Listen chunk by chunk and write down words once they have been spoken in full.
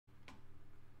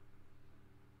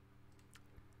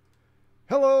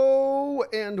Hello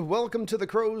and welcome to the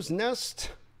Crow's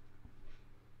Nest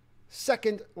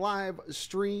second live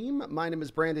stream. My name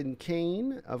is Brandon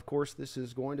Kane. Of course, this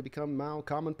is going to become now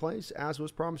commonplace, as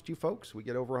was promised you folks. We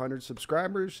get over 100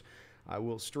 subscribers. I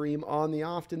will stream on the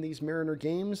off in these Mariner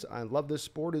games. I love this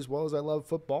sport as well as I love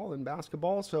football and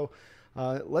basketball. So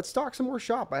let's talk some more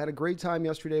shop. I had a great time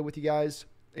yesterday with you guys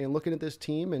and looking at this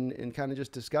team and kind of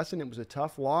just discussing. It was a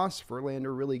tough loss.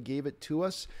 Verlander really gave it to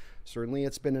us. Certainly,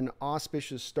 it's been an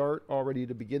auspicious start already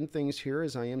to begin things here,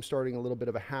 as I am starting a little bit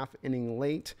of a half inning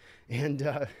late. And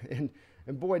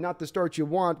boy, not the start you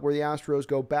want, where the Astros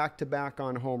go back to back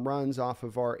on home runs off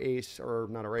of our ace, or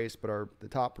not our ace, but the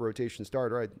top rotation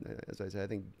starter. As I said, I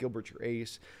think Gilbert's your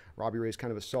ace. Robbie Ray's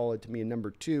kind of a solid to me in number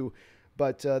 2.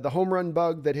 But the home run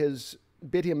bug that has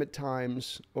bit him at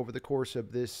times over the course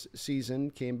of this season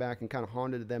came back and kind of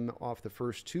haunted them off the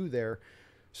first 2 there.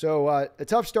 So a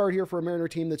tough start here for a Mariner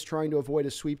team that's trying to avoid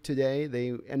a sweep today.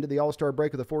 They ended the All-Star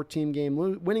break with a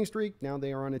 14-game winning streak. Now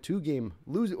they are on a 2-game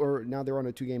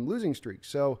losing streak.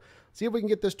 So see if we can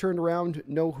get this turned around.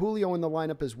 No Julio in the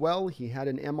lineup as well. He had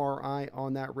an MRI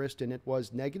on that wrist and it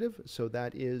was negative. So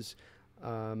that is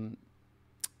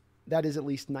at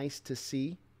least nice to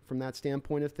see from that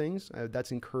standpoint of things.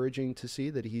 That's encouraging to see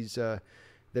that he's that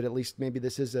at least maybe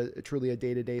this is truly a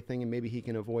day-to-day thing, and maybe he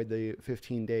can avoid the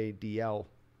 15-day DL.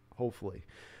 Hopefully.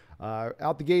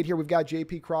 Out the gate here, we've got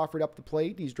J.P. Crawford up the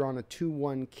plate. He's drawn a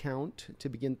 2-1 count to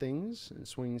begin things and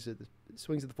swings at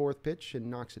the fourth pitch and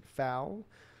knocks it foul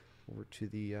over to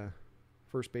the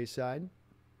first base side.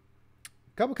 A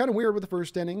couple kind of weird with the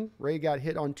first inning. Ray got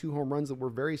hit on 2 home runs that were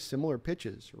very similar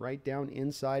pitches, right down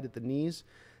inside at the knees.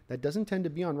 That doesn't tend to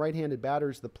be on right-handed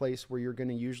batters, the place where you're going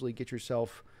to usually get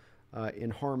yourself in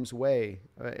harm's way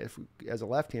as a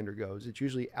left-hander goes. It's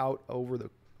usually out over the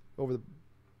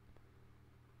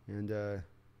and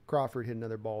Crawford hit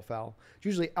another ball foul. It's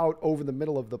usually out over the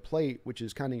middle of the plate, which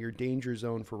is kind of your danger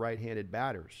zone for right-handed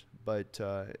batters. But,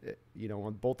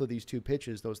 on both of these 2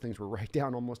 pitches, those things were right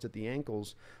down almost at the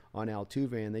ankles on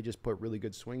Altuve, and they just put really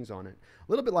good swings on it.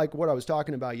 A little bit like what I was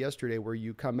talking about yesterday, where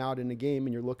you come out in a game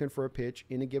and you're looking for a pitch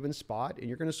in a given spot, and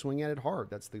you're going to swing at it hard.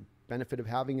 That's the benefit of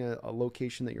having a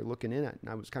location that you're looking in at. And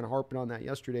I was kind of harping on that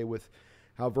yesterday with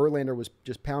how Verlander was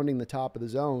just pounding the top of the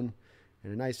zone.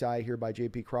 And a nice eye here by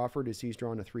J.P. Crawford as he's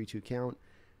drawn a 3-2 count.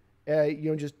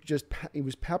 He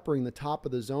was peppering the top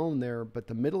of the zone there, but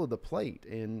the middle of the plate.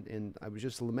 And I was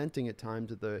just lamenting at times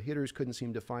that the hitters couldn't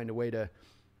seem to find a way to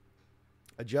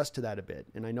adjust to that a bit.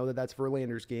 And I know that that's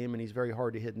Verlander's game, and he's very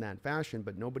hard to hit in that fashion,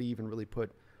 but nobody even really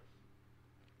put,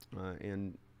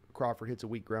 and Crawford hits a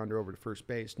weak grounder over to first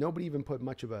base. Nobody even put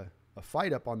much of a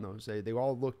fight up on those. They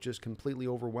all looked just completely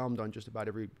overwhelmed on just about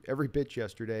every pitch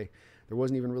yesterday. There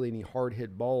wasn't even really any hard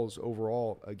hit balls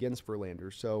overall against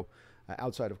Verlander. So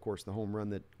outside, of course, the home run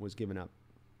that was given up.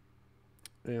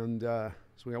 And so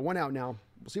we got 1 out now.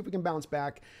 We'll see if we can bounce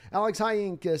back. Alex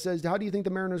Hyink says, how do you think the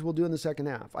Mariners will do in the second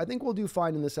half? I think we'll do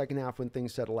fine in the second half when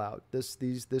things settle out. This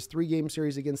 3-game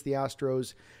series against the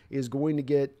Astros is going to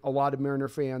get a lot of Mariner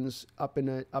fans up in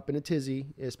a tizzy,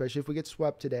 especially if we get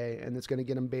swept today, and it's going to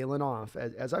get them bailing off.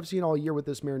 As I've seen all year with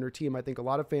this Mariner team, I think a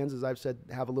lot of fans, as I've said,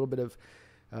 have a little bit of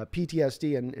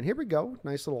PTSD. And here we go.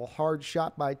 Nice little hard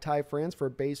shot by Ty France for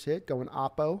a base hit, going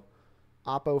Oppo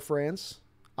France.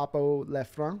 Oppo La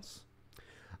France.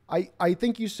 I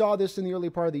think you saw this in the early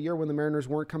part of the year when the Mariners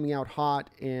weren't coming out hot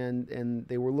and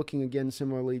they were looking again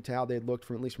similarly to how they had looked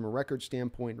at least from a record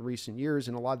standpoint in recent years,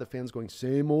 and a lot of the fans going,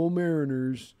 same old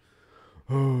Mariners.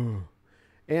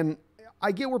 And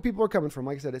I get where people are coming from.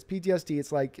 Like I said, it's PTSD.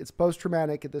 It's like it's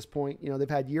post-traumatic at this point. They've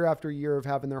had year after year of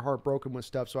having their heart broken with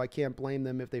stuff, so I can't blame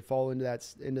them if they fall into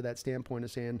that standpoint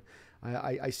of saying,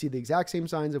 I see the exact same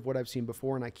signs of what I've seen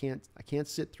before, and I can't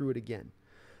sit through it again.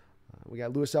 We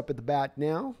got Lewis up at the bat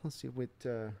now. Let's see what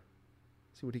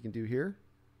he can do here.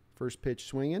 First pitch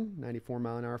swinging,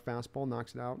 94-mile-an-hour fastball,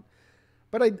 knocks it out.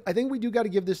 But I think we do got to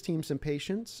give this team some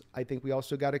patience. I think we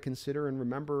also got to consider and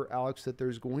remember, Alex, that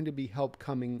there's going to be help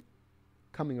coming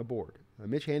aboard.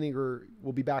 Mitch Haniger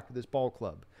will be back with this ball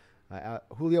club.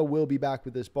 Julio will be back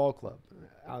with this ball club.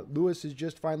 Lewis is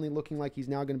just finally looking like he's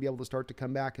now going to be able to start to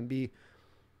come back and be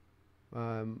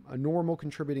a normal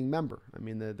contributing member. I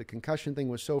mean, the concussion thing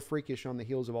was so freakish on the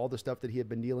heels of all the stuff that he had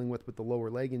been dealing with the lower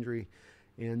leg injury.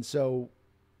 And so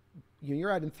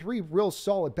you're adding 3 real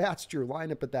solid bats to your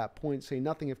lineup at that point. Say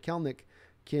nothing if Kelnick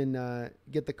can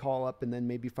get the call up and then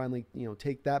maybe finally,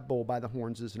 take that bull by the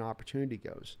horns as an opportunity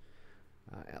goes.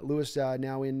 Lewis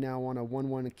now on a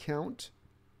 1-1 count.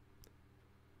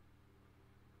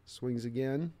 Swings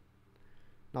again.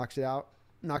 Knocks it out.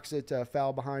 Knocks it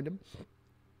foul behind him.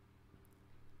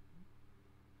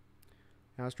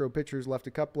 Astro pitchers left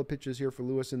a couple of pitches here for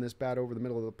Lewis in this bat over the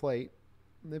middle of the plate.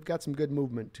 They've got some good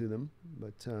movement to them,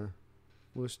 but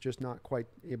Lewis just not quite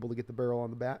able to get the barrel on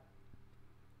the bat.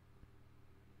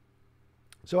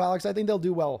 So, Alex, I think they'll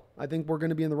do well. I think we're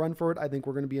going to be in the run for it. I think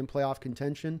we're going to be in playoff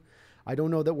contention. I don't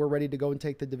know that we're ready to go and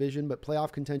take the division, but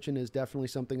playoff contention is definitely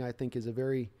something I think is a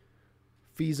very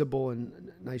feasible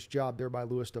and nice job there by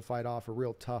Lewis to fight off a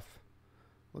real tough,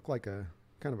 look like a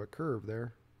kind of a curve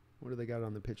there. What do they got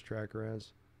on the pitch tracker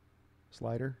as?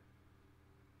 Slider?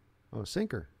 Oh,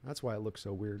 sinker. That's why it looks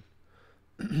so weird.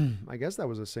 I guess that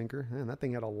was a sinker. Man, that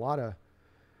thing had a lot of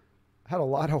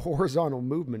horizontal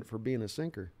movement for being a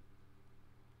sinker.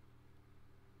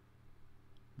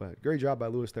 But great job by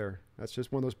Lewis there. That's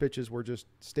just one of those pitches where just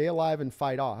stay alive and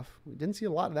fight off. We didn't see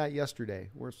a lot of that yesterday.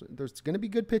 There's going to be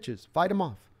good pitches. Fight them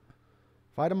off.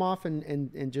 Fight them off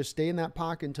and just stay in that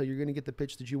pocket until you're going to get the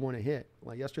pitch that you want to hit.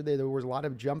 Like yesterday, there was a lot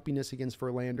of jumpiness against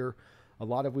Verlander. A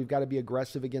lot of we've got to be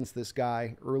aggressive against this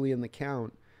guy early in the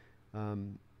count.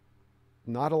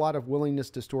 Not a lot of willingness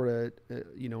to sort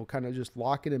of, kind of just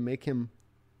lock it and make him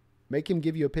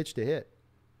give you a pitch to hit,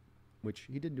 which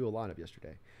he didn't do a lot of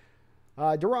yesterday.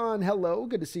 Duran, hello.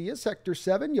 Good to see you. Sector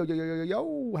 7. Yo, yo, yo, yo,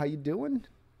 yo. How you doing?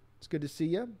 It's good to see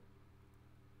you.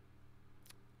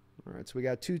 All right, so we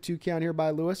got 2-2 count here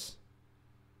by Lewis.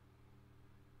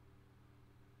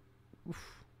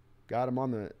 Oof. Got him on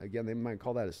the, again, they might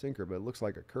call that a sinker, but it looks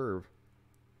like a curve.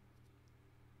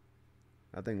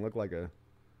 That thing looked like a,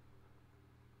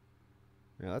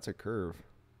 yeah, that's a curve.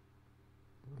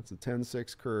 That's a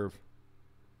 10-6 curve.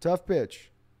 Tough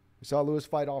pitch. We saw Lewis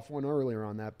fight off one earlier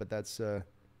on that, but that's a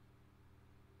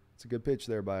good pitch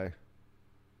there by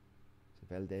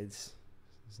Valdez,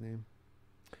 his name.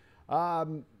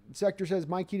 Sector says,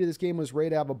 my key to this game was Ray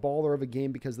to have a baller of a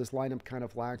game because this lineup kind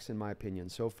of lacks, in my opinion.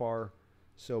 So far,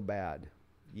 so bad.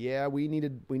 Yeah, we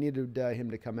needed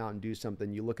him to come out and do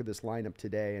something. You look at this lineup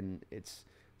today, and it's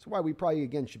why we probably,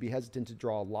 again, should be hesitant to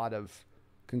draw a lot of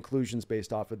conclusions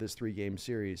based off of this 3-game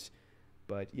series.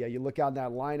 But, yeah, you look out in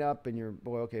that lineup, and you're,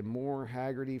 boy, okay, Moore,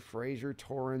 Haggerty, Frazier,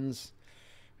 Torrens.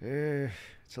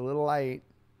 It's a little light.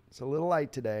 It's a little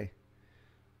light today.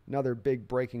 Another big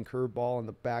breaking curveball on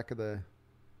the back of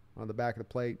the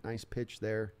plate. Nice pitch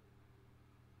there.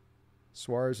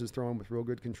 Suarez is throwing with real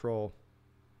good control.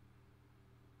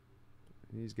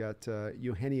 He's got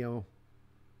Eugenio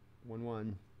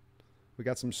 1-1. We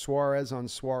got some Suarez on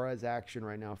Suarez action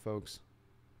right now, folks.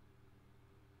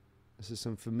 This is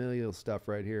some familial stuff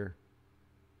right here.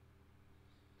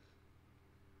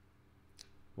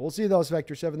 We'll see those,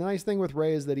 Vector 7. The nice thing with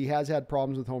Ray is that he has had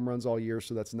problems with home runs all year,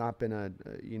 so that's not been a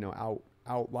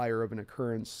outlier of an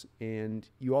occurrence. And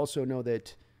you also know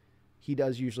that he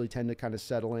does usually tend to kind of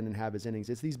settle in and have his innings.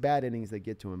 It's these bad innings that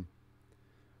get to him.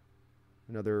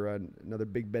 Another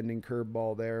big bending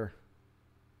curveball there.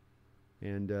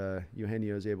 And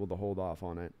Eugenio is able to hold off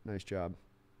on it. Nice job.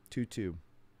 2-2.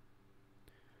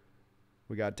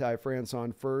 We got Ty France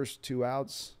on first, 2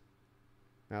 outs.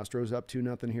 Astros up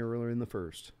 2-0 here earlier in the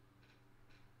first.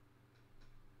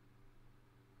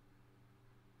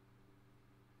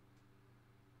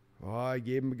 Oh, I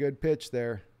gave him a good pitch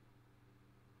there.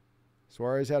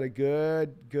 Suarez had a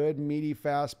good meaty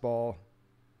fastball.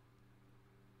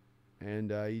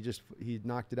 And he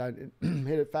knocked it out and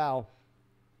hit it foul.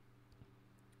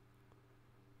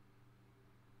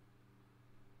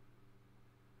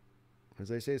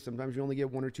 As I say, sometimes you only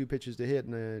get 1 or 2 pitches to hit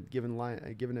in a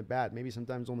given at bat. Maybe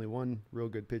sometimes only 1 real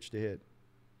good pitch to hit,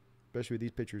 especially with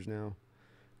these pitchers now.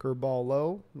 Curveball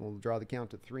low. We'll draw the count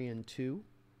to 3-2.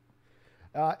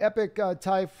 Epic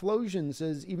Typhlosion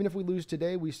says, even if we lose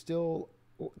today, we still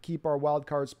keep our wild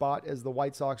card spot as the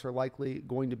White Sox are likely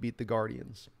going to beat the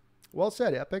Guardians. Well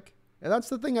said, Epic. And that's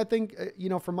the thing. I think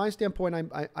from my standpoint,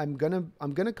 I'm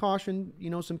gonna caution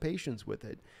some patience with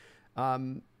it.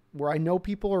 Where I know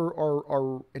people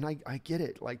are and I get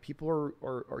it. Like people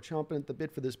are chomping at the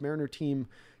bit for this Mariner team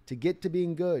to get to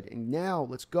being good. And now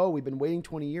let's go. We've been waiting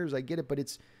 20 years. I get it, but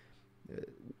it's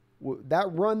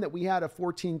that run that we had of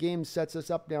 14 games sets us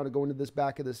up now to go into this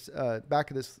back of this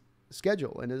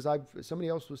schedule. And as somebody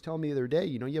else was telling me the other day,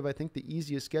 you have, I think, the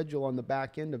easiest schedule on the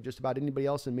back end of just about anybody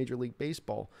else in Major League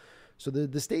Baseball. So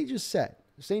the stage is set.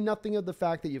 Say nothing of the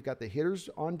fact that you've got the hitters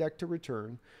on deck to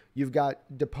return. You've got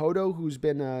DePoto, who's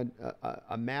been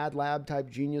a mad lab type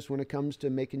genius when it comes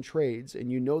to making trades.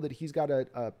 And you know that he's got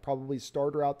a probably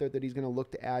starter out there that he's going to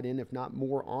look to add in, if not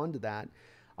more, onto that.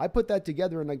 I put that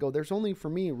together and I go, there's only, for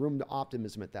me, room to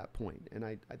optimism at that point. And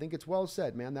I think it's well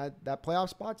said, man. That playoff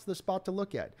spot's the spot to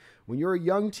look at. When you're a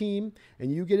young team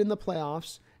and you get in the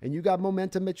playoffs and you got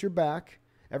momentum at your back,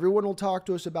 everyone will talk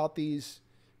to us about these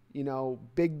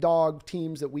big dog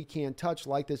teams that we can't touch,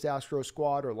 like this Astro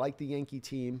squad or like the Yankee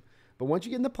team. But once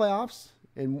you get in the playoffs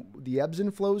and the ebbs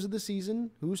and flows of the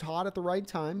season, who's hot at the right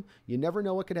time, you never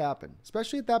know what could happen.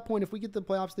 Especially at that point, if we get to the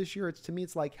playoffs this year, to me,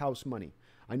 it's like house money.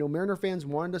 I know Mariner fans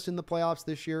wanted us in the playoffs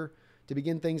this year to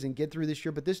begin things and get through this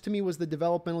year, but this to me was the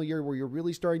developmental year where you're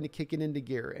really starting to kick it into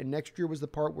gear. And next year was the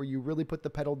part where you really put the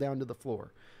pedal down to the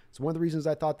floor. It's one of the reasons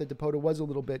I thought that DePota was a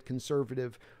little bit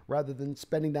conservative rather than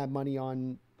spending that money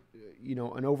on,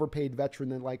 an overpaid veteran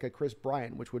than like a Chris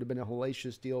Bryant, which would have been a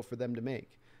hellacious deal for them to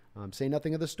make. Say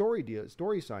nothing of the Story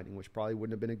signing, which probably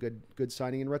wouldn't have been a good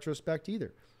signing in retrospect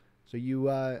either. So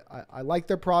I like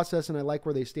their process and I like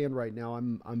where they stand right now.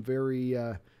 I'm very,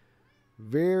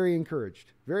 very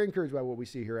encouraged by what we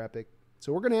see here, Epic.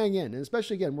 So we're going to hang in, and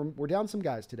especially again, we're down some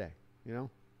guys today.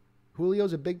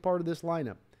 Julio's a big part of this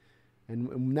lineup,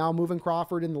 and now moving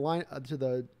Crawford in the line to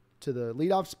the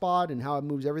leadoff spot and how it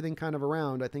moves everything kind of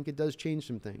around, I think it does change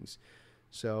some things.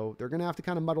 So they're going to have to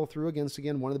kind of muddle through against,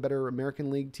 again, one of the better American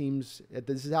League teams.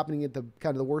 This is happening at the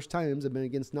kind of the worst times. I've been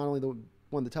against not only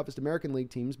one of the toughest American League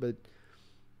teams, but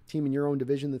a team in your own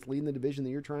division that's leading the division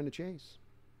that you're trying to chase.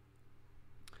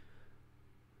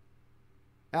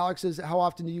 Alex says, how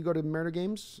often do you go to Mariner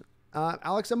games?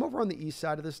 Alex, I'm over on the east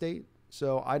side of the state,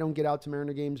 so I don't get out to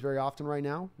Mariner games very often right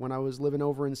now. When I was living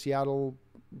over in Seattle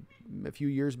a few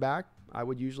years back, I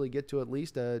would usually get to at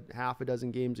least a half a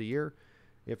dozen games a year,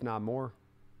 if not more.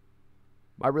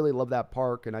 I really love that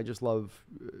park, and I just love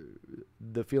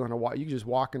the feeling of you just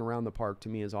walking around the park. To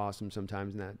me is awesome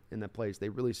sometimes in that place. They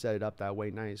really set it up that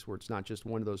way nice, where it's not just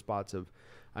one of those spots of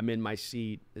I'm in my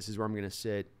seat, this is where I'm going to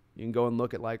sit. You can go and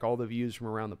look at like all the views from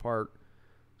around the park.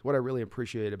 It's what I really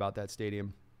appreciate about that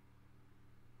stadium.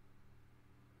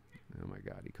 Oh my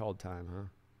God, he called time, huh?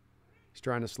 He's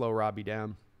trying to slow Robbie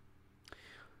down.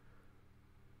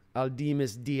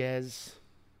 Aldemus Diaz.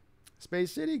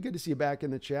 Space City, good to see you back in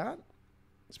the chat.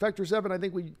 Spectre 7, I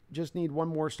think we just need one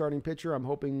more starting pitcher. I'm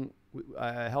hoping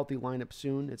a healthy lineup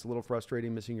soon. It's a little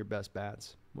frustrating missing your best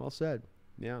bats. Well said.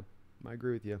 Yeah, I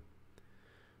agree with you.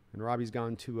 And Robbie's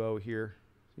gone 2-0 here.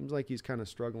 Seems like he's kind of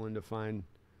struggling to find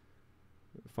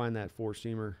that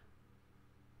four-seamer.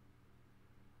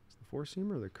 It's the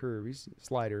four-seamer or the curve? He's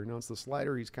slider. No, it's the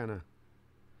slider. He's kind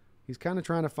of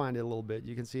trying to find it a little bit.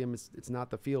 You can see him. It's not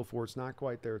the feel for it. It's not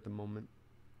quite there at the moment.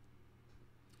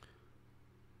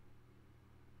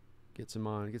 Gets him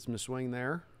to swing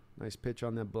there. Nice pitch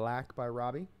on the black by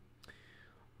Robbie.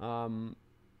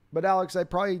 But Alex, I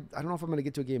don't know if I'm going to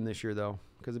get to a game this year though,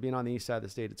 because of being on the east side of the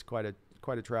state, it's quite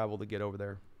a travel to get over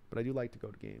there. But I do like to go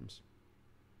to games.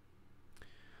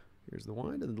 Here's the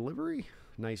wind and the delivery.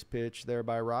 Nice pitch there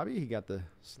by Robbie. He got the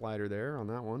slider there on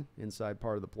that one, inside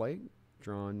part of the plate,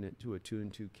 drawn it to a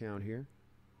 2-2 count here.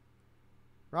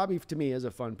 Robbie, to me, is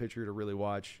a fun pitcher to really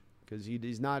watch, because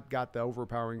he's not got the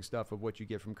overpowering stuff of what you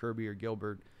get from Kirby or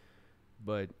Gilbert,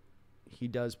 but he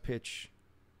does pitch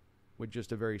with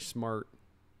just a very smart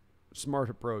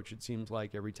approach, it seems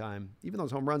like, every time. Even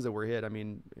those home runs that were hit, I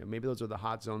mean, maybe those are the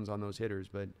hot zones on those hitters,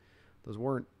 but those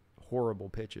weren't horrible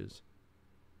pitches.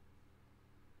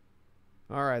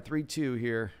 All right, 3-2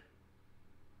 here.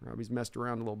 Robbie's messed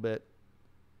around a little bit.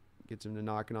 Gets him to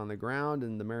knocking on the ground,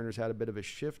 and the Mariners had a bit of a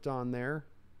shift on there.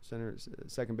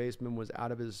 Second baseman was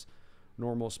out of his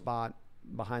normal spot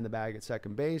behind the bag at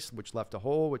second base, which left a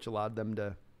hole, which allowed them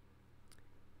to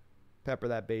pepper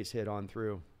that base hit on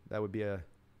through. That would be a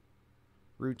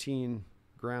routine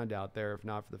ground out there, if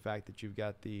not for the fact that you've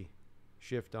got the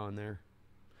shift on there.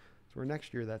 So for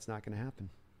next year, that's not going to happen.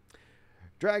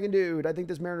 Dragon Dude, I think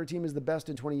this Mariner team is the best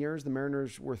in 20 years. The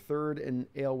Mariners were third in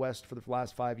AL West for the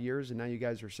last 5 years, and now you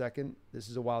guys are second. This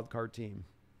is a wild card team.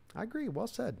 I agree. Well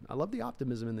said. I love the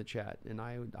optimism in the chat, and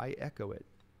I echo it.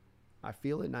 I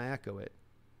feel it, and I echo it.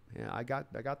 Yeah, I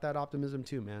got that optimism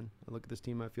too, man. I look at this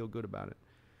team, I feel good about it.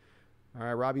 All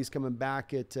right, Robbie's coming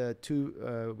back at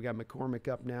 2. We got McCormick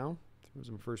up now. Throws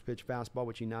him first pitch fastball,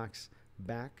 which he knocks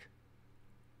back.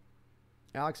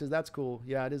 Alex says, that's cool.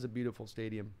 Yeah, it is a beautiful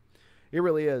stadium. It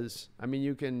really is. I mean,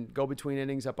 you can go between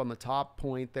innings up on the top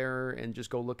point there and just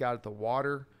go look out at the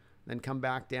water, then come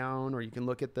back down, or you can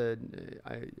look at the,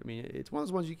 I mean, it's one of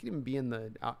those ones you can even be in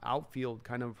the outfield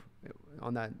kind of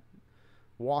on that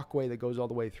walkway that goes all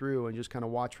the way through and just kind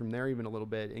of watch from there even a little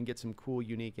bit and get some cool,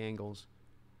 unique angles.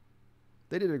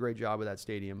 They did a great job with that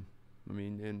stadium. I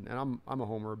mean, and I'm a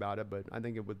homer about it, but I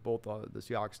think with both the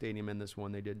Seahawks Stadium and this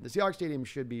one, they did. The Seahawks Stadium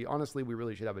should be, honestly, we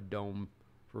really should have a dome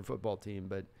for a football team,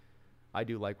 but I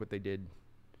do like what they did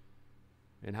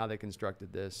and how they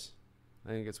constructed this.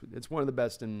 I think it's one of the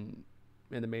best in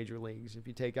the major leagues. If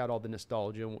you take out all the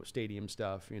nostalgia stadium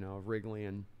stuff, you know, of Wrigley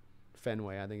and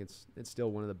Fenway. I think it's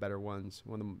still one of the better ones.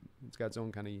 It's got its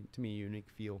own kind of, to me, unique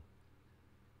feel.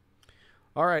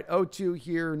 All right, 0-2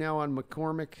 here now on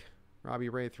McCormick. Robbie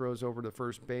Ray throws over to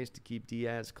first base to keep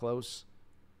Diaz close.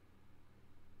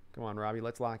 Come on, Robbie,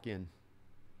 let's lock in.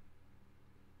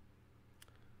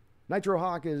 Nitro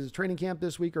Hawk, is training camp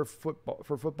this week or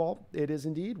football? It is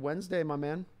indeed Wednesday, my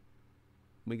man.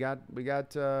 We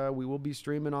will be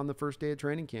streaming on the first day of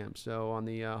training camp, so on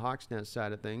the Hawks Nest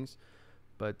side of things.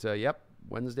 But yep,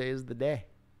 Wednesday is the day.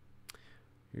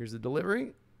 Here's the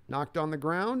delivery. Knocked on the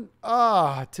ground.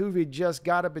 Tuve just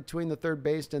got it between the third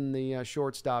base and the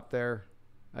shortstop there.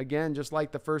 Again, just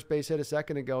like the first base hit a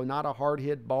second ago, not a hard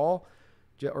hit ball,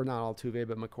 or not Altuve,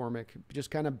 but McCormick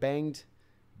just kind of bangs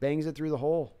it through the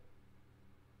hole.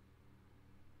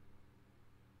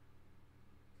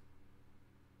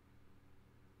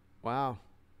 Wow.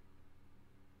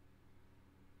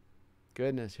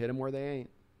 Goodness, hit them where they ain't.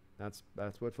 That's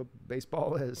what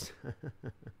baseball is.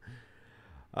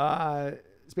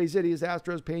 Space City is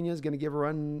Astros. Pena is going to give a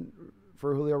run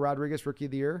for Julio Rodriguez Rookie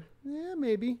of the Year. Yeah,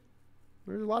 maybe.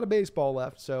 There's a lot of baseball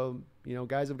left, so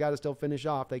guys have got to still finish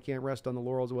off. They can't rest on the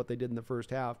laurels of what they did in the first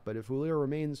half. But if Julio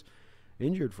remains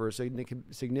injured for a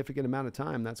significant amount of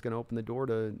time, that's going to open the door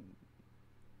to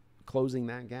closing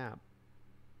that gap.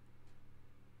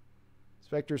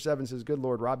 Spectre 7 says, "Good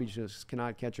Lord, Robbie just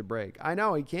cannot catch a break." I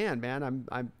know he can, man.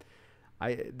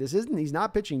 He's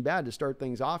not pitching bad to start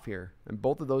things off here. And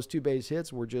both of those 2 base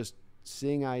hits were just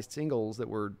seeing eye singles that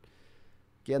were,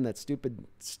 again, that stupid,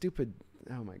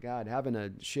 oh my God, having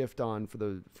a shift on for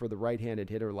the right-handed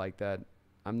hitter like that.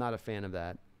 I'm not a fan of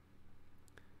that.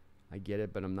 I get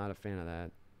it, but I'm not a fan of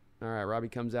that. All right, Robbie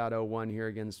comes out 0-1 here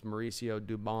against Mauricio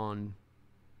Dubon.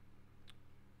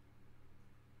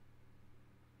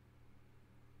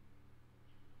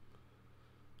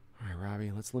 All right,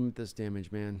 Robbie, let's limit this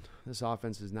damage, man. This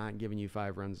offense is not giving you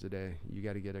 5 runs today. You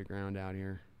got to get a ground out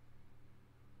here.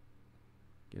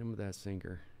 Get him with that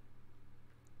sinker.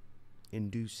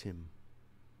 Induce him.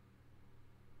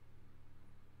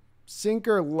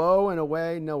 Sinker low and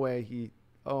away. No way.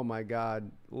 Oh, my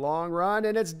God. Long run,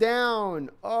 and it's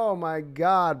down. Oh, my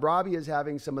God. Robbie is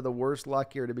having some of the worst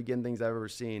luck here to begin things I've ever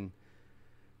seen.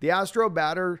 The Astro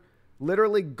batter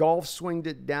literally golf swinged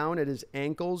it down at his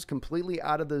ankles, completely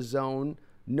out of the zone.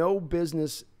 No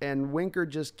business, and Winker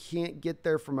just can't get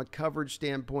there from a coverage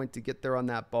standpoint to get there on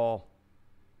that ball.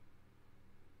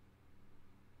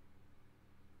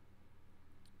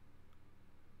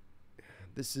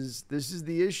 This is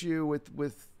the issue with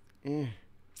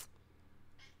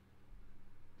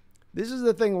This is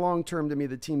the thing long-term to me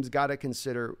the team's got to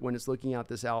consider when it's looking at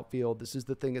this outfield. This is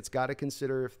the thing it's got to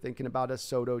consider if thinking about a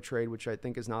Soto trade, which I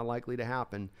think is not likely to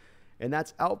happen. And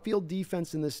that's outfield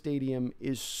defense in the stadium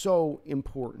is so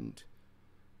important.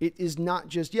 It is not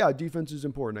just, defense is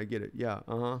important. I get it. Yeah,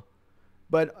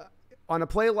 But on a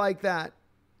play like that,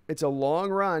 it's a long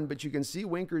run, but you can see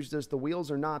Winker's just, the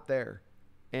wheels are not there.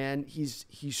 And he's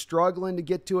struggling to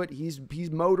get to it. He's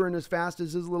motoring as fast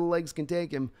as his little legs can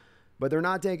take him. But they're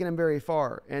not taking him very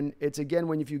far. And it's, again,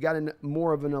 if you got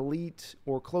more of an elite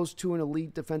or close to an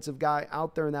elite defensive guy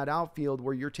out there in that outfield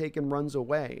where you're taking runs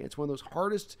away. It's one of those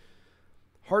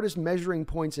hardest measuring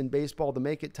points in baseball to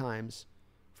make at times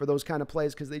for those kind of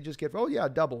plays because they just get,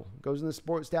 double. Goes in the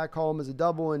sports stat column as a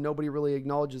double, and nobody really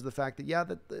acknowledges the fact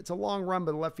that it's a long run,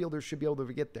 but the left fielder should be able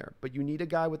to get there. But you need a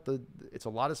guy it's a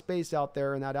lot of space out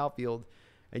there in that outfield,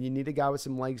 and you need a guy with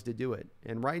some legs to do it.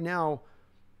 And right now,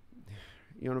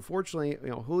 unfortunately,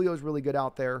 Julio's really good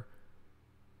out there.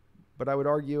 But I would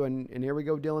argue, and here we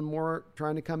go, Dylan Moore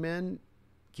trying to come in,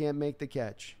 can't make the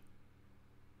catch.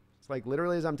 It's like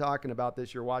literally as I'm talking about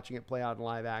this, you're watching it play out in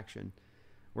live action.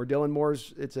 Where Dylan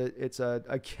Moore's,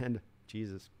 again,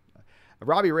 Jesus.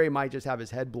 Robbie Ray might just have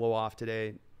his head blow off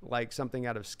today, like something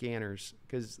out of Scanners.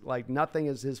 Because, nothing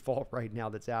is his fault right now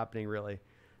that's happening, really.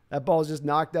 That ball's just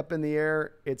knocked up in the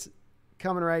air. It's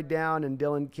coming right down, and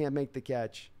Dylan can't make the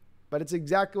catch. But it's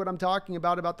exactly what I'm talking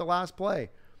about the last play.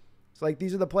 It's like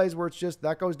these are the plays where it's just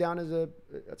that's going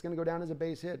to go down as a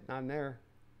base hit, not an error.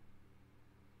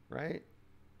 Right?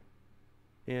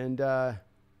 And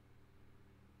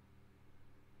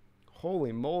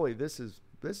holy moly, this is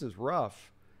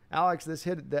rough. Alex, this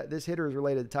hitter is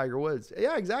related to Tiger Woods.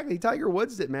 Yeah, exactly. Tiger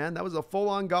Woods did, man. That was a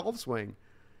full-on golf swing.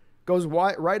 Goes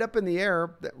right up in the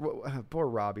air. Poor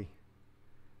Robbie.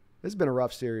 This has been a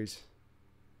rough series.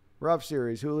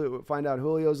 Julio, find out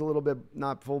Julio's a little bit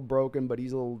not full broken, but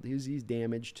he's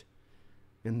damaged.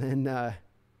 And then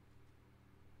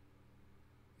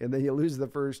you lose the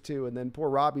first 2, and then poor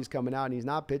Robbie's coming out and he's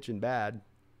not pitching bad.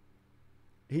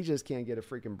 He just can't get a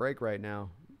freaking break right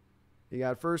now. You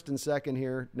got first and second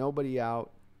here. Nobody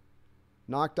out.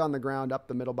 Knocked on the ground up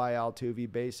the middle by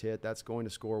Altuve. Base hit. That's going to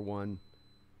score 1.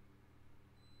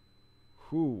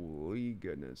 Holy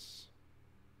goodness.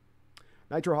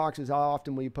 Nitro Hawks is how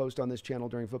often will you post on this channel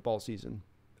during football season?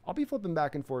 I'll be flipping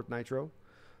back and forth, Nitro.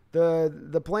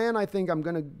 The plan I think I'm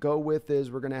going to go with is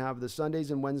we're going to have the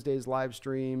Sundays and Wednesdays live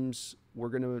streams. I'm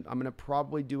going to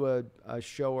probably do a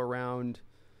show around,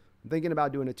 I'm thinking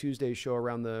about doing a Tuesday show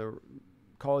around the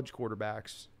college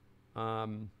quarterbacks.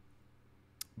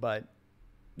 But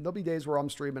there'll be days where I'm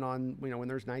streaming on, when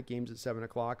there's night games at 7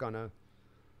 o'clock on a,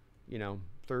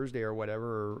 Thursday or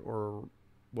whatever, or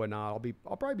whatnot.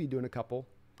 I'll probably be doing a couple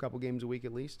games a week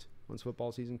at least once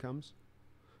football season comes.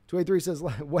 283 says,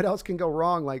 what else can go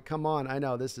wrong? Like, come on. I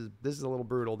know this is a little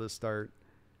brutal to start.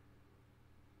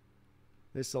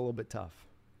 This is a little bit tough.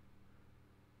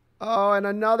 Oh, and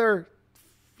another.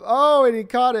 Oh, and he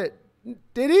caught it.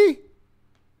 Did he?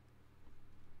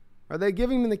 Are they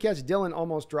giving him the catch? Dylan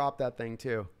almost dropped that thing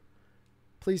too.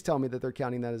 Please tell me that they're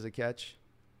counting that as a catch.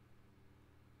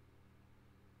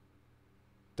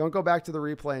 Don't go back to the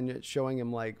replay and it's showing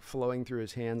him like flowing through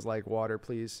his hands like water,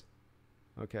 please.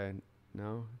 Okay.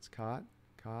 No, it's caught.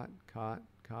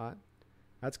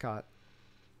 That's caught.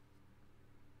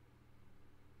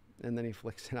 And then he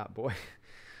flicks it out. Boy,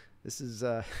 this is...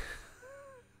 okay.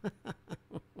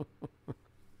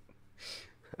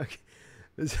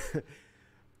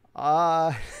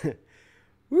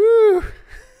 Woo!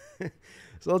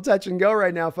 It's a little touch and go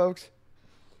right now, folks.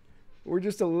 We're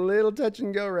just a little touch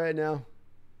and go right now.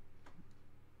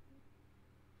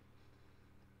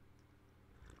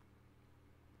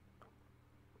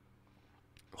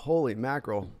 Holy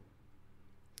mackerel.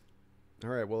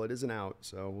 All right, well, it is an out,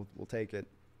 so we'll take it.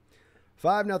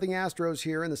 5-0 Astros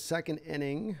here in the second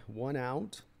inning. 1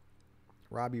 out.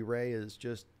 Robbie Ray is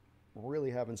just really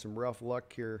having some rough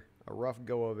luck here. A rough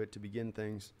go of it to begin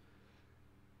things.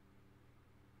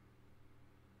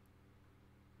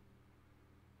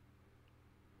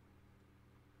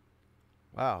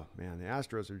 Wow, man, the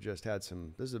Astros have just had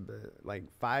some... This is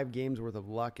like 5 games worth of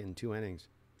luck in 2 innings.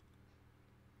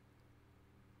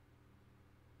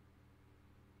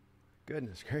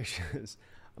 Goodness gracious.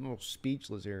 I'm almost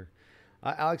speechless here.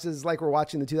 Alex, it's like we're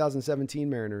watching the 2017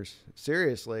 Mariners.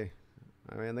 Seriously.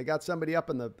 I mean, they got somebody up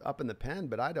in the pen,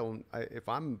 but I don't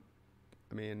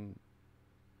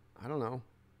know.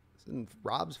 Isn't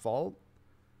Rob's fault?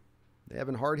 They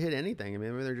haven't hard hit anything. I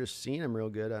mean, maybe they're just seeing him real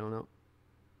good. I don't know.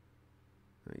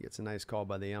 He gets a nice call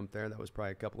by the ump there. That was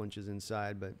probably a couple inches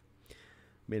inside, but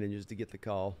manages to get the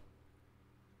call.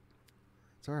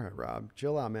 It's all right, Rob.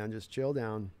 Chill out, man. Just chill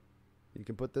down. You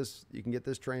can get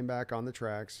this train back on the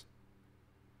tracks.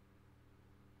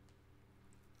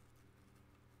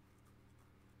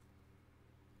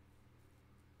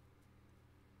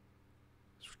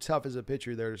 It's tough as a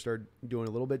pitcher there to start doing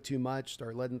a little bit too much,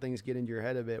 start letting things get into your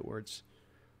head a bit where it's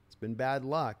been bad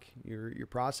luck. Your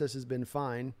process has been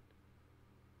fine.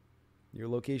 Your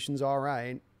location's all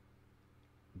right.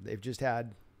 They've just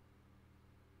had...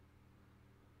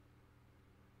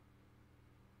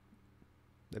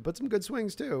 They put some good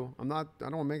swings too. I don't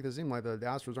want to make this seem like the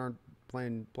Astros aren't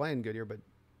playing good here, but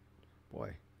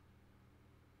boy.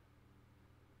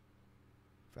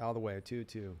 Foul the way,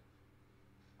 2-2.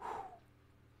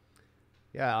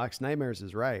 Yeah, Alex Nightmares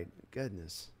is right.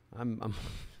 Goodness. I'm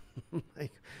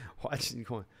like watching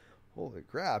going, holy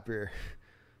crap here.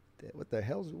 What the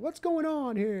what's going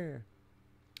on here?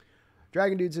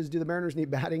 Dragon Dude says, do the Mariners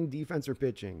need batting, defense, or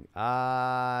pitching?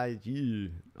 I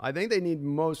think they need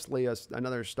mostly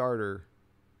another starter.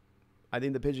 I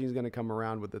think the pitching is going to come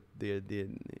around with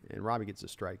and Robbie gets a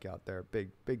strikeout there.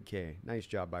 Big K. Nice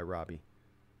job by Robbie.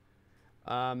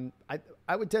 I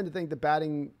would tend to think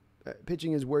the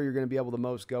pitching is where you're going to be able to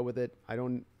most go with it. I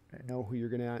don't know who you're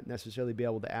going to necessarily be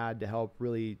able to add to help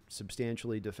really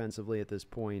substantially defensively at this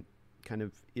point. Kind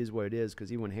of is what it is,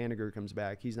 because even when Haniger comes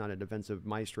back, he's not a defensive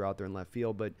maestro out there in left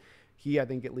field, but he, I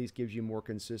think, at least gives you more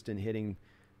consistent hitting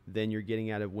than you're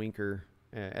getting out of Winker.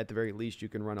 At the very least, you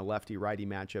can run a lefty-righty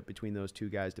matchup between those two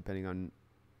guys depending on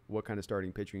what kind of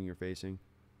starting pitching you're facing.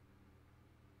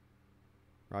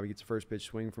 Robbie gets a first pitch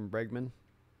swing from Bregman.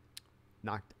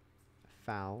 Knocked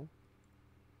foul.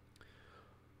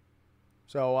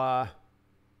 So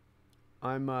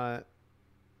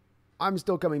I'm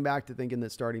still coming back to thinking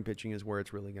that starting pitching is where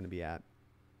it's really going to be at.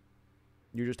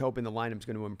 You're just hoping the lineup's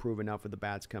going to improve enough with the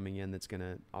bats coming in that's going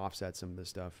to offset some of this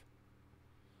stuff.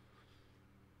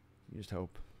 You just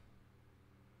hope.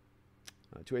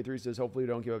 283 says, hopefully you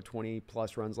don't give up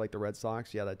 20-plus runs like the Red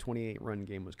Sox. Yeah, that 28-run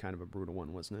game was kind of a brutal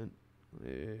one, wasn't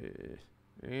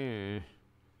it?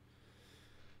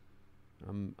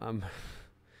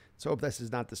 Let's hope this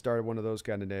is not the start of one of those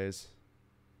kind of days.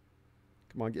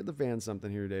 Come on, give the fans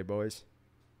something here today, boys.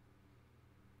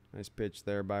 Nice pitch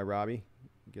there by Robbie.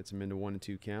 Gets him into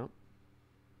 1-2 count.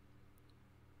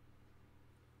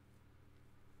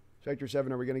 Sector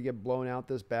 7, are we going to get blown out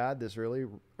this bad, this early?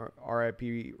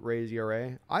 RIP Rays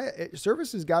ERA.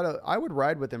 Service has got to, I would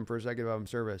ride with him for a second about him,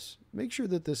 Service. Make sure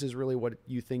that this is really what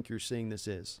you think you're seeing this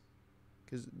is.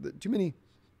 Because too many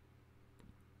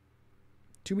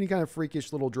kind of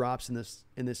freakish little drops in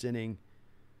this inning.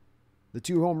 The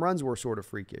 2 home runs were sort of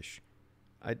freakish.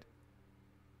 There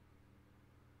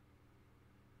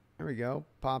we go.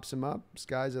 Pops him up.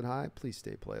 Skies it high. Please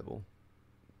stay playable.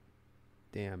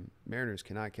 Damn, Mariners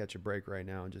cannot catch a break right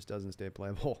now. It just doesn't stay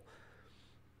playable.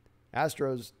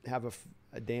 Astros have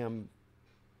a damn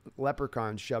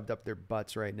leprechaun shoved up their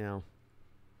butts right now.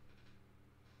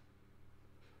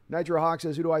 Nitro Hawk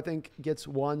says, who do I think gets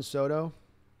one? Soto?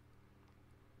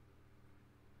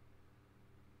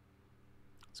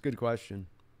 It's a good question.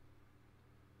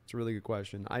 It's a really good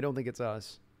question. I don't think it's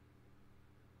us.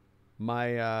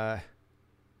 My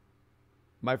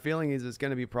feeling is it's going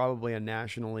to be probably a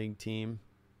National League team.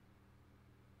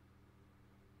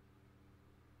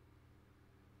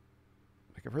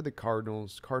 Like I've heard the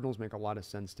Cardinals. Cardinals make a lot of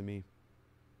sense to me.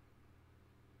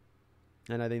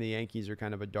 And I think the Yankees are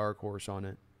kind of a dark horse on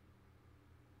it.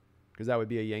 Because that would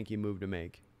be a Yankee move to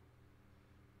make.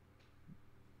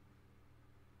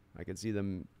 I could see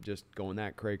them just going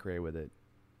that cray-cray with it.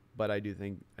 But I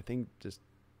think just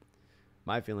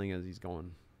my feeling is he's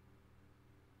going.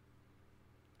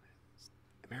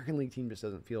 American League team just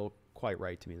doesn't feel quite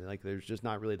right to me. Like there's just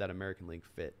not really that American League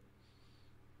fit.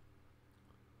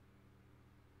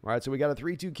 All right, so we got a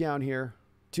 3-2 count here.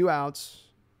 2 outs.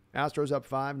 Astros up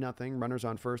 5-0. Runners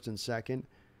on first and second.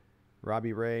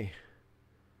 Robbie Ray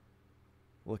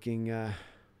looking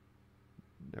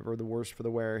never the worse for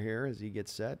the wear here as he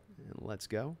gets set. And let's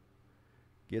go.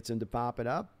 Gets him to pop it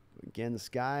up. Again,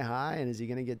 sky high. And is he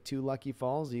going to get 2 lucky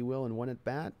falls? He will in 1 at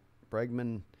bat.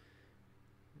 Bregman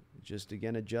just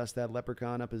again adjust that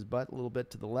leprechaun up his butt a little bit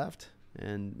to the left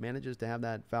and manages to have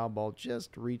that foul ball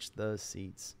just reach the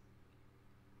seats.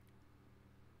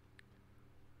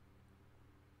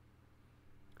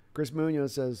 Chris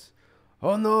Munoz says,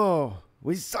 "Oh no,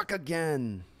 we suck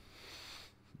again."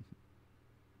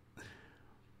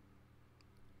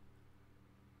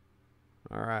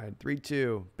 All right,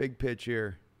 3-2. Big pitch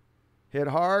here. Hit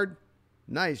hard.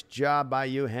 Nice job by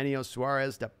Eugenio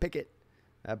Suarez to pick it.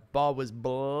 That ball was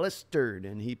blistered,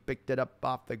 and he picked it up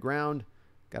off the ground.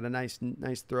 Got a nice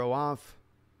throw off.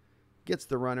 Gets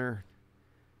the runner.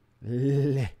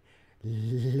 Limits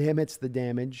the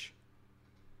damage.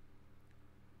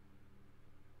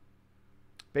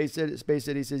 Space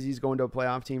City says he's going to a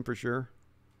playoff team for sure.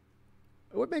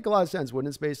 It would make a lot of sense,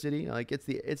 wouldn't it, Space City? Like it's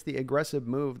the aggressive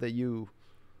move that you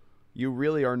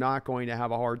really are not going to have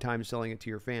a hard time selling it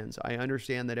to your fans. I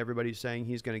understand that everybody's saying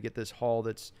he's going to get this haul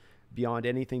that's beyond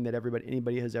anything that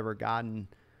anybody has ever gotten.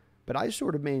 But I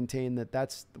sort of maintain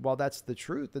that while that's the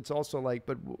truth, it's also like,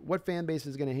 but what fan base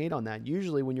is going to hate on that?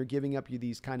 Usually when you're giving up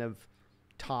these kind of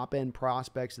top end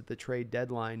prospects at the trade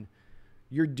deadline,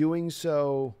 you're doing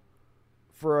so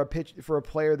for a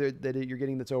player that you're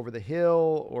getting that's over the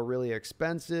hill or really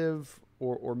expensive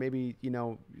or maybe,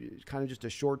 kind of just a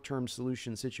short-term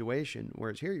solution situation.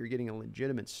 Whereas here you're getting a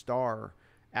legitimate star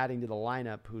adding to the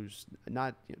lineup who's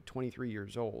not 23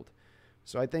 years old.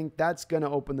 So I think that's going to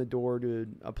open the door to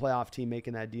a playoff team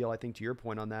making that deal. I think to your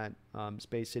point on that,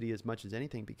 Space City as much as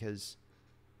anything, because,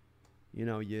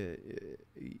 how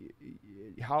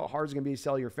hard is it going to be to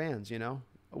sell your fans,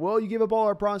 Well, you give up all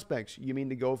our prospects. You mean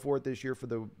to go for it this year for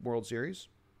the World Series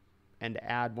and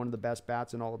add one of the best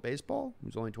bats in all of baseball,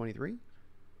 who's only 23?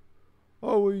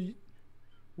 Oh,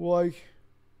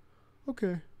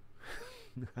 okay.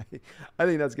 I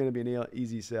think that's going to be an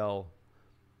easy sell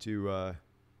to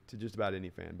just about any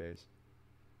fan base.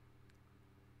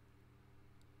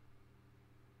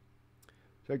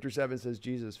 Sector 7 says,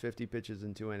 Jesus, 50 pitches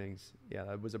in 2 innings. Yeah,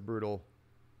 that was a brutal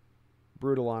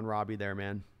on Robbie there,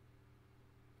 man.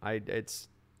 That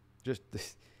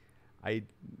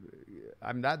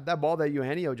ball that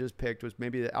Eugenio just picked was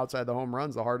maybe outside the home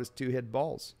runs, the hardest 2 hit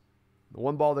balls. The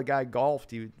one ball the guy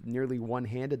golfed, he nearly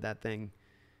one-handed that thing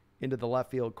into the left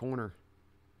field corner.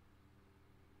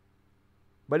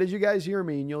 But as you guys hear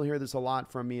me, and you'll hear this a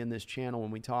lot from me in this channel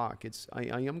when we talk, I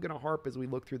am going to harp as we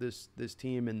look through this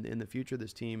team and in the future of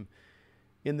this team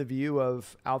in the view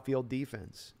of outfield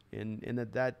defense, and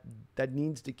that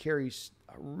needs to carry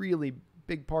a really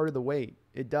big part of the weight.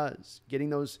 It does. Getting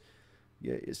those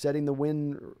setting the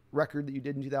win record that you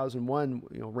did in 2001.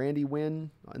 Randy Wynn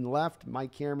on the left,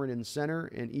 Mike Cameron in center,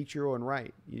 and Ichiro in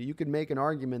right. You could make an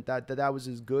argument that was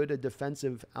as good a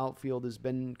defensive outfield as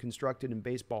been constructed in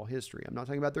baseball history. I'm not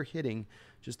talking about their hitting,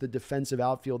 just the defensive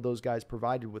outfield those guys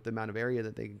provided with the amount of area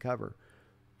that they can cover.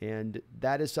 And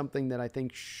that is something that I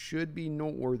think should be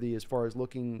noteworthy as far as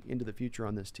looking into the future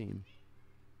on this team.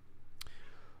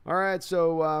 All right,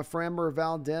 so Framber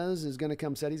Valdez is going to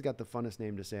come set. He's got the funnest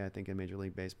name to say, I think, in Major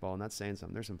League Baseball, and that's saying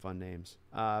something. There's some fun names.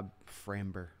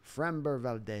 Framber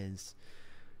Valdez.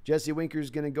 Jesse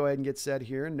Winker's going to go ahead and get set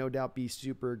here and no doubt be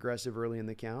super aggressive early in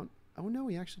the count. Oh, no,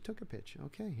 he actually took a pitch.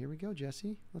 Okay, here we go,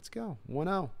 Jesse. Let's go.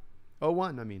 1-0.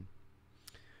 0-1, I mean.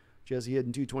 Jesse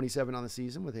hitting .227 on the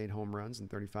season with 8 home runs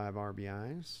and 35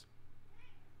 RBIs.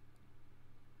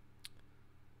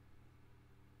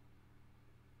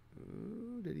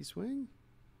 Ooh, did he swing?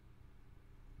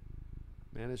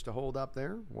 Managed to hold up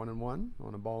there. 1-1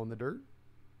 on a ball in the dirt.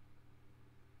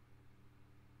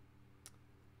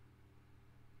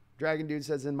 Dragon Dude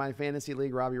says, in my fantasy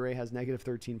league, Robbie Ray has negative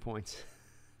 13 points.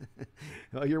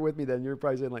 Oh, you're with me then. You're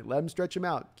probably saying, like, let him stretch him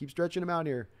out. Keep stretching him out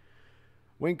here.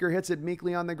 Winker hits it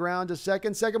meekly on the ground to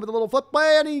second. Second with a little flip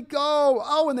play, and he go.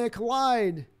 Oh, and they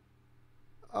collide.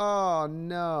 Oh,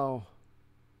 no.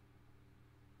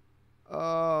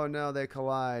 Oh, no, they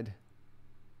collide.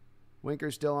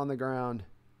 Winker's still on the ground.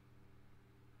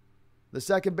 The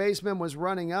second baseman was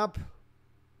running up.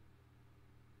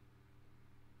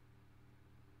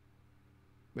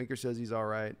 Winker says he's all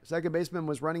right. Second baseman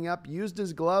was running up, used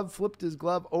his glove, flipped his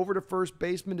glove over to first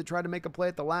baseman to try to make a play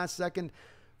at the last second.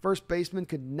 First baseman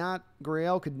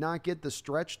Grail could not get the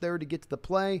stretch there to get to the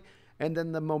play. And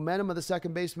then the momentum of the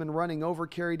second baseman running over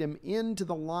carried him into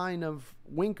the line of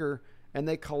Winker, and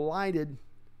they collided.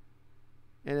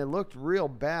 And it looked real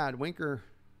bad. Winker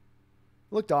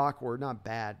looked awkward. Not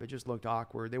bad, but just looked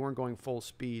awkward. They weren't going full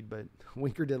speed, but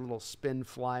Winker did a little spin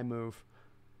fly move.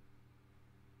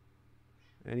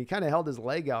 And he kind of held his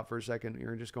leg out for a second.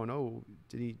 You're just going, oh,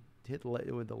 did he hit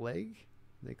with the leg?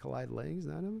 They collide legs?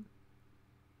 Is that him?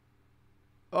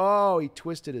 Oh, he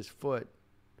twisted his foot.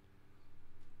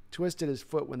 Twisted his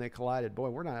foot when they collided. Boy,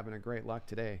 we're not having a great luck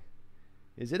today.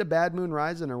 Is it a bad moon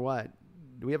rising or what?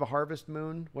 Do we have a harvest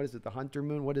moon? What is it? The hunter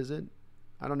moon? What is it?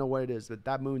 I don't know what it is, but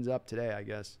that moon's up today, I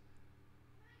guess.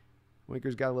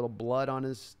 Winker's got a little blood on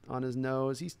his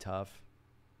nose. He's tough.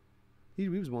 He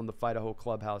was willing to fight a whole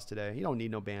clubhouse today. He don't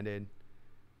need no Band-Aid. He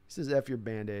says, F your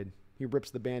Band-Aid. He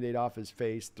rips the Band-Aid off his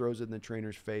face, throws it in the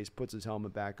trainer's face, puts his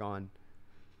helmet back on.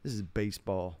 This is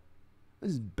baseball.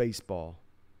 This is baseball.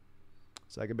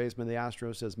 Second baseman of the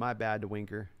Astros says, my bad to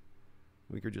Winker.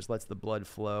 Winker just lets the blood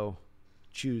flow,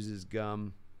 chews his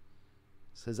gum,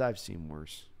 says, I've seen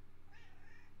worse.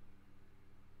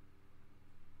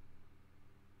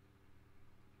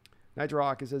 Nitro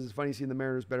Hawk says, it's funny seeing the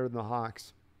Mariners better than the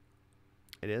Hawks.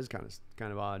 It is kind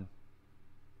of odd.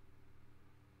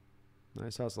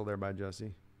 Nice hustle there by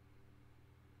Jesse.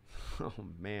 Oh,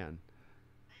 man.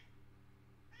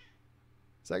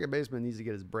 Second baseman needs to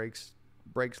get his brakes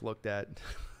looked at.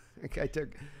 That guy took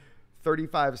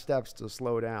 35 steps to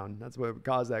slow down. That's what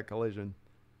caused that collision.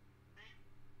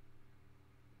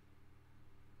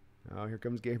 Oh, here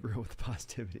comes Gabriel with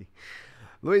positivity.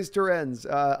 Luis Torrens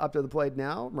up to the plate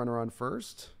now. Runner on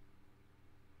first.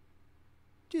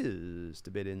 Just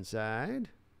a bit inside.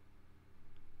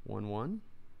 1-1.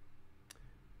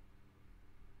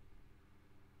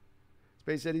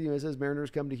 Space City says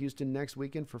Mariners come to Houston next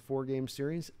weekend for 4-game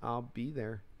series. I'll be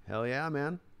there. Hell yeah,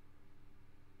 man.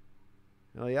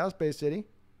 Hell yeah, Space City.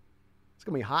 It's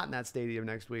going to be hot in that stadium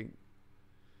next week.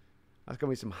 That's going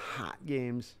to be some hot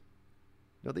games.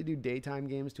 Don't they do daytime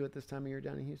games too at this time of year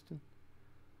down in Houston?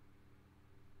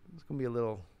 It's going to be a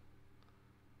little wet.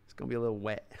 It's going to be a little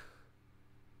wet.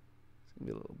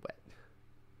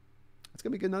 It's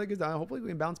going to be another good time. Hopefully we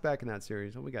can bounce back in that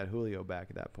series. We got Julio back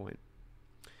at that point.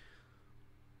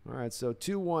 All right, so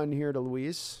 2-1 here to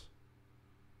Luis.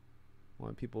 A lot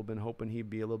of people have been hoping he'd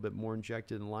be a little bit more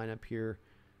injected in the lineup here.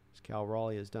 As Cal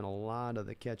Raleigh has done a lot of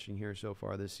the catching here so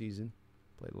far this season.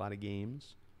 Played a lot of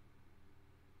games.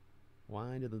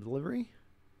 Wide to the delivery.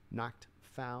 Knocked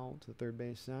foul to the third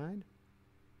base side.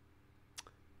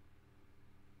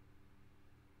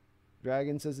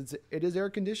 Dragon says it is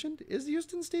air conditioned. Is the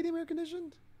Houston Stadium air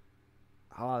conditioned?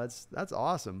 Oh, that's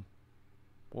awesome.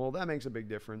 Well, that makes a big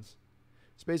difference.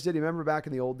 Space City, remember back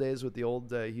in the old days with the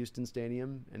old Houston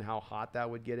Stadium and how hot that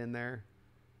would get in there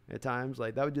at times?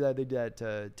 Like that would do that. They did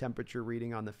that temperature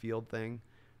reading on the field thing,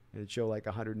 and it'd show like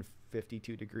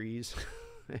 152 degrees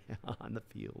on the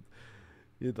field.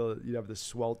 You'd have the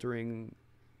sweltering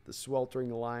the sweltering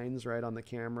lines right on the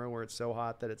camera where it's so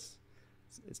hot that it's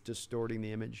distorting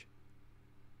the image.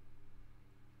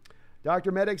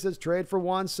 Dr. Medic says trade for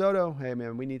Juan Soto. Hey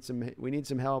man, we need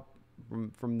some help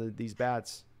from these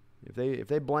bats. If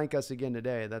they blank us again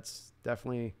today, that's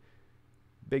definitely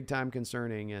big time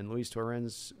concerning. And Luis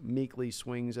Torrens meekly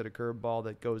swings at a curveball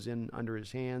that goes in under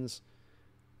his hands.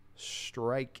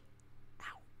 Strike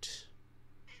out.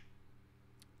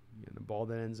 And a ball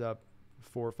that ends up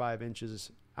 4 or 5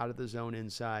 inches out of the zone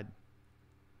inside.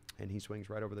 And he swings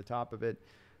right over the top of it.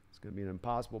 It's going to be an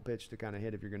impossible pitch to kind of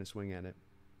hit if you're going to swing at it.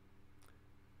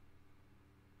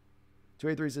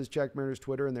 283 says check Mariners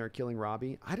Twitter and they're killing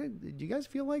Robbie. Do you guys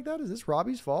feel like that? Is this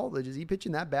Robbie's fault? Is he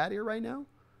pitching that bad here right now?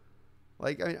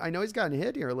 Like, I know he's gotten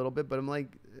hit here a little bit, but I'm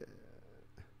like,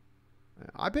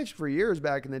 I pitched for years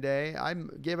back in the day. I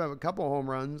gave up a couple home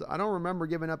runs. I don't remember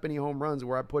giving up any home runs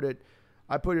where I put it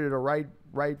at a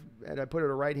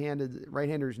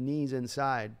right-hander's knees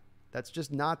inside. That's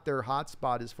just not their hot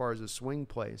spot as far as a swing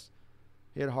place.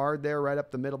 Hit hard there, right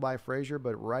up the middle by Frazier,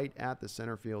 but right at the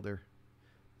center fielder.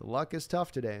 The luck is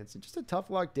tough today. It's just a tough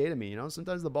luck day to me. You know,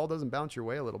 sometimes the ball doesn't bounce your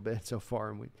way a little bit so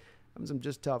far, and we have some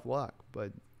just tough luck.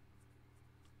 But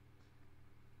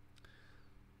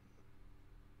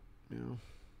you know,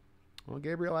 well,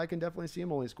 Gabriel, I can definitely see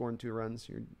him only scoring 2 runs.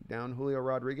 You're down Julio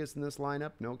Rodriguez in this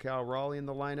lineup. No Cal Raleigh in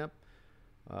the lineup.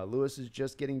 Lewis is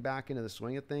just getting back into the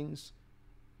swing of things.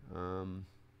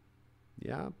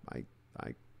 Yeah, I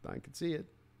could see it.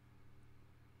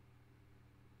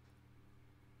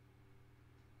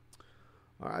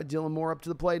 All right, Dylan Moore up to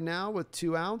the plate now with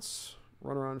 2 outs.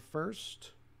 Runner on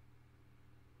first.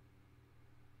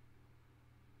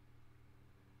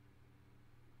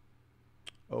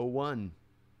 0-1.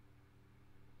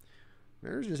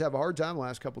 Mariners just have a hard time the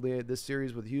last couple of days this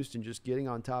series with Houston just getting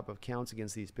on top of counts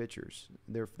against these pitchers.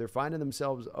 They're finding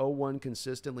themselves 0-1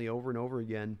 consistently over and over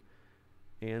again.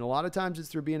 And a lot of times it's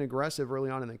through being aggressive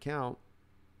early on in the count.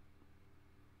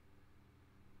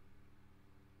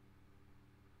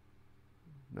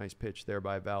 Nice pitch there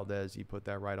by Valdez. He put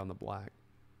that right on the black.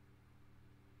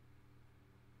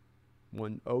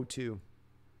 1-0-2.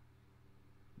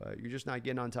 But you're just not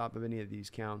getting on top of any of these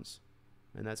counts.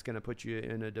 And that's going to put you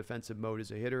in a defensive mode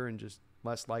as a hitter and just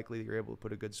less likely that you're able to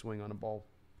put a good swing on a ball.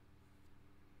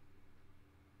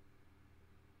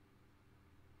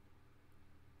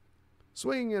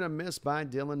 Swing and a miss by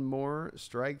Dylan Moore.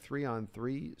 Strike 3 on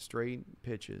 3 straight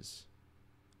pitches.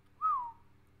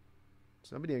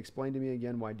 Somebody explain to me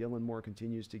again why Dylan Moore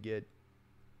continues to get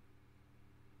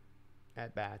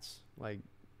at-bats. Like,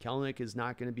 Kelenic is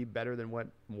not going to be better than what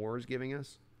Moore is giving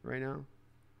us right now.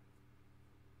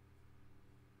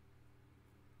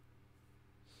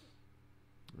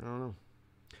 I don't know.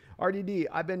 RDD,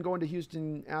 I've been going to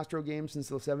Houston Astro games since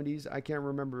the 70s. I can't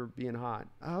remember being hot.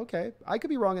 Oh, okay. I could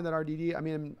be wrong in that, RDD. I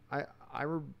mean, I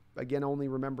again only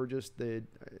remember just the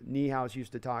Niehaus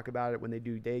used to talk about it when they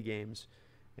do day games.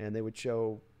 And they would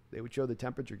show the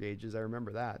temperature gauges. I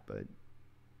remember that, but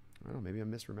I don't know, maybe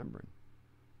I'm misremembering.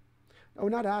 Oh,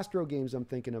 not Astro games I'm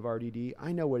thinking of, RDD.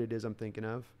 I know what it is I'm thinking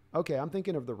of. Okay, I'm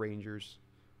thinking of the Rangers.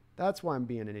 That's why I'm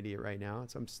being an idiot right now.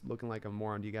 I'm looking like a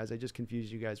moron to you guys. I just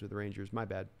confused you guys with the Rangers. My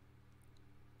bad.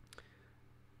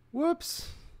 Whoops.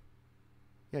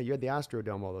 Yeah, you had the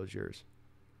Astrodome all those years.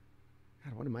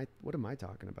 God, what am I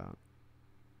talking about?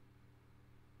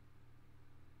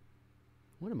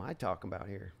 What am I talking about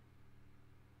here?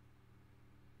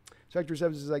 Sector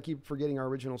 7 says, I keep forgetting our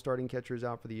original starting catchers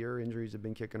out for the year. Injuries have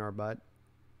been kicking our butt.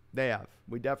 They have.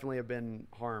 We definitely have been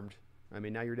harmed. I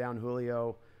mean, now you're down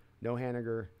Julio, no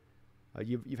Haniger.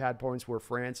 You've had points where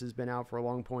France has been out for a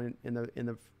long point in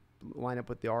the lineup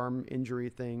with the arm injury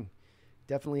thing.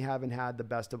 Definitely haven't had the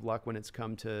best of luck when it's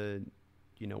come to,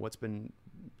 you know, what's been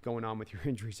going on with your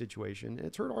injury situation.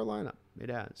 It's hurt our lineup. It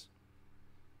has.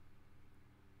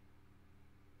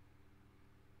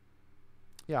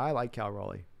 Yeah, I like Cal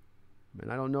Raleigh. And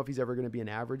I don't know if he's ever going to be an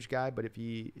average guy, but if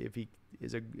he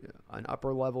is an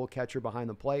upper level catcher behind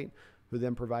the plate who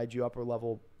then provides you upper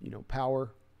level, you know,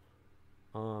 power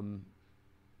from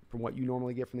what you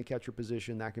normally get from the catcher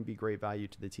position, that can be great value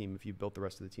to the team if you built the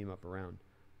rest of the team up around.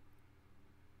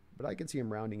 But I can see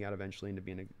him rounding out eventually into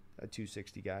being a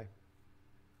 260 guy.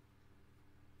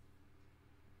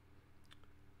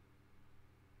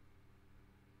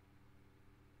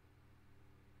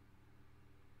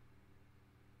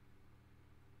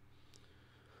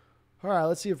 All right,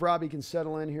 let's see if Robbie can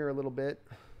settle in here a little bit.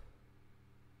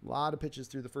 A lot of pitches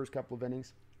through the first couple of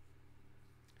innings.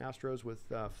 Astros with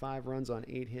 5 runs on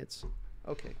 8 hits.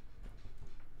 Okay.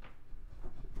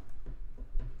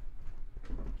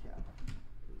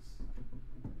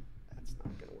 That's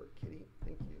not going to work, kitty.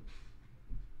 Thank you.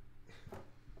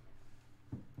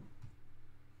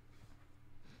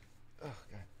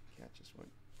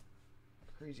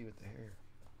 crazy with the hair.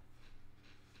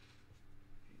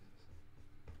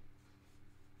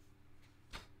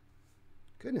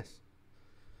 Goodness.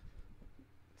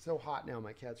 It's so hot now,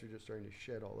 my cats are just starting to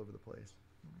shed all over the place.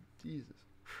 Jesus.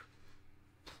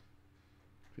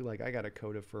 I feel like I got a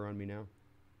coat of fur on me now.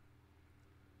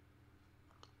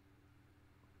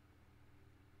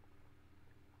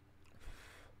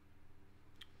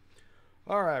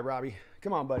 All right, Robbie.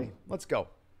 Come on, buddy. Let's go.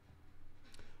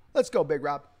 Let's go, Big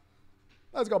Rob.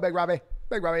 Let's go, Big Robbie.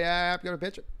 Big Robbie. Yeah, I'm going to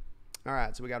pitch it. All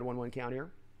right, so we got a 1-1 count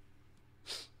here.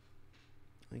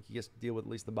 I think he gets to deal with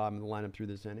at least the bottom of the lineup through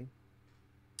this inning.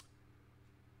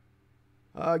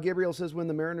 Gabriel says, when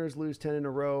the Mariners lose 10 in a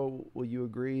row, will you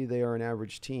agree they are an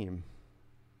average team?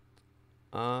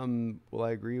 Will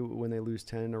I agree when they lose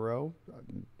 10 in a row?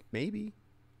 Maybe.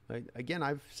 Again,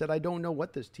 I've said I don't know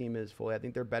what this team is fully. I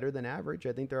think they're better than average.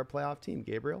 I think they're a playoff team,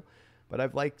 Gabriel. But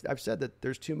I've said that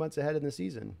there's 2 months ahead in the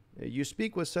season. You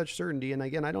speak with such certainty, and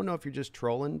again, I don't know if you're just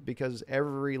trolling because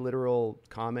every literal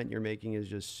comment you're making is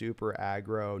just super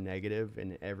aggro, negative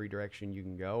in every direction you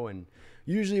can go. And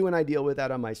usually when I deal with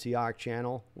that on my Seahawk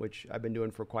channel, which I've been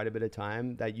doing for quite a bit of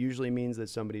time, that usually means that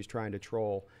somebody's trying to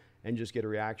troll and just get a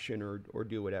reaction or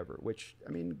do whatever, which,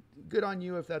 I mean, good on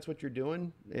you if that's what you're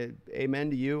doing. Amen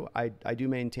to you. I do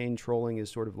maintain trolling is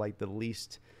sort of like the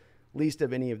least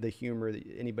of any of the humor that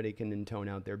anybody can intone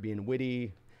out there. Being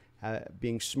witty,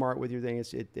 being smart with your thing,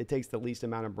 it takes the least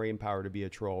amount of brain power to be a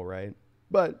troll, right?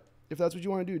 But if that's what you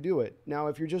want to do it. Now,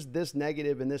 if you're just this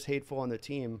negative and this hateful on the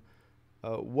team,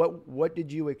 what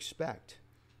did you expect?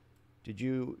 Did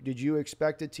you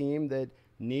expect a team that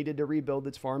needed to rebuild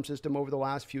its farm system over the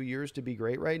last few years to be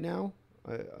great right now?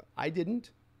 I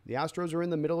didn't. The Astros are in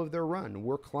the middle of their run.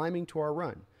 We're climbing to our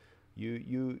run.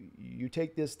 You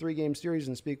take this 3-game series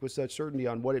and speak with such certainty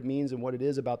on what it means and what it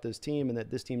is about this team and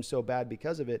that this team's so bad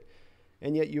because of it.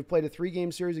 And yet you've played a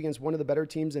 3-game series against one of the better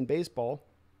teams in baseball.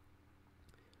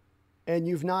 And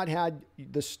you've not had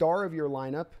the star of your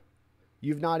lineup.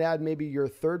 You've not had maybe your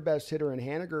third best hitter in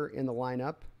Haniger in the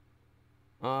lineup.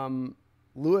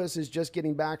 Lewis is just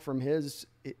getting back from his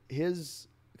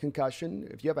concussion.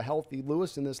 If you have a healthy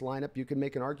Lewis in this lineup, you can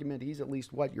make an argument he's at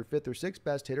least your 5th or 6th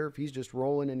best hitter if he's just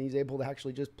rolling and he's able to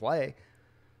actually just play.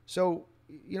 So,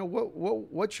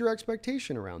 what's your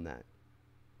expectation around that?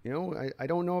 I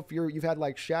don't know if you've had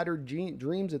like shattered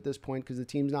dreams at this point because the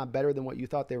team's not better than what you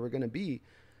thought they were going to be,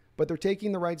 but they're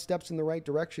taking the right steps in the right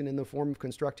direction in the form of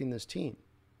constructing this team.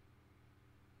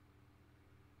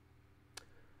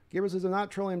 Gabriel says, I'm not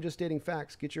trolling, I'm just stating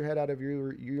facts. Get your head out of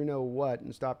your you-know-what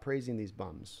and stop praising these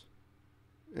bums.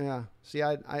 Yeah, see,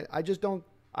 I just don't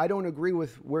agree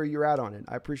with where you're at on it.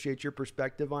 I appreciate your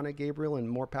perspective on it, Gabriel, and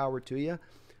more power to you.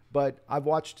 But I've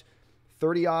watched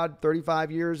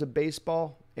 35 years of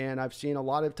baseball, and I've seen a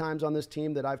lot of times on this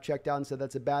team that I've checked out and said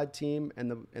that's a bad team, and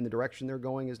the direction they're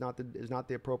going is not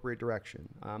the appropriate direction.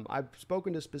 I've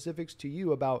spoken to specifics to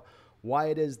you about why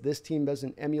it is this team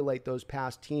doesn't emulate those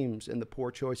past teams and the poor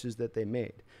choices that they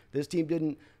made. This team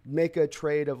didn't make a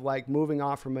trade of like moving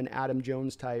off from an Adam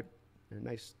Jones type.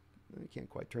 I can't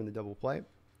quite turn the double play.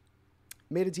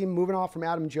 Made a team moving off from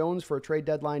Adam Jones for a trade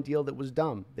deadline deal that was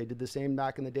dumb. They did the same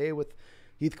back in the day with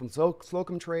Heath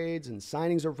Slocum trades and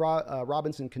signings of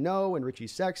Robinson Cano and Richie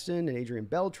Sexton and Adrian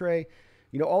Beltre.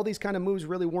 All these kind of moves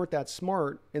really weren't that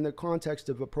smart in the context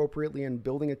of appropriately and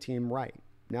building a team right.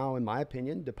 Now, in my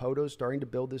opinion, DePoto's starting to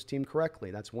build this team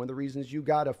correctly. That's one of the reasons you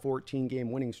got a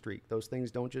 14-game winning streak. Those things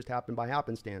don't just happen by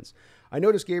happenstance. I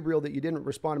noticed, Gabriel, that you didn't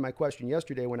respond to my question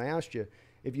yesterday when I asked you,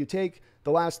 if you take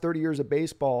the last 30 years of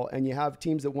baseball and you have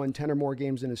teams that won 10 or more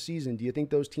games in a season, do you think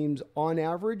those teams, on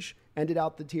average, ended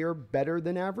out the tier better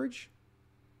than average?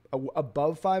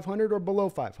 Above 500 or below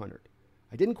 500?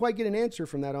 I didn't quite get an answer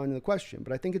from that on the question,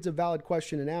 but I think it's a valid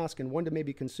question to ask and one to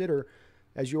maybe consider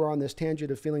as you are on this tangent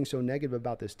of feeling so negative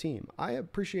about this team. I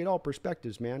appreciate all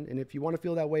perspectives, man. And if you want to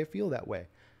feel that way, feel that way.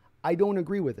 I don't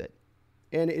agree with it.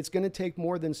 And it's going to take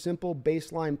more than simple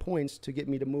baseline points to get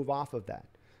me to move off of that.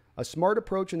 A smart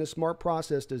approach and a smart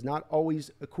process does not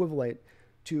always equivalent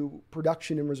to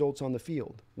production and results on the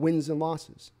field, wins and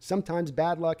losses. Sometimes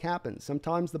bad luck happens.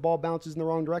 Sometimes the ball bounces in the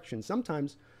wrong direction.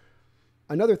 Sometimes,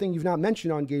 another thing you've not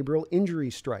mentioned on Gabriel,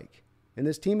 injuries strike. And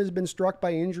this team has been struck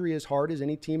by injury as hard as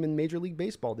any team in Major League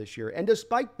Baseball this year. And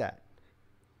despite that,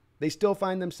 they still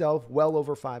find themselves well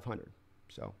over 500.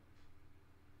 So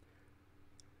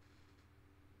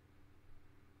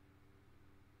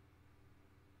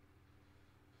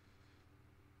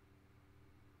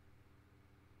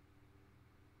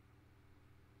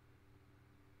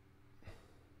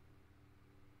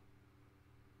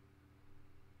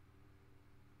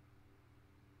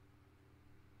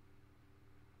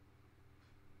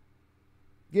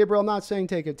Gabriel, I'm not saying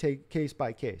take case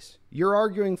by case. You're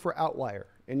arguing for outlier,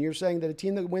 and you're saying that a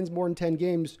team that wins more than 10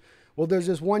 games, well, there's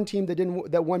this one team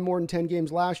that won more than 10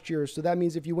 games last year, so that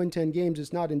means if you win 10 games,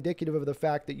 it's not indicative of the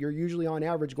fact that you're usually on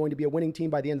average going to be a winning team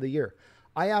by the end of the year.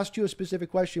 I asked you a specific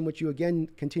question, which you again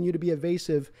continue to be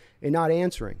evasive in not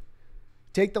answering.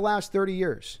 Take the last 30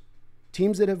 years.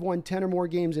 Teams that have won 10 or more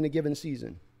games in a given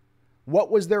season.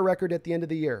 What was their record at the end of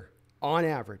the year on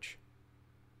average?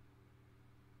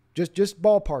 Just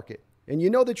ballpark it. And you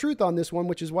know the truth on this one,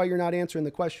 which is why you're not answering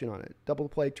the question on it. Double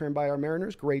play turned by our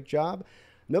Mariners. Great job.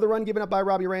 Another run given up by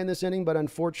Robbie Ray in this inning, but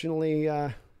unfortunately,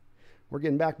 we're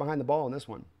getting back behind the ball in this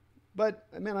one. But,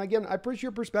 man, again, I appreciate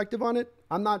your perspective on it.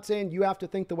 I'm not saying you have to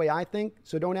think the way I think,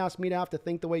 so don't ask me to have to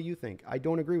think the way you think. I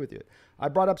don't agree with you. I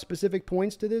brought up specific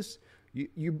points to this.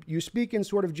 You speak in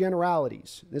sort of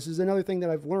generalities. This is another thing that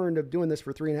I've learned of doing this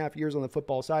for 3.5 years on the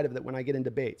football side of it when I get in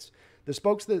debates. The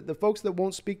folks that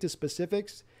won't speak to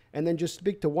specifics and then just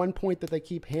speak to one point that they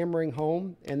keep hammering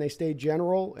home and they stay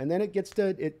general, and then it gets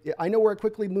to I know where it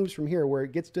quickly moves from here, where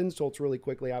it gets to insults really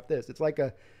quickly after this. It's like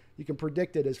you can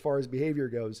predict it as far as behavior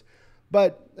goes.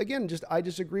 But again, I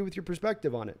disagree with your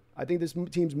perspective on it. I think this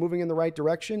team's moving in the right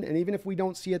direction, and even if we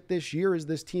don't see it this year as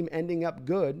this team ending up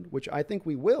good, which I think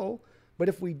we will, but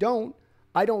if we don't,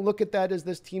 I don't look at that as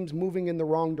this team's moving in the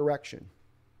wrong direction.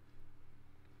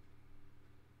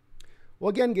 Well,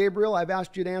 again, Gabriel, I've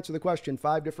asked you to answer the question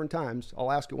 5 different times.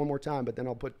 I'll ask it one more time, but then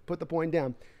I'll put the point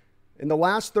down. In the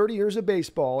last 30 years of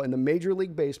baseball, in the Major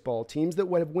League Baseball, teams that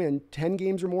would have won 10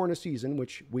 games or more in a season,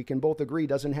 which we can both agree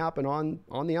doesn't happen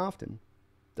on the often.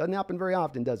 Doesn't happen very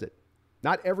often, does it?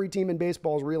 Not every team in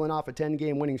baseball is reeling off a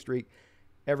 10-game winning streak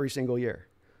every single year.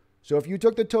 So if you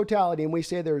took the totality and we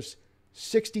say there's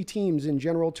 60 teams in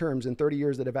general terms in 30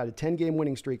 years that have had a 10-game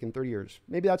winning streak in 30 years,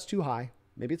 maybe that's too high.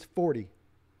 Maybe it's 40.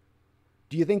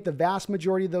 Do you think the vast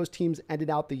majority of those teams ended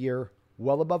out the year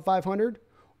well above 500?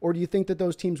 Or do you think that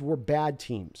those teams were bad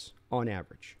teams on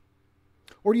average?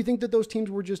 Or do you think that those teams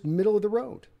were just middle of the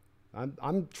road?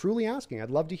 I'm truly asking. I'd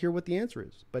love to hear what the answer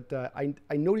is. But I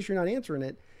notice you're not answering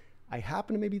it. I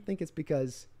happen to maybe think it's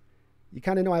because you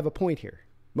kind of know I have a point here.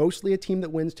 Mostly a team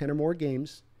that wins 10 or more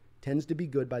games tends to be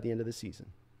good by the end of the season.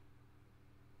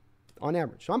 On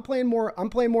average. So I'm playing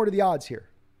more to the odds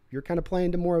here. You're kind of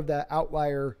playing to more of the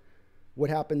outlier, what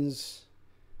happens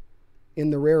in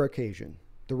the rare occasion.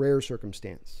 The rare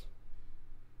circumstance.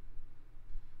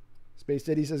 Space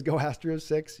City says, go Astros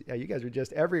 6. Yeah, you guys are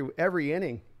just every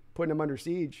inning putting them under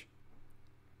siege.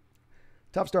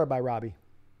 Tough start by Robbie.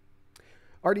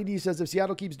 RDD says, if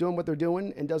Seattle keeps doing what they're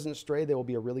doing and doesn't stray, they will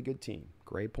be a really good team.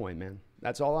 Great point, man.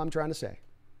 That's all I'm trying to say.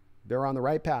 They're on the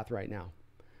right path right now.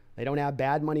 They don't have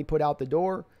bad money put out the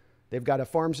door. They've got a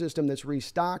farm system that's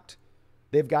restocked.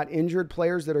 They've got injured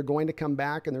players that are going to come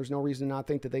back, and there's no reason to not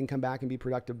think that they can come back and be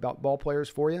productive ball players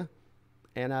for you.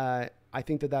 And I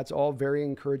think that that's all very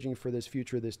encouraging for this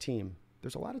future of this team.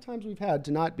 There's a lot of times we've had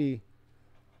to not be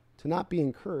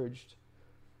encouraged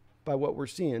by what we're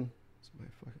seeing.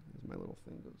 My little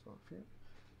thing goes off here.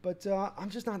 But I'm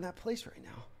just not in that place right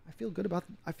now. I feel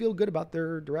good about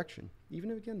their direction,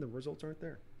 even if, again, the results aren't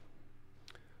there.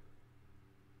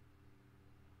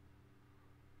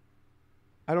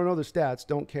 I don't know the stats,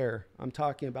 don't care. I'm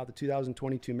talking about the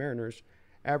 2022 Mariners.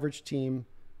 Average team,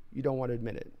 you don't want to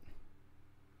admit it.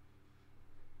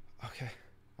 Okay.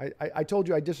 I told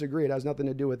you I disagree. It has nothing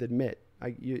to do with admit.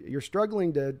 You're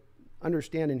struggling to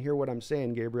understand and hear what I'm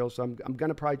saying, Gabriel, so I'm going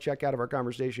to probably check out of our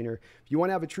conversation here. If you want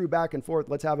to have a true back and forth,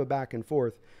 let's have a back and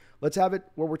forth. Let's have it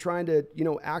where we're trying to,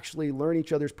 actually learn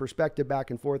each other's perspective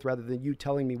back and forth rather than you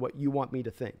telling me what you want me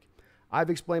to think. I've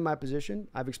explained my position.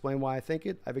 I've explained why I think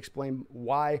it. I've explained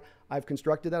why I've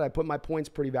constructed that. I put my points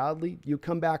pretty validly. You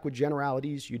come back with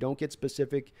generalities. You don't get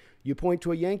specific. You point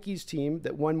to a Yankees team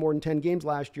that won more than 10 games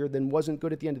last year, then wasn't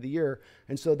good at the end of the year.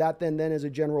 And so that then is a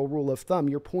general rule of thumb.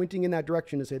 You're pointing in that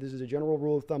direction to say this is a general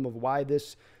rule of thumb of why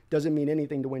this doesn't mean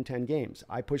anything to win 10 games.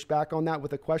 I push back on that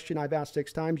with a question I've asked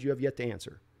 6 times you have yet to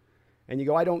answer. And you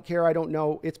go, I don't care, I don't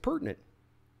know. It's pertinent.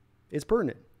 It's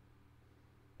pertinent.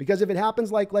 Because if it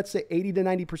happens like, let's say, 80 to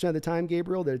 90% of the time,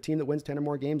 Gabriel, that a team that wins 10 or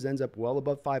more games ends up well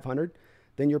above 500,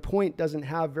 then your point doesn't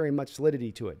have very much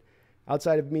solidity to it.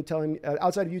 Outside of you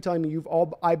telling me you've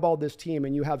all eyeballed this team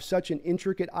and you have such an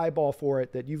intricate eyeball for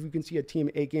it that you can see a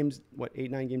team 9 games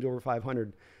over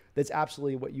 500, that's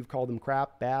absolutely what you've called them: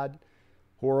 crap, bad,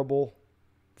 horrible,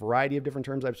 variety of different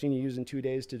terms I've seen you use in 2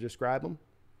 days to describe them.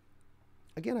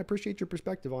 Again, I appreciate your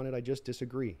perspective on it. I just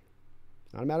disagree.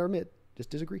 It's not a matter of admit,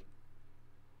 just disagree.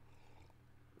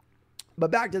 But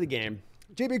back to the game.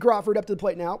 J.B. Crawford up to the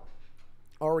plate now.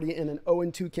 Already in an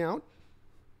 0-2 count.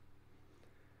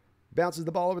 Bounces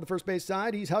the ball over the first base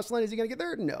side. He's hustling. Is he going to get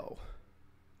there? No.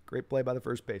 Great play by the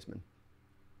first baseman.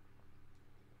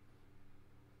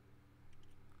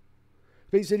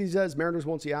 Space City says Mariners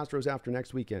won't see Astros after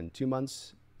next weekend. 2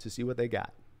 months to see what they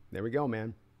got. There we go,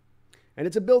 man. And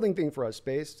it's a building thing for us,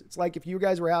 Space. It's like if you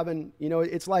guys were having,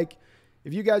 it's like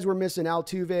if you guys were missing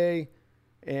Altuve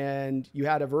and you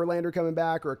had a Verlander coming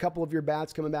back or a couple of your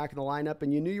bats coming back in the lineup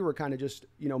and you knew you were kind of just,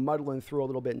 muddling through a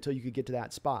little bit until you could get to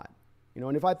that spot.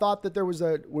 And if I thought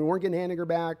that we weren't getting Haniger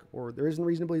back or there isn't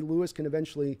reasonably Lewis can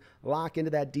eventually lock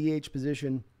into that DH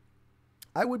position,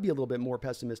 I would be a little bit more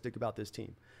pessimistic about this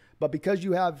team. But because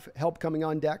you have help coming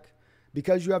on deck,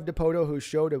 because you have Dipoto who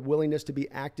showed a willingness to be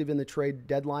active in the trade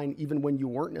deadline, even when you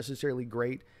weren't necessarily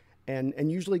great, and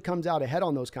usually comes out ahead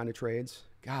on those kind of trades.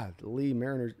 God, Lee,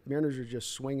 Mariners are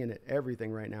just swinging at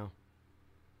everything right now.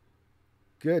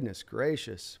 Goodness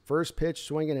gracious. First pitch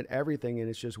swinging at everything, and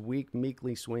it's just weak,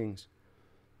 meekly swings.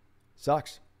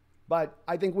 Sucks. But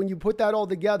I think when you put that all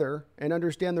together and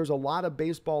understand there's a lot of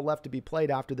baseball left to be played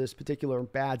after this particular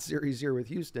bad series here with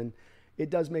Houston, it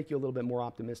does make you a little bit more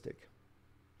optimistic.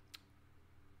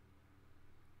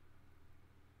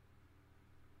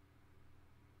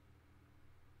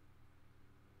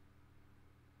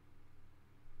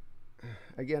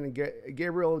 Again,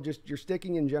 Gabriel, you're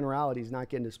sticking in generalities, not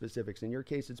getting to specifics. In your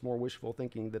case, it's more wishful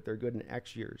thinking that they're good in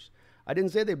X years. I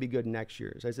didn't say they'd be good in X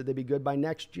years. I said they'd be good by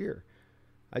next year.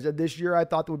 I said this year I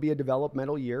thought would be a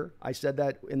developmental year. I said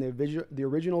that in the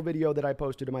original video that I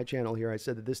posted to my channel here. I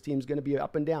said that this team's going to be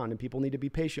up and down, and people need to be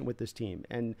patient with this team.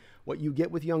 And what you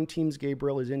get with young teams,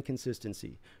 Gabriel, is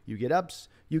inconsistency. You get ups,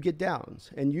 you get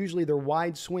downs, and usually they're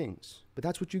wide swings. But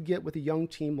that's what you get with a young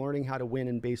team learning how to win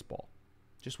in baseball.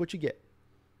 Just what you get.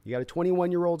 You got a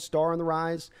 21-year-old star on the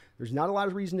rise. There's not a lot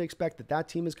of reason to expect that that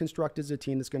team is constructed as a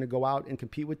team that's going to go out and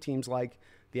compete with teams like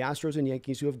the Astros and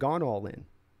Yankees who have gone all in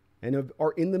and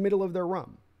are in the middle of their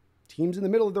run. Teams in the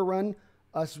middle of their run,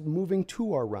 us moving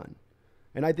to our run.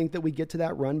 And I think that we get to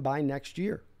that run by next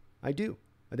year. I do.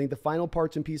 I think the final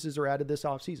parts and pieces are added this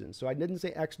offseason. So I didn't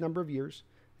say X number of years.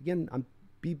 Again,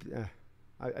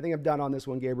 I think I'm done on this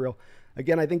one, Gabriel.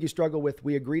 Again, I think you struggle with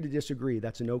we agree to disagree.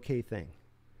 That's an okay thing.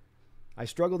 I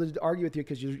struggle to argue with you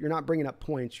because you're not bringing up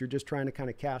points. You're just trying to kind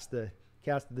of cast the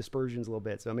dispersions a little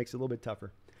bit. So it makes it a little bit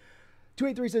tougher.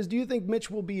 283 says, do you think Mitch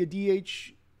will be a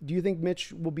DH? Do you think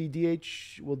Mitch will be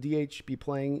DH? Will DH be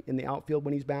playing in the outfield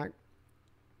when he's back?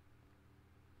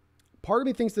 Part of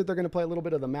me thinks that they're going to play a little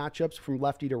bit of the matchups from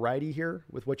lefty to righty here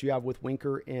with what you have with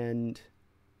Winker and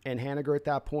Haniger at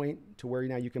that point to where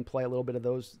now you can play a little bit of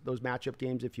those matchup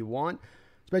games if you want,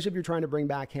 especially if you're trying to bring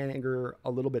back Haniger a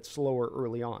little bit slower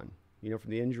early on.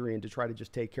 From the injury and to try to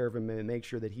just take care of him and make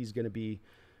sure that he's going to be,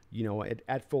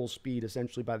 at full speed,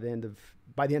 essentially by the end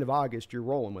of August, you're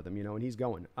rolling with him, and he's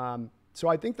going. So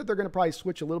I think that they're going to probably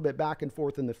switch a little bit back and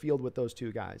forth in the field with those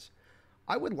two guys.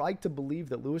 I would like to believe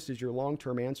that Lewis is your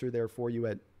long-term answer there for you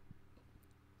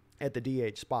at the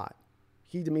DH spot.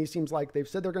 He, to me, seems like they've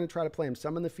said they're going to try to play him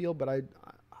some in the field, but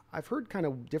I've heard kind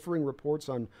of differing reports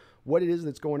on what it is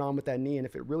that's going on with that knee and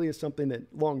if it really is something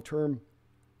that long-term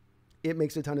it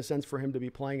makes a ton of sense for him to be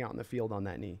playing out in the field on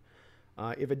that knee.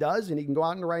 If it does, and he can go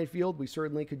out in the right field, we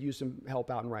certainly could use some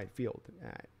help out in right field.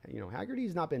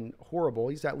 Haggerty's not been horrible.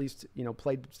 He's at least,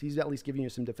 he's at least giving you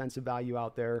some defensive value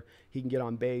out there. He can get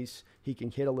on base. He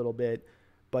can hit a little bit.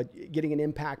 But getting an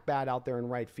impact bat out there in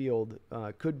right field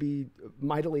could be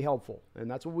mightily helpful.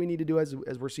 And that's what we need to do as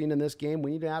we're seeing in this game.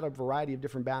 We need to add a variety of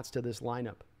different bats to this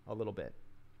lineup a little bit.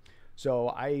 So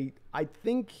I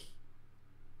think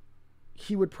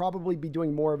he would probably be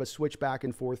doing more of a switch back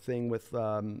and forth thing with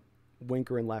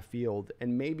Winker in left field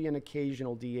and maybe an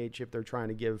occasional DH if they're trying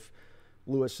to give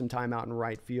Lewis some time out in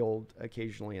right field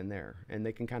occasionally in there. And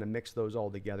they can kind of mix those all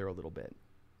together a little bit.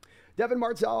 Devin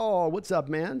Martell, what's up,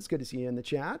 man? It's good to see you in the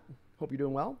chat. Hope you're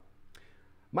doing well.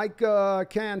 Mike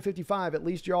Can 55, at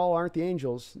least y'all aren't the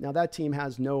Angels. Now that team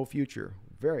has no future.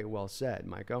 Very well said,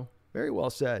 Maiko. Very well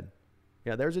said.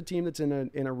 Yeah, there's a team that's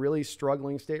in a really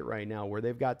struggling state right now where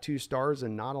they've got 2 stars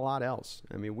and not a lot else.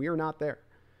 I mean, we are not there.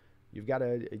 You've got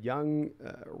a young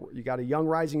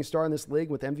rising star in this league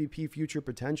with MVP future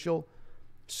potential,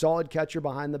 solid catcher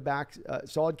behind the back,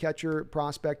 solid catcher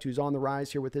prospect who's on the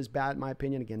rise here with his bat, in my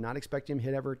opinion. Again, not expecting him to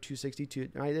hit ever 262.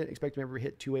 I didn't expect him to ever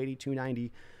hit 280,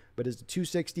 290, but as a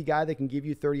 260 guy that can give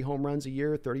you 30 home runs a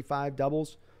year, 35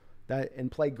 doubles.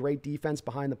 And play great defense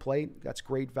behind the plate. That's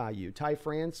great value. Ty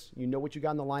France, you know what you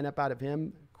got in the lineup out of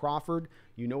him. Crawford,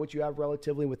 you know what you have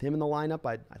relatively with him in the lineup.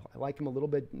 I like him a little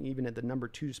bit even at the number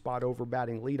 2 spot over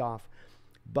batting leadoff.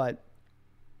 But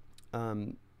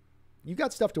you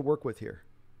got stuff to work with here.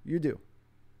 You do.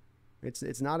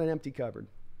 It's not an empty cupboard.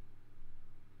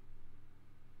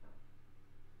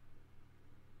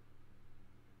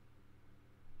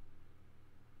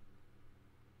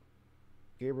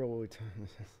 Gabriel.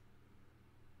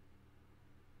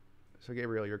 So,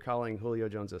 Gabriel, you're calling Julio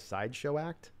Jones a sideshow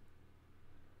act?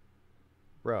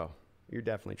 Bro, you're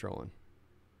definitely trolling.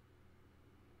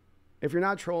 If you're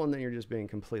not trolling, then you're just being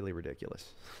completely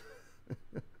ridiculous.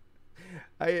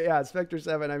 Yeah, Spectre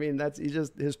 7, I mean, he's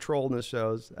just, his trollness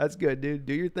shows. That's good, dude.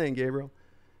 Do your thing, Gabriel.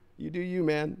 You do you,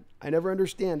 man. I never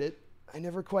understand it. I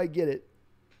never quite get it.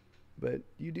 But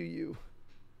you do you.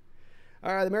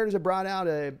 All right, the Mariners have brought out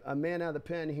a man out of the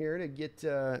pen here to get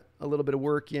a little bit of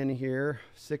work in here.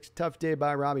 Tough day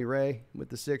by Robbie Ray with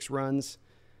the 6 runs.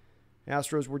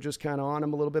 Astros were just kind of on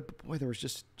him a little bit, but boy, there was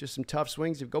just some tough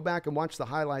swings. If you go back and watch the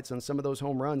highlights on some of those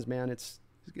home runs, man, it's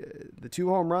the 2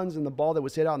 home runs and the ball that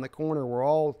was hit out in the corner were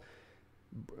all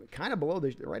kind of below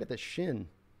right at the shin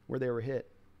where they were hit.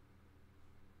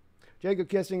 Jacob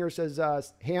Kissinger says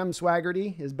Ham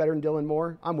Swaggerty is better than Dylan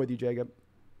Moore. I'm with you, Jacob.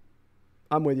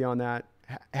 I'm with you on that.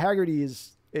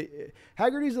 Haggerty's a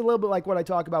little bit like what I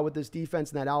talk about with this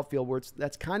defense in that outfield, where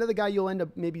that's kind of the guy you'll end up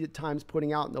maybe at times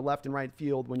putting out in the left and right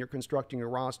field when you're constructing a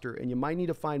roster, and you might need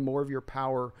to find more of your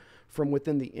power from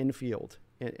within the infield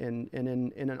and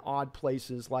in an odd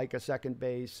places like a second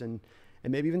base and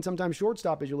maybe even sometimes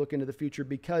shortstop as you look into the future,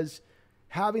 because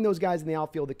having those guys in the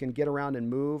outfield that can get around and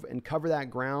move and cover that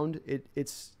ground,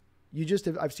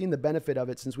 I've seen the benefit of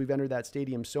it since we've entered that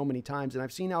stadium so many times. And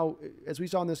I've seen how, as we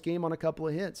saw in this game on a couple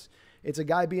of hits, it's a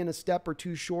guy being a step or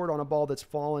 2 short on a ball that's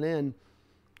fallen in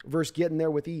versus getting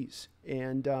there with ease.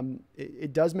 And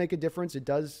it does make a difference. It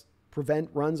does prevent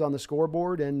runs on the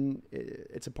scoreboard. And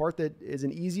it's a part that is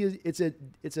it's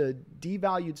a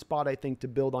devalued spot, I think, to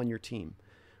build on your team,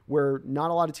 where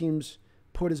not a lot of teams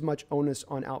put as much onus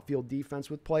on outfield defense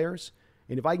with players.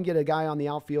 And if I can get a guy on the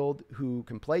outfield who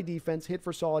can play defense, hit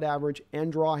for solid average,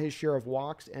 and draw his share of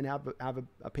walks and have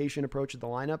a patient approach at the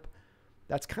lineup,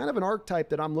 that's kind of an archetype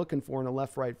that I'm looking for in a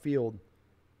left-right field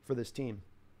for this team.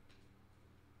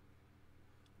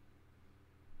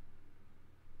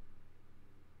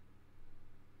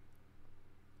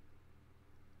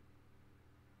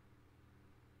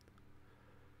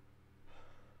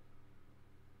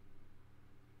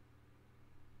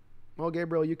 Well,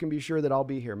 Gabriel, you can be sure that I'll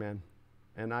be here, man.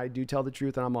 And I do tell the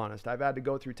truth, and I'm honest. I've had to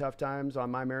go through tough times on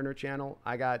my Mariner channel.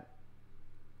 I got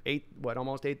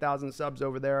almost 8,000 subs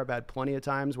over there. I've had plenty of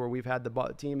times where we've had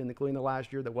the team, including the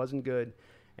last year, that wasn't good,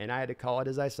 and I had to call it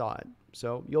as I saw it.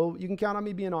 So you can count on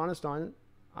me being honest on it.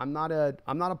 I'm not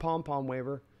a pom-pom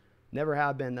waver. Never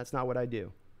have been. That's not what I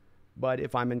do. But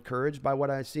if I'm encouraged by what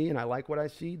I see and I like what I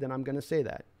see, then I'm going to say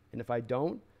that. And if I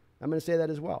don't, I'm going to say that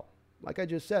as well. Like I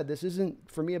just said, this isn't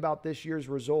for me about this year's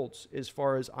results as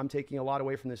far as I'm taking a lot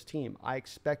away from this team. I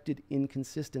expected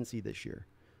inconsistency this year.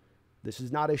 This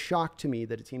is not a shock to me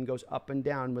that a team goes up and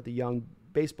down with a young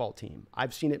baseball team.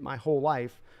 I've seen it my whole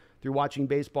life through watching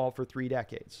baseball for 3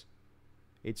 decades.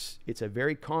 It's a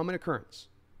very common occurrence.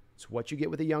 It's what you get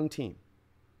with a young team.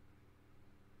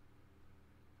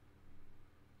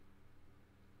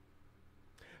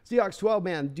 Seahawks 12,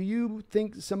 man, do you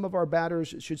think some of our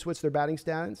batters should switch their batting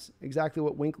stance? Exactly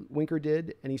what Winker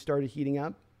did, and he started heating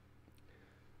up.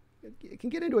 It can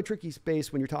get into a tricky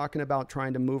space when you're talking about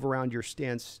trying to move around your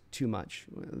stance too much.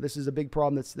 This is a big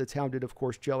problem that's hounded, of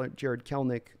course, Jared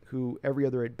Kelenic, who every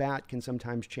other at bat can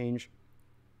sometimes change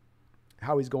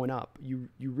how he's going up. You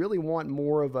really want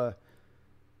more of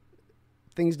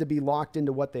things to be locked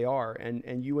into what they are,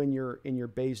 and you in your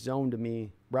base zone to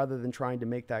me, rather than trying to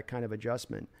make that kind of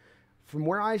adjustment. From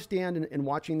where I stand in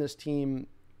watching this team,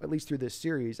 at least through this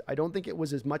series, I don't think it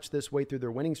was as much this way through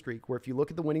their winning streak, where if you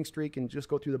look at the winning streak and just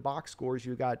go through the box scores,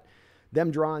 you got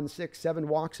them drawing 6, 7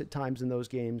 walks at times in those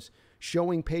games,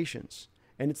 showing patience.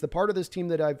 And it's the part of this team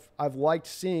that I've liked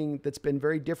seeing that's been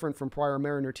very different from prior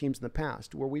Mariner teams in the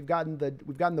past, where we've gotten the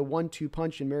 1-2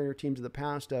 punch in Mariner teams of the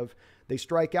past of they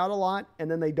strike out a lot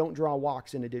and then they don't draw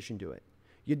walks in addition to it.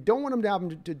 You don't want them to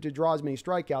have to draw as many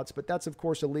strikeouts, but that's, of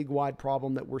course, a league-wide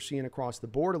problem that we're seeing across the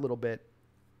board a little bit.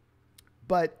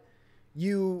 But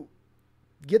you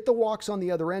get the walks on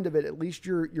the other end of it, at least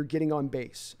you're getting on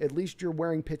base. At least you're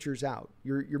wearing pitchers out.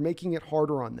 You're making it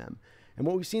harder on them. And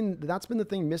what we've seen, that's been the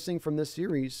thing missing from this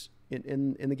series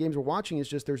in the games we're watching, is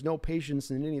just there's no patience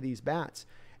in any of these bats.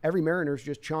 Every Mariner's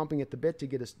just chomping at the bit to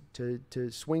get us to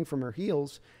swing from her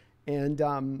heels. And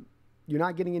you're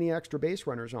not getting any extra base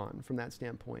runners on from that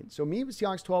standpoint. So me with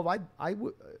Seahawks 12,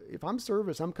 if I'm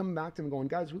Service, I'm coming back to them going,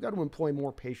 guys, we've got to employ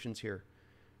more patience here.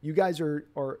 You guys you're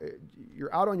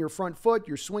out on your front foot,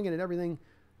 you're swinging and everything.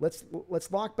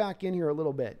 Let's lock back in here a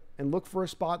little bit and look for a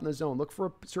spot in the zone. Look for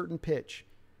a certain pitch.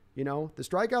 You know, the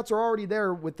strikeouts are already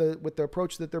there with the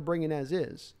approach that they're bringing as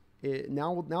is.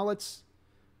 Now let's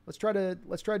try to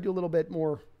do a little bit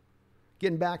more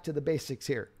getting back to the basics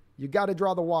here. You got to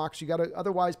draw the walks.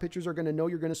 Otherwise pitchers are going to know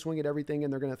you're going to swing at everything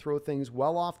and they're going to throw things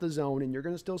well off the zone and you're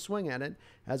going to still swing at it,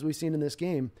 as we've seen in this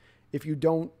game, if you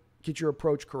don't get your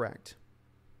approach correct.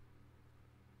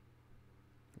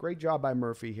 Great job by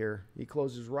Murphy here. He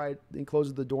closes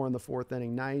the door in the fourth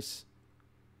inning. Nice.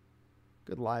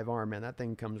 Good live arm, man. That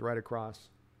thing comes right across.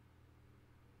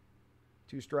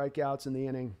 2 strikeouts in the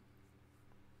inning.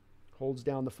 Holds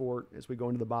down the fort as we go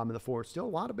into the bottom of the fourth. Still a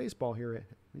lot of baseball here.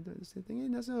 This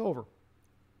thing isn't over.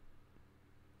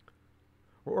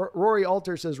 Rory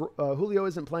Alter says, Julio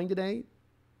isn't playing today.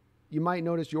 You might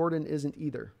notice Jordan isn't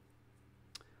either.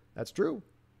 That's true.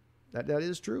 That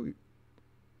is true.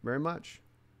 Very much.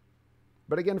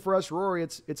 But again, for us, Rory,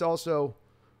 it's also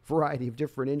a variety of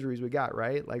different injuries we got,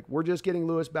 right? Like, we're just getting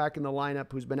Lewis back in the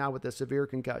lineup, who's been out with a severe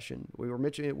concussion. We're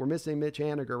missing Mitch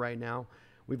Haniger right now.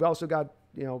 We've also got,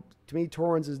 to me,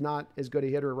 Torrens is not as good a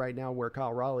hitter right now where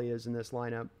Kyle Raleigh is in this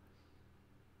lineup.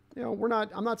 I'm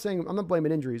not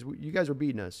blaming injuries. You guys are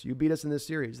beating us. You beat us in this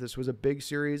series. This was a big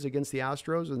series against the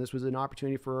Astros, and this was an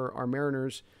opportunity for our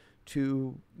Mariners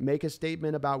to make a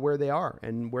statement about where they are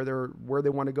and where they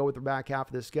want to go with the back half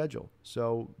of this schedule.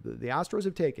 So the Astros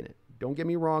have taken it. Don't get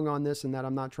me wrong on this and that.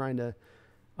 I'm not trying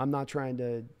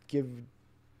to give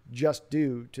just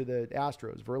due to the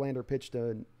Astros. Verlander pitched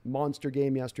a monster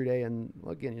game yesterday, and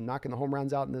again, you're knocking the home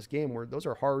runs out in this game where those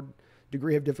are hard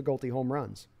degree of difficulty home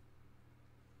runs.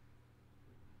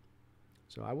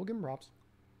 So I will give him props.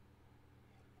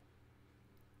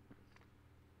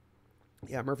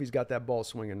 Yeah, Murphy's got that ball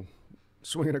swinging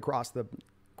across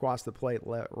the plate,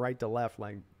 right to left,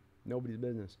 like nobody's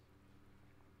business.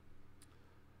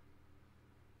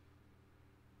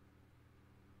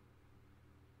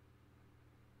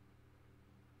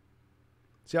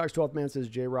 Seahawks 12th man says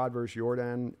J-Rod versus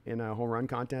Jordan in a home run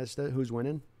contest. Who's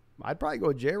winning? I'd probably go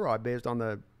with J-Rod based on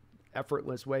the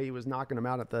effortless way he was knocking him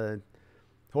out at the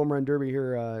home run derby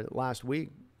here last week,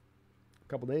 a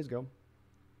couple days ago.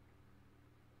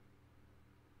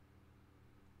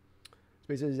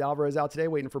 Space says Alvarez out today,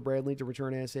 waiting for Bradley to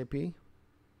return ASAP.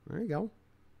 There you go.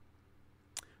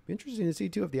 Be interesting to see,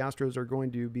 too, if the Astros are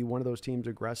going to be one of those teams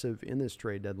aggressive in this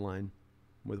trade deadline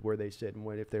with where they sit and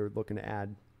if they're looking to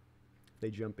add. They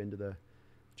jump into the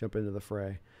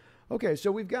fray. Okay,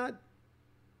 so we got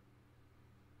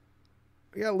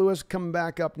Lewis coming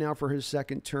back up now for his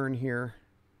second turn here.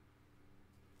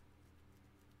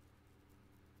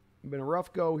 Been a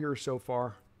rough go here so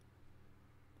far.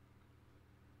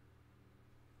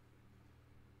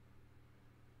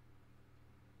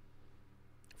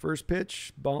 First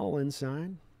pitch, ball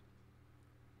inside.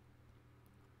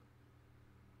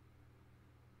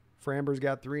 Framber's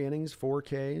got 3 innings, 4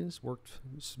 Ks, worked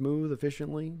smooth,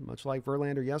 efficiently, much like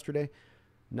Verlander yesterday.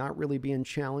 Not really being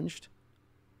challenged.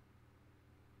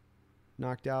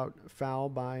 Knocked out foul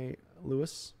by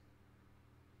Lewis.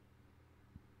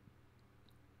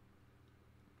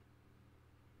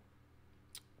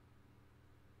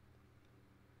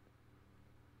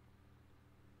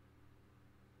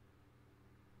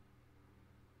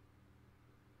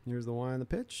 Here's the one on the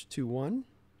pitch, 2-1.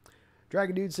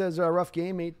 Dragon Dude says, rough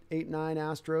game, 8-9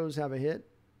 Astros have a hit.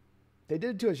 They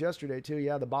did it to us yesterday, too.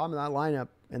 Yeah, the bottom of that lineup.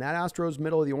 And that Astros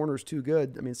middle of the order is too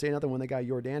good. I mean, say nothing when they got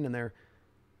Jordan in there.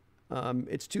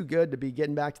 It's too good to be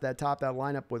getting back to that top of that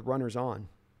lineup with runners on.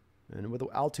 And with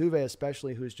Altuve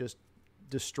especially, who's just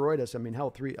destroyed us. I mean,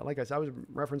 hell, like I said, I was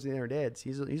referencing the other day.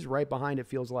 He's right behind, it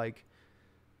feels like,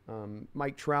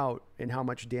 Mike Trout and how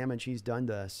much damage he's done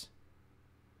to us.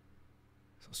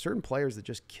 So certain players that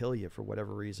just kill you for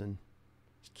whatever reason.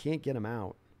 Just can't get them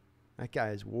out. That guy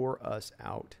has wore us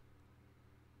out.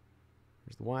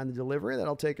 There's the one on the delivery.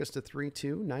 That'll take us to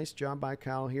 3-2. Nice job by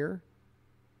Kyle here.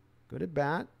 Good at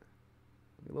bat.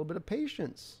 A little bit of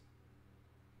patience.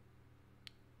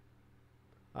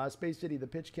 Space City, the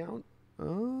pitch count.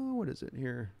 Oh, what is it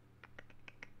here?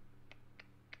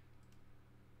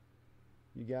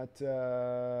 You got... I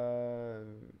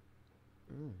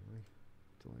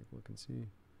have to look and see.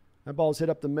 That ball's hit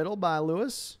up the middle by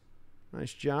Lewis.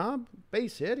 Nice job.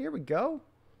 Base hit. Here we go.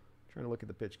 Trying to look at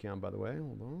the pitch count, by the way.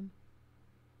 Hold on.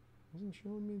 Wasn't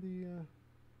showing me the...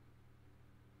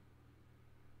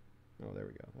 Oh, there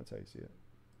we go. That's how you see it.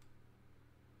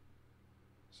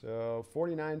 So,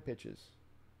 49 pitches.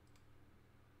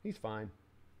 He's fine.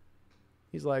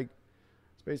 He's like...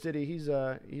 Space City, he's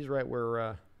right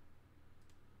where...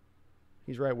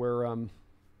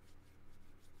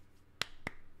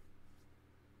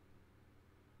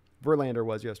 Verlander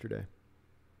was yesterday.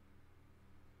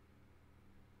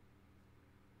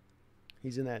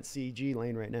 He's in that CG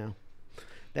lane right now.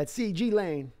 That CG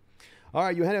lane. All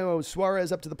right, Eugenio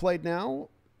Suarez up to the plate now.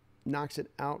 knocks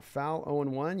it out foul,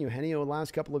 0-1. Eugenio, the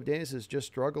last couple of days, has just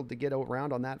struggled to get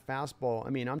around on that fastball. I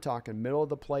mean, I'm talking middle of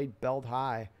the plate, belt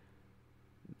high.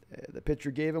 The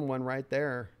pitcher gave him one right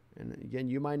there. And again,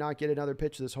 you might not get another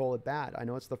pitch this whole at bat. I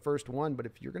know it's the first one, but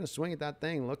if you're going to swing at that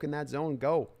thing, look in that zone,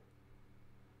 go.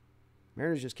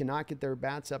 Mariners just cannot get their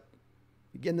bats up,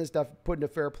 getting this stuff put into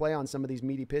fair play on some of these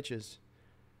meaty pitches.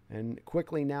 And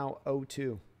quickly now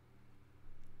 0-2.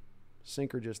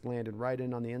 Sinker just landed right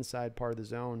in on the inside part of the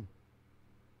zone.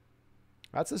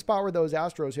 That's the spot where those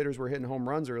Astros hitters were hitting home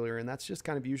runs earlier, and that's just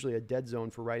kind of usually a dead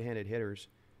zone for right-handed hitters.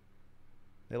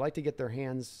 They like to get their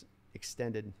hands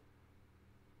extended.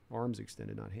 Arms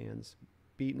extended, not hands.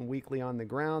 Beaten weakly on the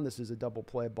ground. This is a double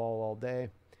play ball all day.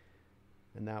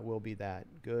 And that will be that.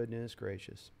 Goodness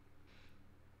gracious.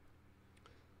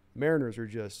 Mariners are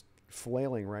just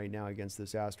flailing right now against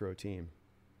this Astro team.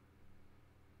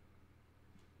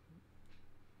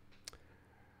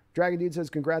 Dragon Dude says,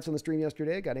 congrats on the stream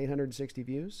yesterday. Got 860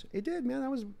 views. It did, man. I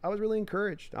was really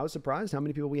encouraged. I was surprised how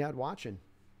many people we had watching.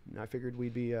 And I figured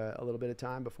we'd be a little bit of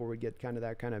time before we get kind of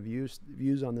that kind of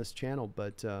views on this channel.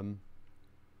 But so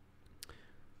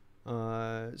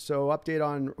update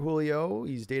on Julio.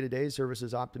 He's day-to-day. Service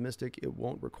is optimistic it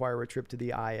won't require a trip to the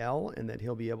IL and that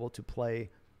he'll be able to play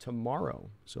tomorrow.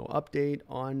 So update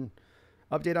on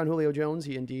Julio Jones.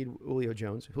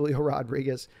 Julio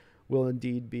Rodriguez will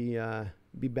indeed be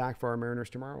back for our Mariners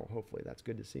tomorrow. Hopefully, that's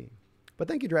good to see. But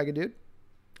thank you, Dragon Dude.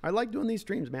 I like doing these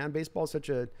streams, man. Baseball is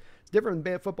it's different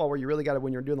than football where you really got to,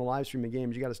 when you're doing the live streaming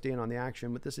games, you got to stay in on the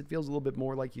action. With this, it feels a little bit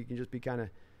more like you can just be kind of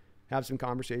have some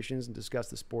conversations and discuss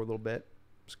the sport a little bit.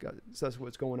 Discuss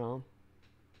what's going on.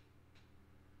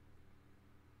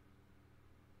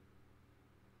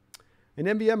 In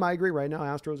NBM, I agree. Right now,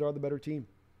 Astros are the better team.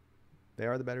 They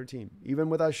are the better team. Even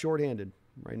with us shorthanded.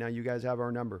 Right now, you guys have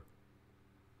our number.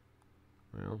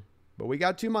 Well, but we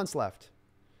got 2 months left.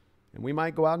 And we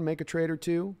might go out and make a trade or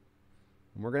two.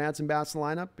 And we're going to add some bats to the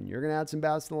lineup. And you're going to add some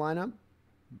bats to the lineup.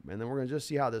 And then we're going to just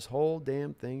see how this whole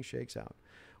damn thing shakes out.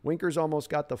 Winker's almost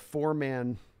got the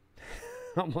four-man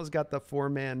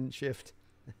shift.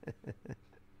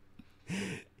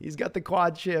 He's got the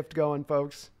quad shift going,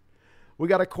 folks. We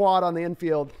got a quad on the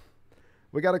infield.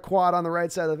 We got a quad on the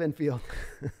right side of the infield.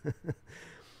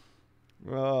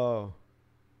 Oh.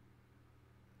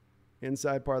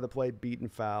 Inside part of the plate, beaten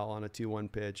foul on a 2-1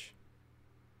 pitch.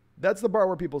 That's the part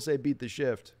where people say beat the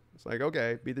shift. It's like,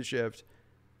 okay, beat the shift.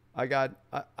 I'm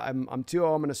 2-0, I'm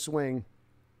going to swing.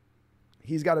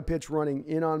 He's got a pitch running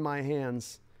in on my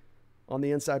hands on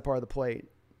the inside part of the plate.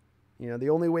 You know, the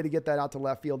only way to get that out to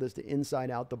left field is to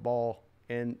inside out the ball.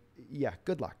 And yeah,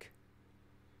 good luck.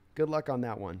 Good luck on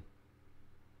that one.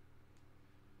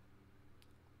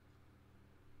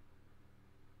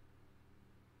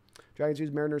 Dragons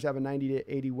News Mariners have a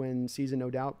 90-80 win season, no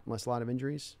doubt, unless a lot of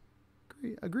injuries.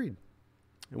 Agreed.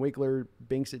 And Winkler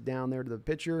binks it down there to the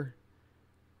pitcher.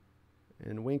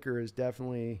 And Winker is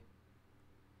definitely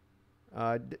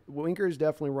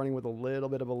running with a little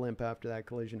bit of a limp after that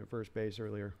collision at first base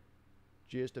earlier.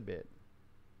 Just a bit.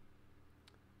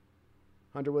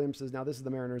 Hunter Williams says, now this is the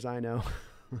Mariners I know.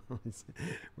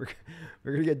 we're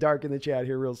going to get dark in the chat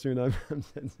here real soon, I'm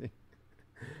sensing.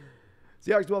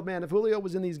 Seahawks 12, man, if Julio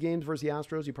was in these games versus the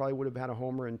Astros, he probably would have had a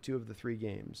homer in 2 of the 3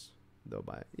 games.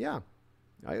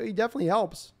 He definitely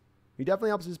helps. He definitely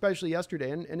helps, especially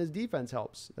yesterday, and his defense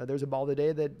helps. There's a ball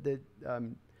today that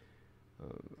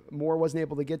Moore wasn't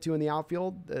able to get to in the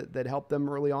outfield that helped them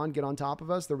early on get on top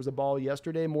of us. There was a ball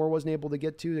yesterday Moore wasn't able to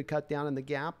get to cut down in the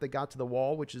gap that got to the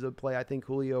wall, which is a play I think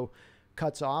Julio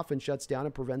cuts off and shuts down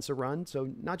and prevents a run. So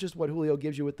not just what Julio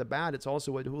gives you with the bat, it's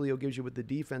also what Julio gives you with the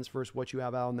defense versus what you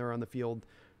have out there on the field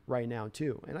right now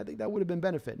too. And I think that would have been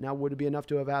benefit. Now, would it be enough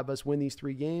to have us win these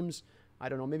 3 games? I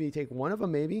don't know. Maybe you take one of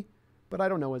them, maybe, but I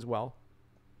don't know as well.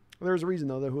 There's a reason,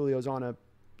 though, that Julio's on a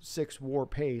 6 WAR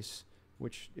pace,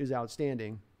 which is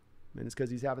outstanding, and it's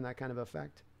because he's having that kind of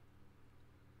effect.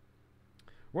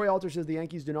 Roy Alter says the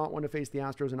Yankees do not want to face the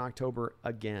Astros in October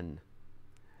again.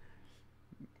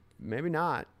 Maybe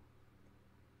not.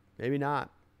 Maybe not.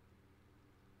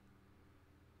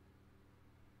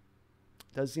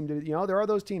 Does seem to, there are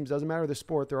those teams, doesn't matter the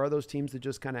sport, there are those teams that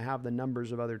just kind of have the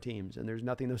numbers of other teams, and there's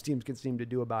nothing those teams can seem to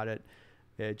do about it.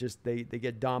 It just, they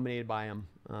get dominated by them.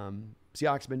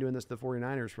 Seahawks have been doing this to the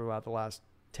 49ers for about the last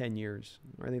 10 years.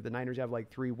 I think the Niners have like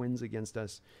 3 wins against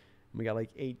us, and we got like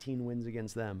 18 wins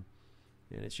against them.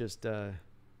 And it's just,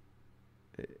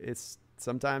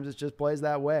 sometimes it just plays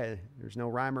that way. There's no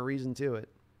rhyme or reason to it.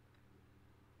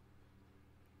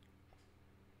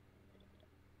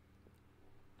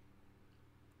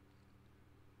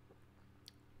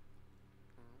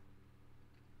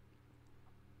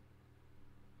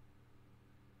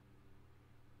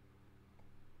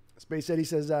 Space Eddie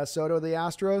says Soto the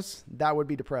Astros. That would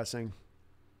be depressing.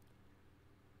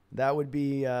 That would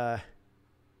be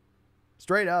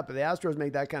straight up. If the Astros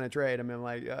make that kind of trade, I mean,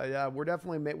 like, yeah, we're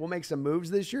definitely we'll make some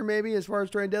moves this year, maybe as far as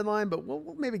trade deadline, but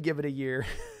we'll maybe give it a year.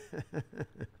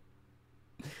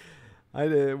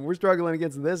 We're struggling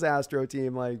against this Astro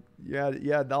team. Like, you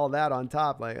had all that on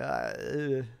top. Like,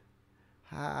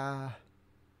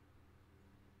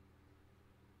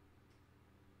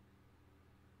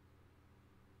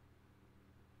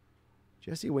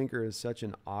 Jesse Winker is such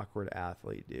an awkward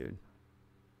athlete, dude.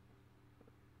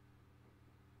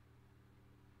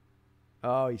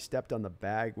 Oh, he stepped on the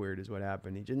bag. Weird is what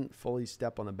happened. He didn't fully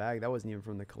step on the bag. That wasn't even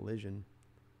from the collision.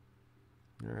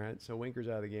 All right, so Winker's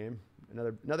out of the game.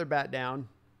 Another bat down.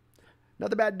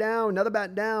 Another bat down. Another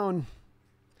bat down.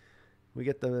 We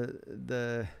get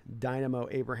the Dynamo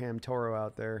Abraham Toro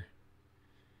out there.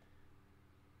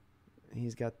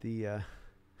 He's got the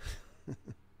he's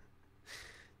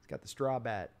got the straw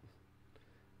bat.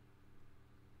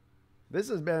 This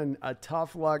has been a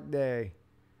tough luck day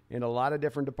in a lot of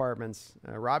different departments.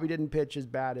 Robbie didn't pitch as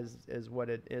bad as what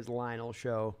his line will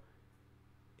show.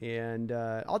 And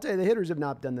I'll tell you, the hitters have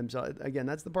not done themselves. Again,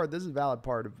 that's the part. This is a valid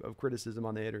part of criticism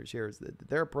on the hitters here, is that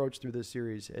their approach through this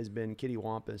series has been kitty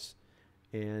wampus.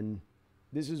 And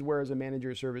this is where, as a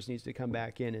manager of service, needs to come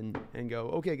back in and go,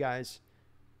 okay, guys,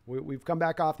 we've come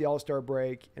back off the All-Star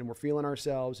break, and we're feeling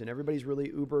ourselves, and everybody's really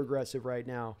uber aggressive right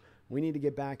now. We need to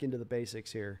get back into the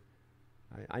basics here.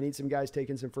 I need some guys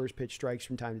taking some first pitch strikes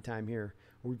from time to time here.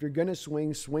 Or if you're going to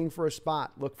swing for a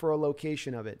spot. Look for a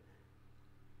location of it.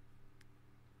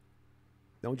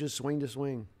 Don't just swing to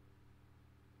swing.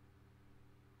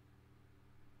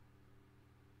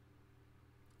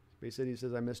 Space City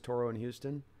says, I miss Toro in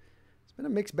Houston. It's been a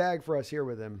mixed bag for us here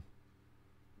with him.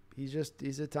 He's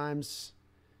at times,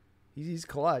 he's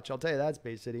clutch. I'll tell you that,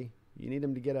 Space City. You need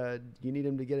him to get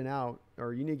an out,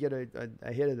 or you need to get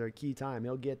a hit at a key time.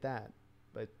 He'll get that.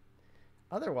 But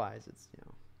otherwise, it's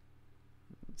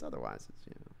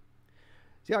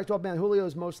Seahawks 12 man. Julio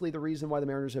is mostly the reason why the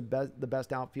Mariners have the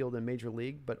best outfield in Major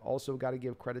League, but also got to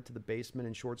give credit to the baseman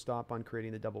and shortstop on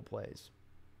creating the double plays.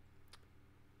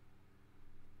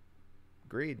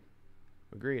 Agreed.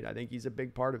 I think he's a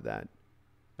big part of that.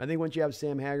 I think once you have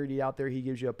Sam Haggerty out there, he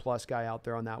gives you a plus guy out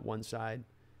there on that one side.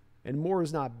 And Moore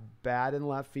is not bad in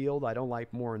left field. I don't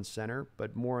like Moore in center,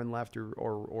 but Moore in left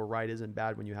or right isn't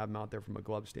bad when you have him out there from a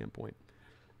glove standpoint.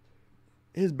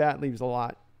 His bat leaves a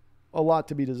lot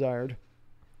to be desired.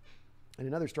 And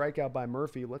another strikeout by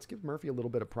Murphy. Let's give Murphy a little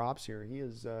bit of props here.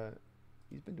 He's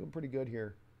been doing pretty good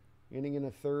here. Inning in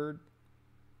a third,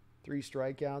 3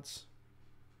 strikeouts.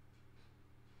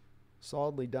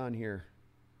 Solidly done here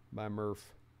by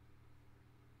Murph.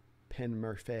 Penn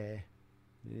Murphy.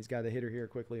 And he's got the hitter here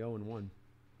quickly 0-1.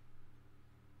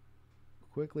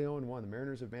 Quickly 0-1. The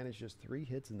Mariners have managed just 3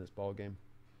 hits in this ballgame.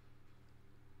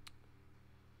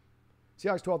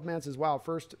 Seahawks 12th man says, wow,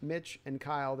 first Mitch and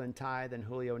Kyle, then Ty, then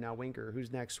Julio, now Winker.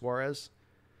 Who's next? Suarez?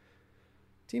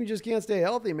 Team just can't stay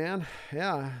healthy, man.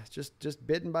 Yeah, just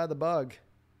bitten by the bug.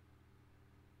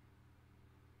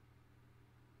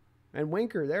 And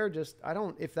Winker,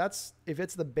 if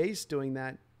it's the base doing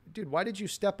that, dude, why did you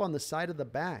step on the side of the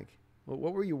bag?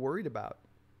 What were you worried about?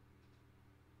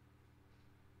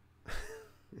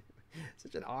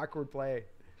 Such an awkward play.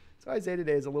 So I say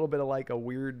today is a little bit of like a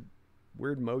weird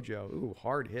mojo. Ooh,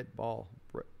 hard hit ball.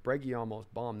 Breggy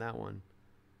almost bombed that one.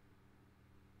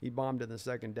 He bombed in the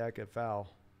second deck at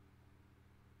foul.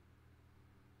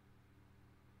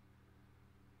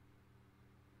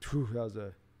 Whew,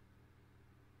 that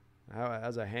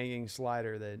was a hanging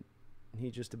slider that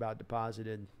he just about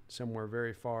deposited somewhere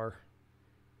very far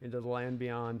into the land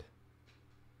beyond.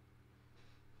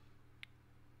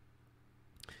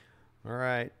 All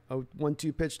right.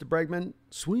 1-2 pitch to Bregman.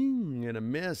 Swing and a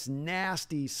miss.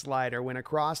 Nasty slider. Went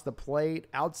across the plate,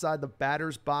 outside the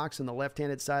batter's box on the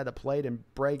left-handed side of the plate, and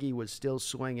Breggy was still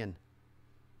swinging.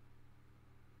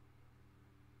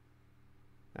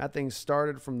 That thing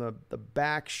started from the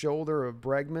back shoulder of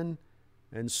Bregman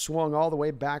and swung all the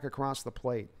way back across the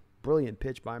plate. Brilliant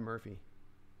pitch by Murphy.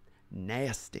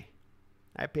 Nasty.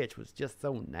 That pitch was just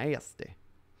so nasty.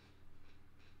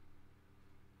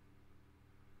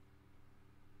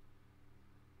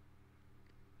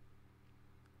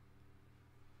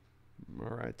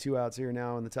 All right, 2 outs here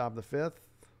now in the top of the 5th.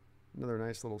 Another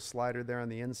nice little slider there on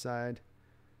the inside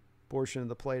portion of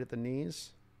the plate at the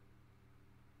knees.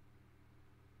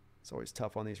 It's always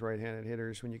tough on these right-handed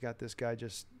hitters when you got this guy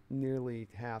just nearly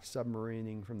half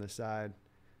submarining from the side,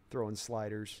 throwing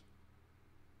sliders.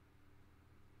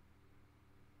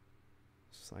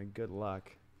 It's like good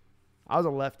luck. I was a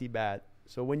lefty bat,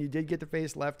 So when you did get to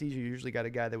face lefties, you usually got a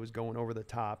guy that was going over the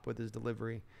top with his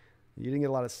delivery. You didn't get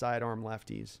a lot of sidearm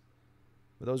lefties.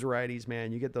 But those righties,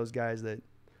 man, you get those guys that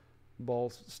ball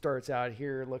starts out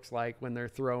here, looks like when they're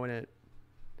throwing it.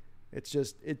 It's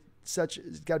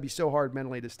got to be so hard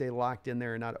mentally to stay locked in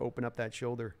there and not open up that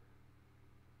shoulder.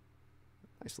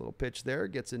 Nice little pitch there.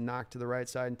 Gets it knocked to the right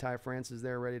side, and Ty France is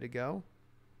there ready to go.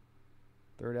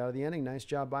 Third out of the inning. Nice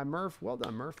job by Murph. Well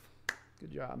done, Murph.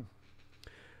 Good job.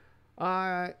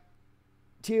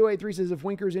 TO83 says, if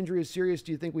Winker's injury is serious,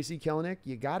 do you think we see Kelenic?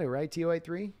 You got to, right,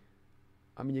 TO83?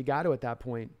 I mean, you got to at that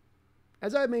point.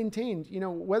 As I've maintained,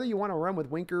 whether you want to run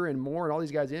with Winker and Moore and all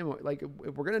these guys in, like,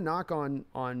 if we're going to knock on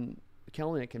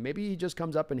Kelenic, and maybe he just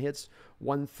comes up and hits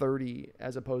 130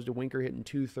 as opposed to Winker hitting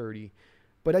 230.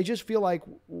 But I just feel like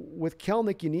with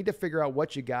Kelenic, you need to figure out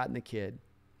what you got in the kid.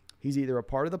 He's either a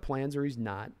part of the plans or he's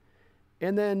not.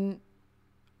 And then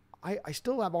I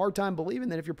still have a hard time believing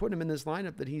that if you're putting him in this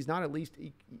lineup that he's not at least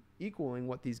equaling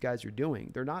what these guys are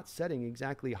doing. They're not setting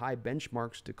exactly high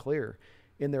benchmarks to clear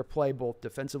in their play, both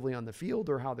defensively on the field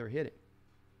or how they're hitting.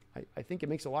 I think it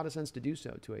makes a lot of sense to do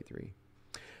so,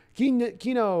 283.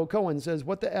 Keno Cohen says,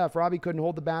 what the F? Robbie couldn't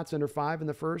hold the bats under 5 in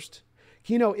the first.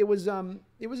 Keno, it was an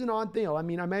odd deal. I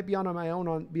mean, I might be on my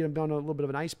own being on a little bit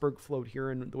of an iceberg float here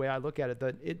in the way I look at it,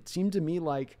 that it seemed to me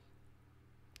like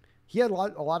he had a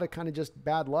lot of kind of just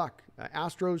bad luck.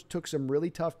 Astros took some really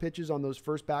tough pitches on those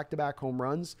first back-to-back home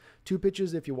runs. 2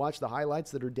 pitches, if you watch the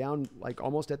highlights, that are down like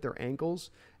almost at their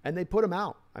ankles, and they put them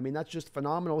out. I mean, that's just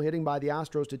phenomenal hitting by the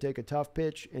Astros to take a tough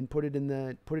pitch and put it in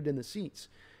the seats.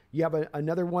 You have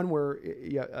another one where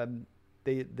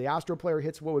the Astro player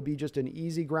hits what would be just an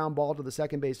easy ground ball to the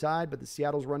second base side, but the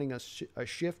Seattle's running a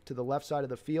shift to the left side of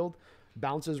the field,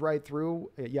 bounces right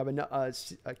through. You have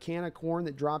a can of corn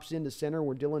that drops into center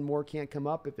where Dylan Moore can't come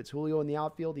up. If it's Julio in the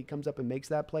outfield, he comes up and makes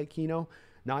that play. Keno,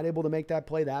 not able to make that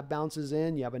play. That bounces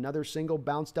in. You have another single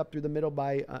bounced up through the middle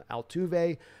by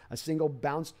Altuve, a single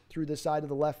bounced through the side of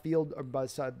the left field, or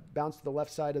bounced to the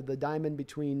left side of the diamond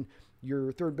between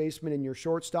your third baseman and your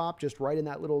shortstop, just right in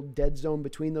that little dead zone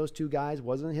between those two guys.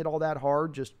 Wasn't hit all that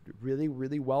hard, just really,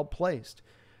 really well placed.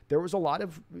 There was a lot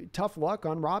of tough luck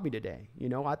on Robbie today.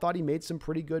 I thought he made some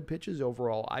pretty good pitches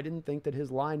overall. I didn't think that his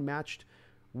line matched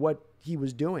what he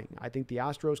was doing. I think the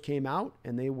Astros came out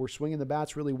and they were swinging the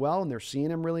bats really well, and they're seeing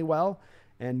him really well,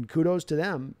 and kudos to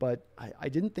them. But I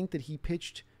didn't think that he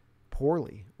pitched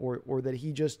poorly or that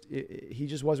he just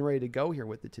wasn't ready to go here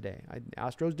with it today.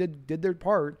 Astros did their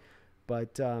part.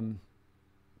 But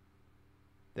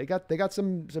they got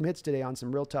some hits today on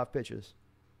some real tough pitches.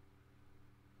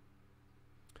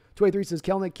 283 says,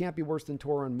 Kelenic can't be worse than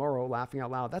Toro and Morrow, laughing out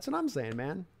loud. That's what I'm saying,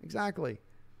 man. Exactly.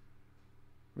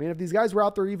 I mean, if these guys were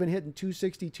out there even hitting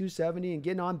 260, 270 and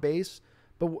getting on base,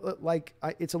 but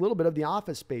it's a little bit of the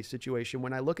Office Space situation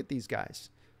when I look at these guys.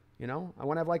 I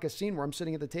want to have like a scene where I'm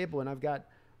sitting at the table and I've got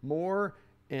Moore,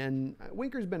 and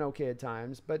Winker's been okay at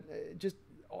times, but just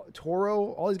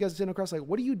Toro, all these guys are sitting across like,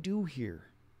 what do you do here?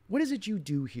 What is it you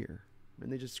do here?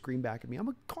 And they just scream back at me, I'm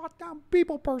a goddamn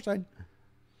people person.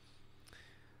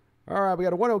 All right, we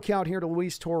got a 1-0 count here to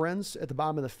Luis Torrens at the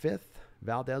bottom of the 5th.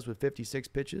 Valdez with 56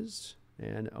 pitches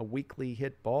and a weakly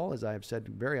hit ball, as I have said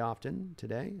very often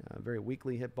today. A very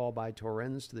weakly hit ball by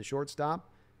Torrens to the shortstop.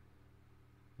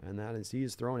 And that is, he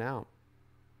is thrown out.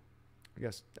 I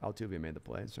guess Altuve made the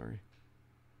play, sorry.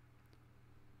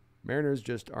 Mariners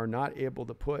just are not able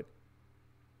to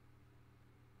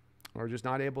just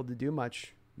not able to do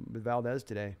much with Valdez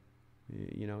today.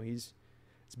 It's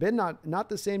been not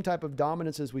the same type of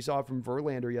dominance as we saw from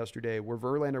Verlander yesterday, where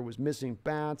Verlander was missing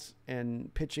bats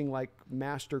and pitching like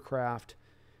mastercraft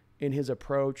in his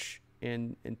approach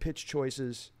and pitch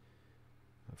choices.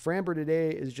 Framber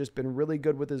today has just been really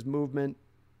good with his movement.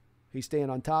 He's staying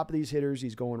on top of these hitters.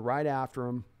 He's going right after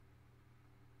them.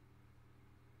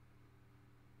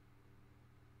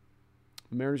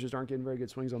 The Mariners just aren't getting very good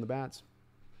swings on the bats.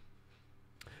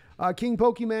 King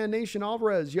Pokemon Nation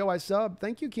Alvarez. Yo, I sub.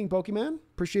 Thank you, King Pokemon.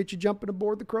 Appreciate you jumping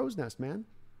aboard the Crow's Nest, man.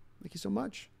 Thank you so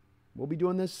much. We'll be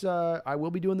doing this. I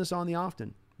will be doing this on the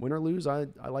often. Win or lose, I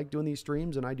like doing these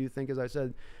streams, and I do think, as I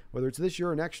said, whether it's this year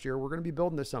or next year, we're going to be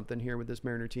building to something here with this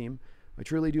Mariner team. I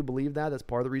truly do believe that. That's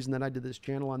part of the reason that I did this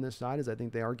channel on this side, is I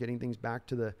think they are getting things back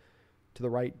to the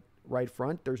right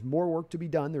front. There's more work to be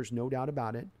done. There's no doubt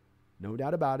about it. No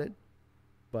doubt about it.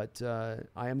 But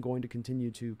I am going to continue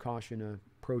to caution a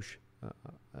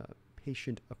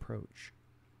patient approach.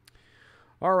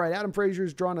 All right, Adam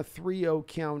Frazier's drawn a 3-0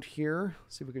 count here.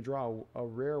 Let's see if we can draw a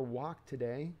rare walk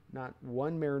today. Not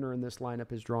one Mariner in this lineup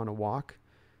has drawn a walk.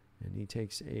 And he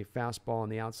takes a fastball in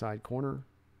the outside corner.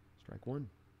 Strike one.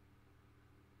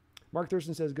 Mark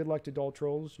Thurston says, good luck to Dull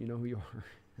Trolls. You know who you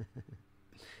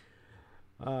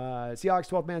are. Seahawks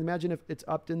 12th man. Imagine if it's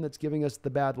Upton that's giving us the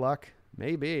bad luck.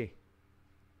 Maybe.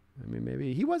 I mean,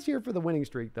 maybe. He was here for the winning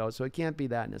streak, though, so it can't be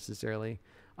that necessarily.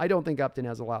 I don't think Upton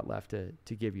has a lot left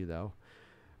to give you, though.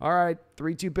 All right,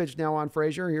 3-2 pitch now on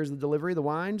Frazier. Here's the delivery, the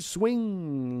wind.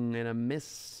 Swing and a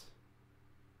miss.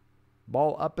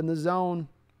 Ball up in the zone,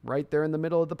 right there in the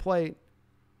middle of the plate.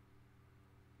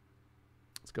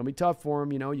 It's going to be tough for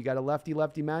him. You know, you got a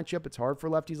lefty-lefty matchup. It's hard for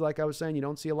lefties, like I was saying. You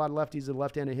don't see a lot of lefties as a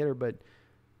left-handed hitter, but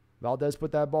Valdez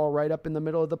put that ball right up in the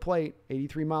middle of the plate,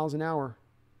 83 miles an hour.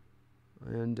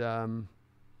 And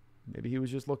maybe he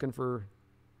was just looking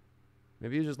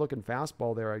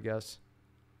fastball there, I guess.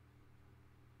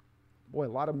 Boy, a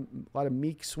lot of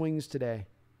meek swings today.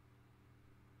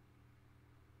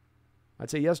 I'd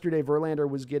say yesterday Verlander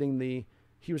was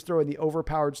he was throwing the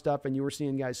overpowered stuff, and you were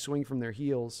seeing guys swing from their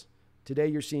heels. Today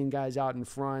you're seeing guys out in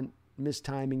front,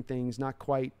 mistiming things, not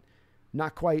quite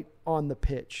on the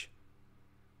pitch.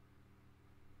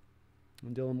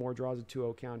 And Dylan Moore draws a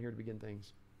 2-0 count here to begin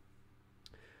things.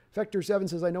 Fector7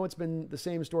 says, I know it's been the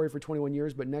same story for 21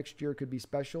 years, but next year could be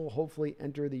special. Hopefully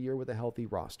enter the year with a healthy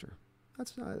roster.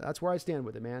 That's where I stand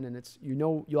with it, man. And it's, you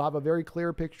know, you'll have a very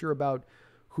clear picture about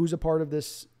who's a part of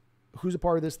this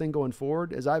thing going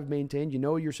forward. As I've maintained, you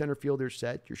know, your center fielder's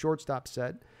set, your shortstop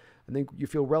set. I think you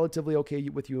feel relatively okay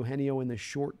with Eugenio in the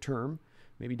short term.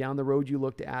 Maybe down the road you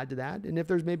look to add to that. And if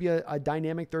there's maybe a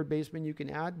dynamic third baseman you can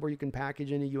add, where you can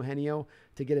package in a Eugenio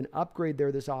to get an upgrade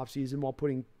there this offseason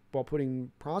while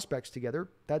putting prospects together,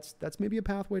 that's maybe a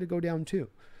pathway to go down too.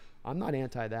 I'm not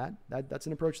anti that. That's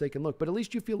an approach they can look, but at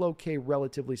least you feel okay,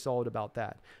 relatively solid about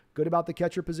that. Good about the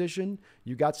catcher position.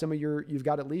 You've got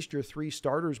at least your 3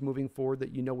 starters moving forward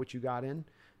that you know what you got in,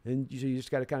 and you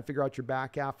just got to kind of figure out your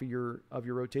back half of your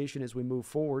rotation as we move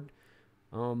forward.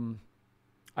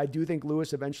 I do think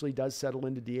Lewis eventually does settle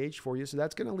into DH for you, so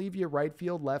that's going to leave you right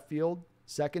field, left field,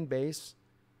 second base.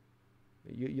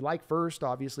 You like first,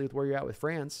 obviously, with where you're at with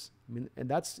France. I mean, and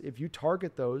that's, if you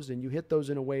target those and you hit those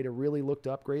in a way to really look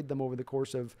to upgrade them over the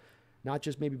course of not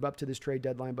just maybe up to this trade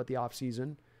deadline, but the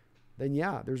offseason, then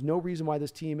yeah, there's no reason why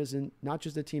this team isn't not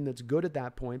just a team that's good at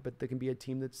that point, but they can be a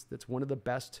team that's one of the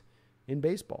best in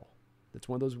baseball. That's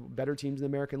one of those better teams in the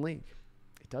American League.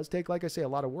 It does take, like I say, a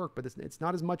lot of work, but it's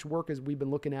not as much work as we've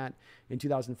been looking at in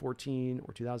 2014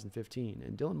 or 2015.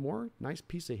 And Dylan Moore, nice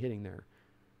piece of hitting there.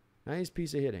 Nice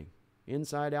piece of hitting.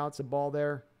 Inside out's a ball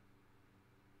there.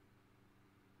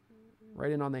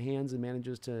 Right in on the hands, and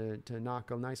manages to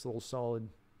knock a nice little solid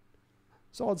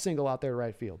single out there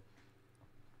right field.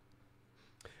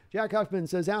 Jack Huffman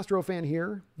says, Astro fan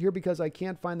here because I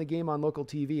can't find the game on local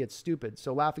TV. It's stupid.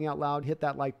 So laughing out loud, hit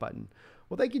that like button.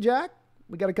 Well, thank you, Jack.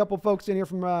 We got a couple folks in here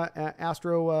from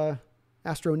Astro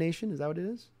Nation. Is that what it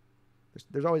is?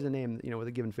 There's always a name, you know, with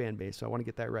a given fan base, so I want to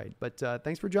get that right. But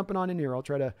thanks for jumping on in here. I'll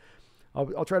try to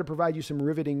provide you some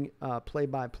riveting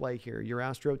play-by-play here. Your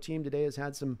Astro team today has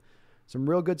had some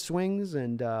real good swings,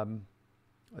 and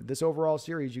this overall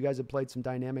series, you guys have played some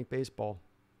dynamic baseball.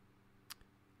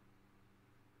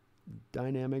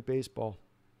 Dynamic baseball.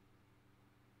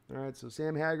 All right, so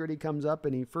Sam Haggerty comes up,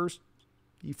 and he first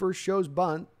shows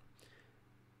bunt,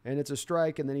 and it's a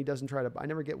strike, and then he doesn't try to. I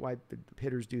never get why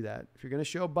hitters do that. If you're going to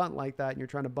show bunt like that, and you're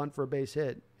trying to bunt for a base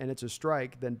hit, and it's a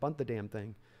strike, then bunt the damn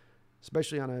thing,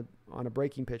 especially on a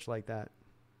breaking pitch like that.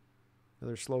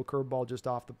 Another slow curveball just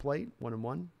off the plate,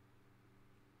 1-1.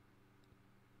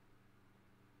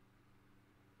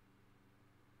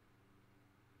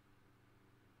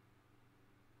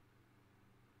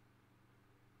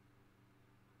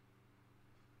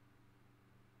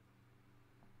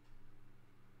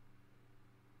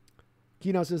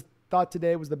 Keno says, thought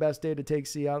today was the best day to take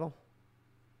Seattle.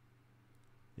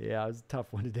 Yeah, it was a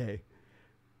tough one today.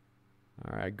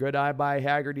 All right, good eye by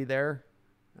Haggerty there.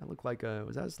 That looked like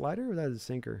was that a slider or was that a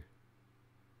sinker?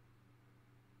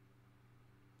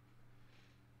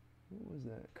 What was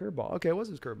that? Curveball. Okay, it was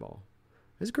his curveball.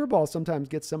 His curveball sometimes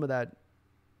gets some of that.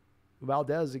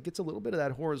 Valdez, it gets a little bit of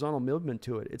that horizontal movement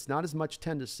to it. It's not as much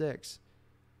 10-6. It's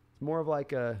more of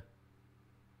like an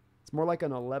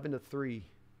 11-3.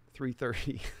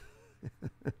 330.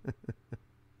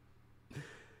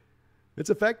 It's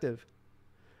effective.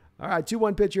 All right,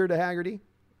 2-1 pitch here to Haggerty.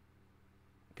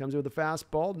 Comes with a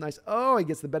fastball. Nice. Oh, he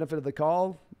gets the benefit of the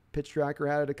call. Pitch tracker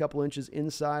had it a couple inches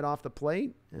inside off the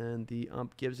plate, and the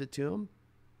ump gives it to him.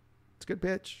 It's a good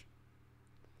pitch.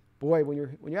 Boy, when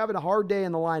you're having a hard day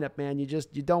in the lineup, man, you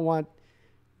don't want.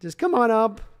 Just come on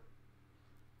up.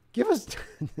 Give us.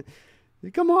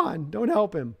 Come on, don't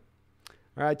help him.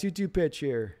 All right, 2-2 pitch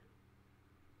here.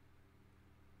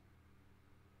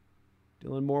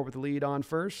 Dylan Moore with the lead on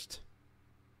first.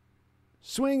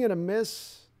 Swing and a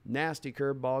miss. Nasty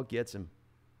curveball gets him.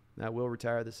 That will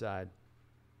retire the side.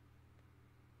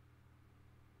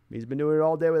 He's been doing it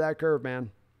all day with that curve,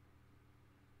 man.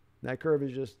 That curve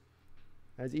is just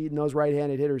has eaten those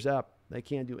right-handed hitters up. They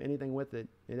can't do anything with it.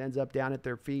 It ends up down at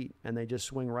their feet, and they just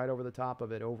swing right over the top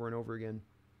of it over and over again.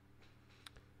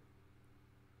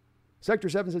 Sector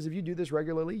 7 says, if you do this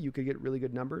regularly, you could get really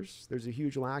good numbers. There's a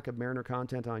huge lack of Mariner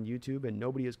content on YouTube, and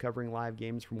nobody is covering live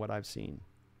games from what I've seen.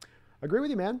 Agree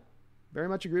with you, man. Very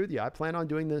much agree with you. I plan on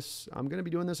doing this. I'm going to be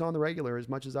doing this on the regular as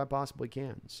much as I possibly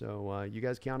can. So you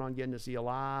guys count on getting to see a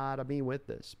lot of me with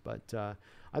this. But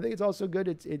I think it's also good.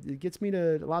 It gets me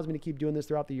to, allows me to keep doing this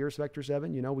throughout the year, Sector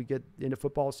 7. You know, we get into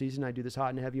football season. I do this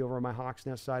hot and heavy over on my Hawks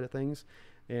Nest side of things.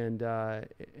 And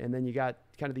then you got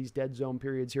kind of these dead zone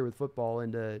periods here with football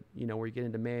into, you know, where you get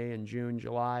into May and June,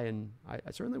 July. And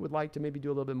I certainly would like to maybe do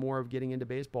a little bit more of getting into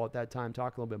baseball at that time,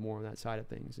 talk a little bit more on that side of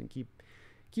things and keep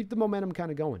the momentum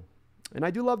kind of going. And I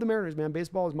do love the Mariners, man.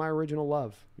 Baseball is my original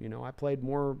love. You know, I played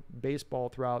more baseball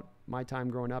throughout my time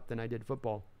growing up than I did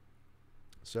football.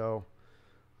 So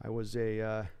I was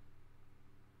a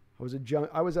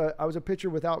pitcher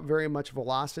without very much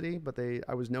velocity, but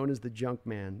I was known as the junk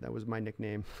man. That was my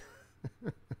nickname.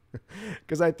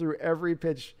 Because I threw every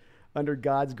pitch under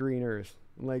God's green earth.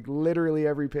 Like literally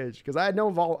every pitch. Because I had no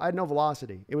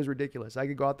velocity. It was ridiculous. I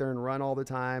could go out there and run all the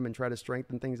time and try to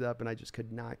strengthen things up, and I just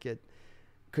could not get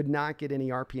any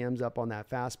RPMs up on that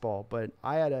fastball. But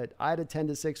I had a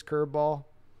 10-6 curveball.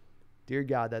 Dear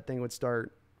God, that thing would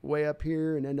start way up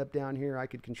here and end up down here. I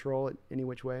could control it any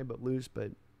which way, but loose,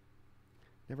 but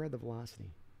never had the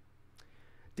velocity.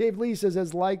 Dave Lee says,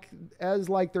 as like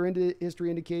their history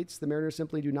indicates, the Mariners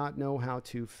simply do not know how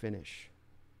to finish.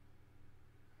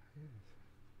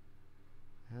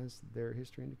 As their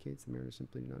history indicates, the Mariners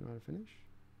simply do not know how to finish.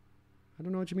 I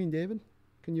don't know what you mean, David.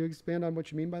 Can you expand on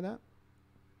what you mean by that?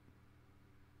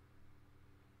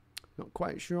 Not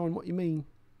quite sure on what you mean.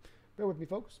 Bear with me,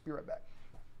 folks. Be right back.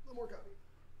 A little more coffee.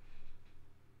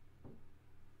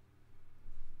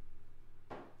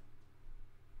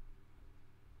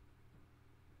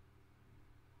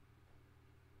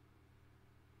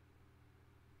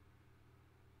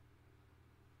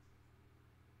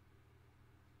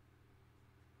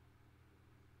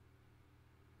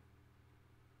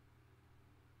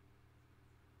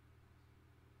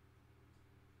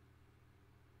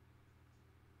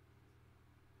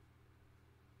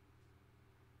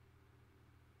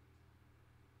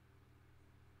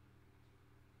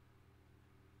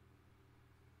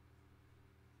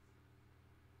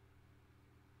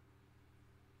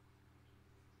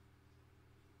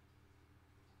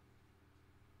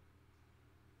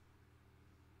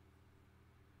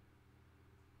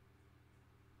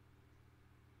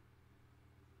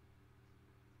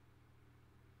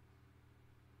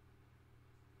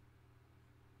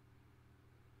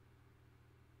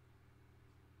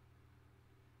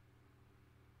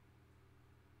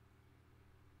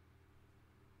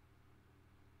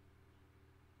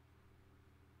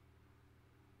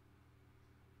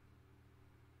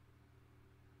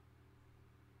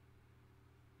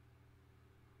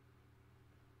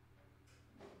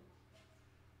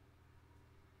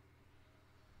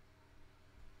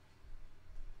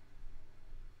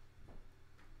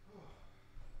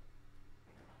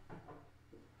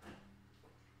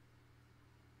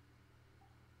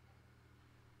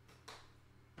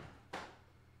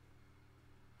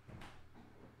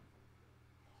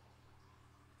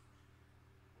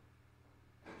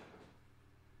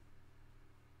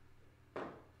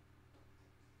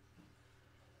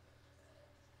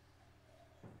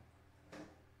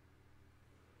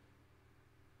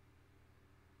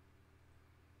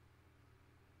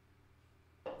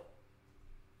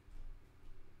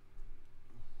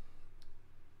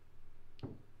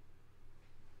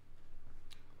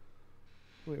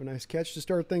 We have a nice catch to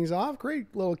start things off.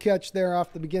 Great little catch there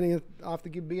off the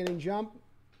beginning jump.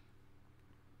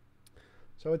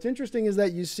 So what's interesting is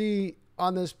that you see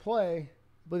on this play,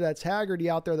 I believe that's Haggerty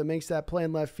out there that makes that play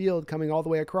in left field coming all the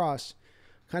way across.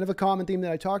 Kind of a common theme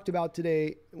that I talked about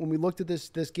today when we looked at this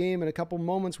game in a couple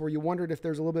moments where you wondered if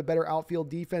there's a little bit better outfield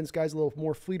defense, guys a little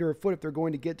more fleeter of foot if they're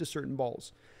going to get to certain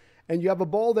balls. And you have a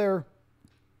ball there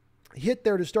hit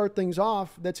there to start things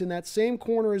off that's in that same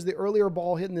corner as the earlier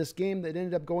ball hit in this game that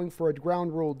ended up going for a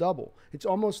ground rule double. It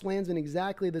almost lands in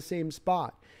exactly the same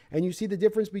spot. And you see the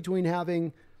difference between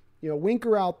having,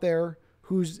 Winker out there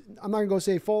who's, I'm not going to go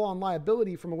say full on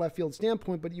liability from a left field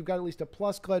standpoint, but you've got at least a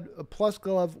plus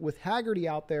glove with Haggerty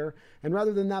out there. And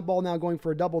rather than that ball now going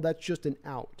for a double, that's just an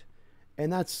out.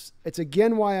 And it's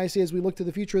again why I say as we look to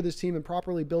the future of this team and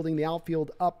properly building the outfield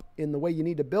up in the way you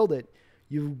need to build it,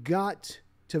 you've got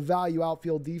to value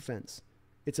outfield defense.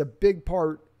 It's a big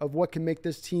part of what can make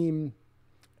this team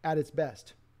at its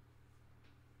best.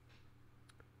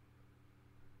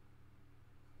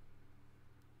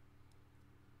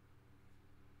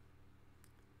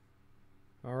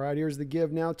 All right, here's the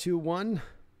give now, 2-1.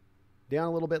 Down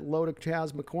a little bit low to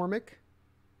Chas McCormick.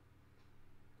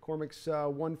 McCormick's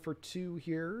 1 for 2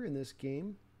 here in this game.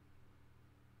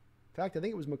 In fact, I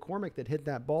think it was McCormick that hit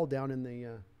that ball down in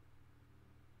the...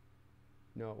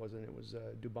 No, it wasn't. It was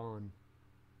Dubon.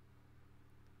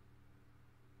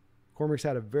 McCormick's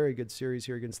had a very good series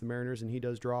here against the Mariners, and he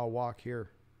does draw a walk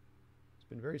here. It's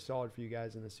been very solid for you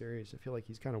guys in the series. I feel like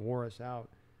he's kind of wore us out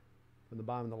from the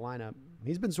bottom of the lineup.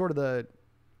 He's been sort of the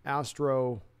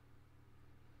Astro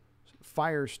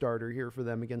fire starter here for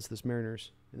them against this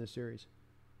Mariners in this series.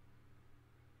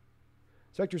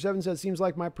 Sector 7 says, seems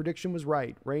like my prediction was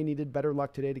right. Ray needed better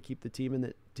luck today to keep the team in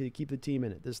it.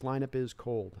 This lineup is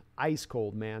cold. Ice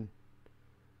cold, man.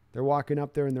 They're walking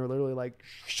up there and they're literally like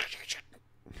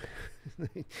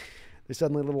they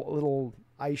suddenly little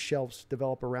ice shelves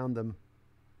develop around them.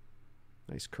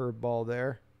 Nice curved ball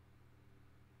there.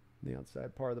 The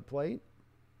outside part of the plate.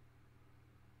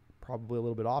 Probably a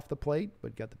little bit off the plate,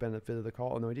 but got the benefit of the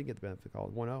call. Oh, no, he didn't get the benefit of the call.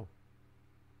 1-0.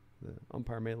 The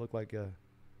umpire made it look like a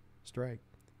strike.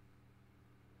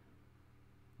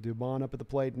 Dubon up at the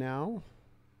plate now.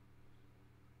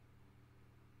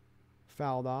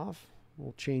 Fouled off. A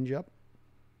little change up.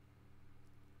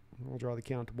 We'll draw the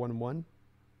count to 1-1.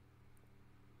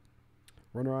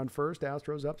 Runner on first.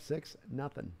 Astros up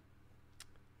 6-0.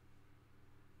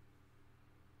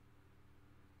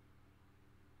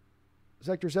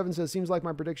 Sector 7 says, seems like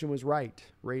my prediction was right.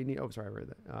 Seahawks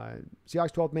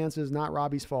 12th man says, not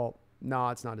Robbie's fault. No,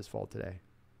 it's not his fault today.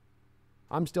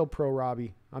 I'm still pro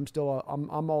Robbie. I'm still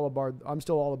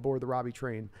all aboard the Robbie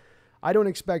train. I don't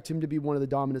expect him to be one of the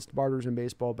dominant starters in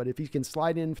baseball, but if he can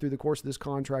slide in through the course of this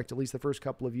contract, at least the first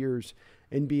couple of years,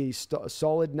 and be a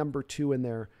solid number 2 in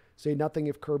there, say nothing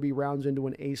if Kirby rounds into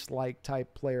an ace-like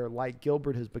type player like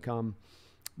Gilbert has become,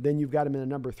 then you've got him in a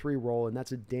number 3 role, and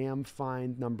that's a damn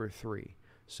fine number 3.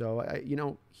 So,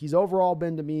 he's overall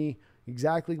been to me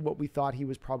exactly what we thought he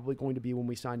was probably going to be when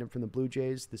we signed him from the Blue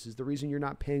Jays. This is the reason you're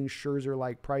not paying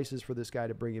Scherzer-like prices for this guy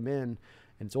to bring him in,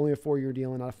 and it's only a 4-year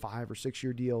deal and not a 5 or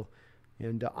 6-year deal,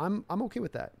 and I'm okay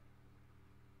with that.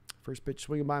 First pitch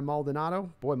swinging by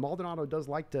Maldonado. Boy, Maldonado does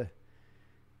like to...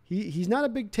 He's not a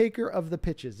big taker of the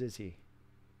pitches, is he?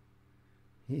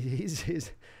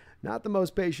 He's not the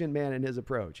most patient man in his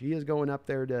approach. He is going up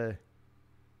there to...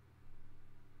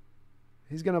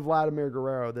 He's going to Vladimir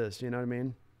Guerrero this, you know what I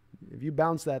mean? If you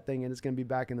bounce that thing and it's going to be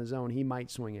back in the zone, he might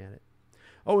swing at it.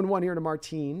 0-1 here to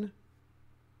Martin.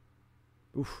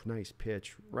 Oof, nice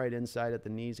pitch. Right inside at the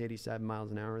knees, 87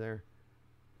 miles an hour there.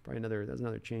 Probably that's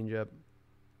another changeup.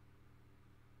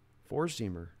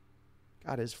 Four-seamer.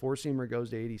 God, his four-seamer goes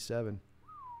to 87.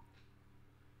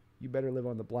 You better live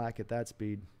on the black at that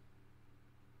speed.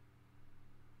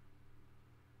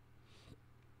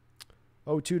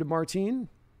 0-2 to Martin.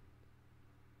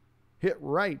 Hit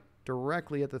right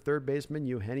directly at the third baseman,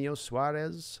 Eugenio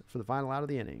Suarez, for the final out of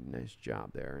the inning. Nice job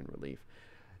there in relief.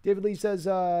 David Lee says,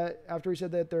 after he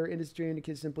said that their industry and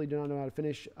kids simply do not know how to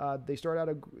finish, they start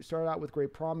out with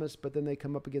great promise, but then they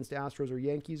come up against Astros or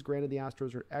Yankees. Granted, the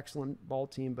Astros are an excellent ball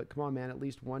team, but come on, man, at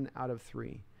least 1 out of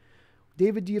 3.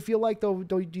 David, do you feel like, though,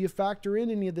 do you factor in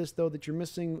any of this, though, that you're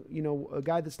missing, a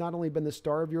guy that's not only been the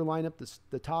star of your lineup,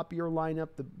 the top of your lineup,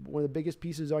 one of the biggest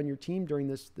pieces on your team during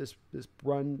this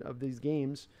run of these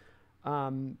games?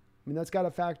 That's got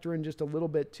to factor in just a little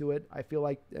bit to it. I feel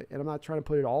like, and I'm not trying to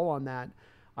put it all on that.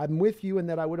 I'm with you in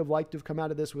that I would have liked to have come out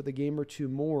of this with a game or 2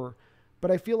 more. But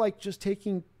I feel like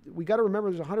we got to remember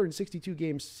there's a 162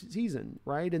 game season,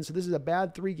 right? And so this is a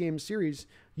bad 3-game series.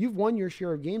 You've won your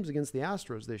share of games against the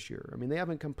Astros this year. They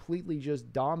haven't completely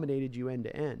just dominated you end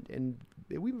to end. And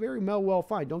we very well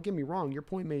find, don't get me wrong, your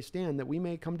point may stand that we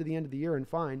may come to the end of the year and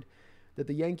find that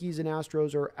the Yankees and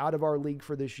Astros are out of our league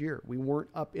for this year. We weren't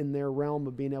up in their realm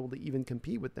of being able to even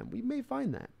compete with them. We may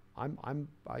find that.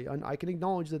 I can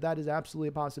acknowledge that is absolutely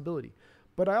a possibility.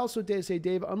 But I also say,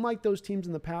 Dave, unlike those teams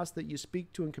in the past that you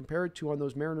speak to and compare it to on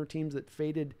those Mariner teams that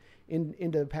faded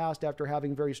into the past after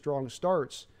having very strong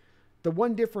starts, the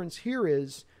one difference here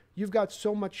is you've got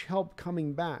so much help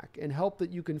coming back and help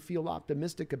that you can feel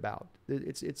optimistic about.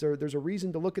 There's a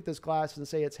reason to look at this glass and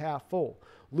say it's half full.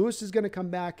 Lewis is going to come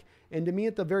back, and to me,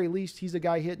 at the very least, he's a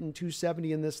guy hitting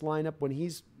 270 in this lineup when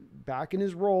he's back in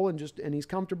his role and he's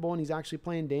comfortable and he's actually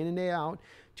playing day in and day out.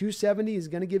 270 is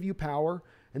going to give you power.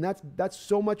 And that's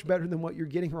so much better than what you're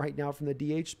getting right now from the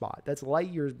DH spot. That's light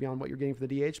years beyond what you're getting from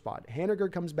the DH spot. Haniger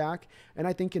comes back and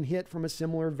I think can hit from a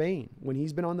similar vein. When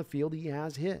he's been on the field, he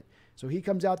has hit. So he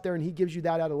comes out there and he gives you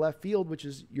that out of left field, which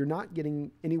is, you're not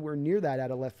getting anywhere near that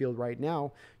out of left field right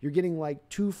now. You're getting like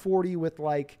 240 with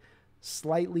like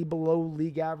slightly below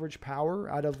league average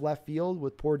power out of left field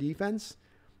with poor defense.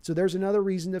 So there's another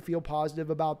reason to feel positive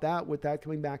about that, with that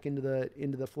coming back into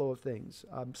the flow of things.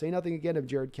 Say nothing again of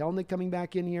Jared Kelenic coming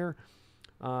back in here.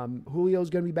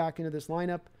 Julio's going to be back into this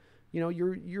lineup. You know,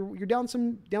 you're down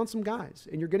some guys,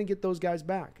 and you're going to get those guys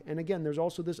back. And again, there's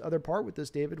also this other part with this,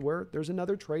 David, where there's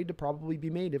another trade to probably be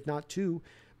made, if not two,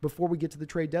 before we get to the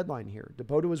trade deadline here.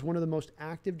 Dipoto is one of the most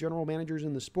active general managers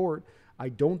in the sport. I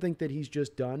don't think that he's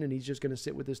just done and he's just going to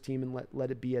sit with his team and let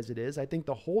it be as it is. I think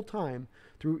the whole time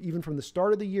through, even from the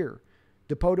start of the year,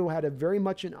 Dipoto had a very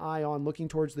much an eye on looking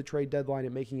towards the trade deadline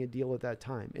and making a deal at that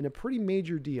time, and a pretty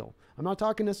major deal. I'm not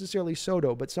talking necessarily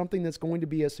Soto, but something that's going to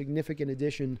be a significant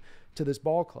addition to this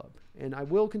ball club. And I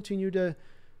will continue to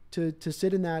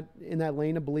sit in that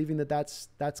lane of believing that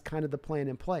that's kind of the plan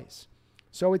in place.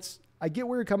 So I get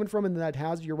where you're coming from, and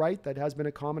you're right, that has been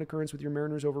a common occurrence with your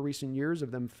Mariners over recent years,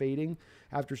 of them fading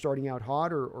after starting out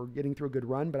hot or getting through a good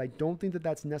run, but I don't think that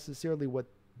that's necessarily what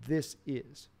this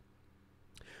is.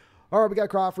 All right, we got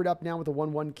Crawford up now with a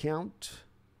 1-1 count.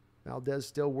 Valdez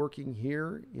still working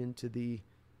here into the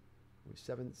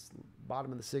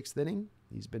bottom of the sixth inning.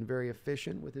 He's been very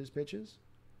efficient with his pitches.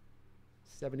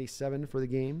 77 for the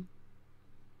game.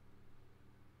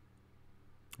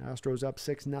 Astros up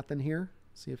 6-0 here.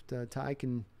 See if Ty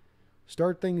can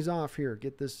start things off here.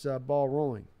 Get this ball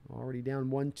rolling. Already down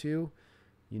 1-2. You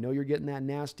know you're getting that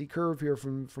nasty curve here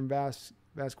from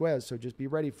Vasquez, so just be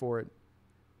ready for it.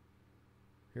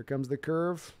 Here comes the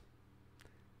curve.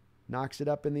 Knocks it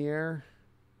up in the air.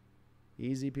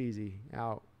 Easy peasy.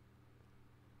 Out.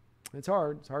 It's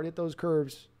hard. It's hard to hit those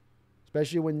curves,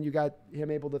 especially when you got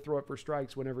him able to throw it for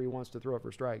strikes whenever he wants to throw it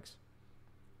for strikes.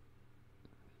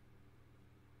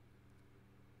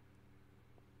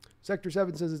 Sector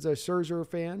 7 says it's a Scherzer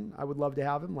fan. I would love to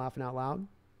have him, laughing out loud.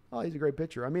 Oh, he's a great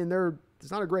pitcher. I mean,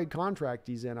 it's not a great contract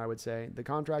he's in, I would say. The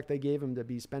contract they gave him to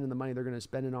be spending the money, they're going to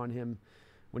spend it on him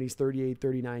when he's 38,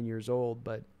 39 years old.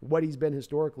 But what he's been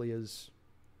historically has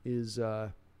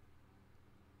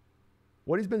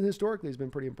been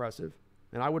pretty impressive.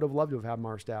 And I would have loved to have had him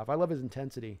on our staff. I love his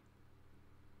intensity.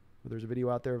 There's a video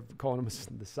out there calling him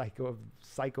the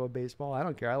psycho of baseball. I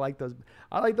don't care. I like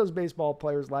those baseball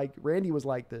players. Like Randy was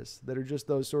like this, that are just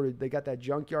those sort of, they got that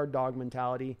junkyard dog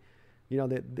mentality. You know,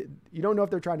 you don't know if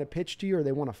they're trying to pitch to you or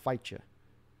they want to fight you.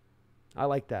 I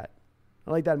like that.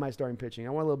 I like that in my starting pitching. I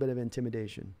want a little bit of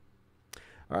intimidation.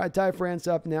 All right, Ty France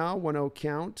up now, 1-0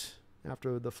 count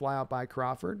after the fly out by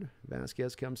Crawford.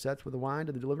 Vasquez comes sets with a wind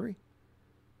to the delivery.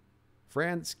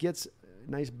 France gets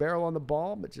a nice barrel on the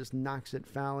ball, but just knocks it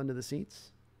foul into the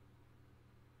seats.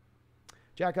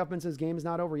 Jack Huffman says, game is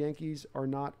not over. Yankees are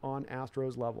not on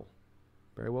Astros level.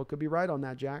 Very well could be right on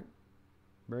that, Jack.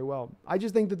 Very well. I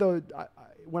just think that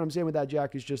what I'm saying with that,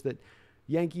 Jack, is just that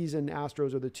Yankees and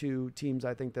Astros are the two teams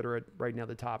I think that are right now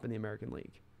the top in the American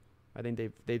League. I think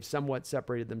they've somewhat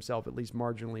separated themselves, at least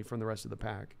marginally, from the rest of the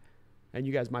pack. And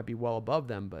you guys might be well above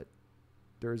them, but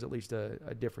there is at least a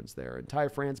difference there. And Ty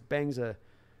France bangs a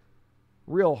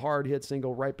real hard hit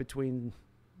single right between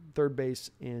third base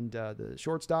and the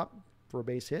shortstop for a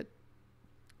base hit.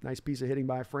 Nice piece of hitting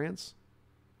by France.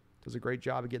 Does a great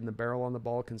job of getting the barrel on the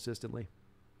ball consistently.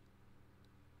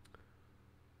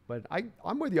 But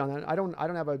I'm with you on that. I don't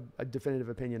have a definitive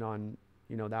opinion on,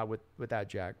 you know, that with that,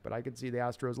 Jack. But I could see the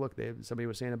Astros. Look, somebody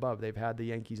was saying above, they've had the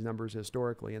Yankees numbers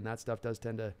historically, and that stuff does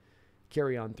tend to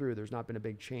carry on through. There's not been a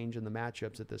big change in the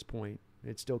matchups at this point.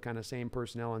 It's still kind of same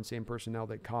personnel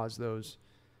that caused those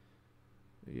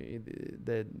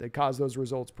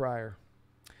results prior.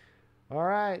 All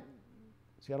right.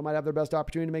 Seattle might have their best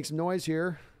opportunity to make some noise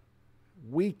here.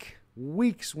 Weak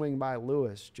swing by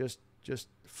Lewis. Just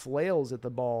flails at the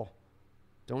ball.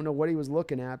 Don't know what he was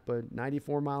looking at, but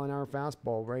 94-mile-an-hour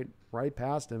fastball right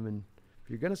past him. And if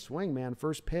you're going to swing, man,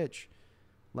 first pitch,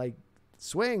 like,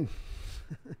 swing.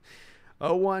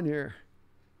 0-1 here.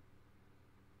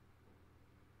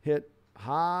 Hit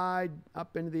high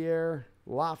up into the air,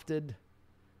 lofted.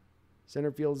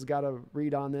 Center field's got a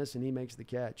read on this, and he makes the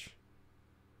catch.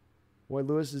 Boy,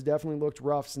 Lewis has definitely looked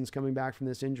rough since coming back from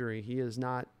this injury. He is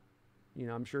not, you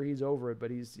know, I'm sure he's over it,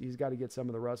 but he's got to get some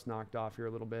of the rust knocked off here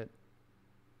a little bit.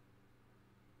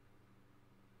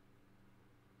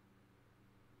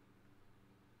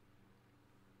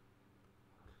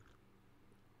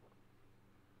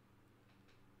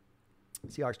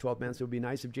 Seahawks 12 man, so it would be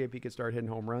nice if JP could start hitting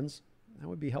home runs. That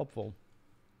would be helpful.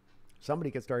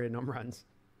 Somebody could start hitting home runs.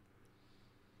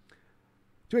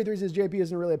 283 says JP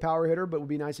isn't really a power hitter, but it would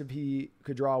be nice if he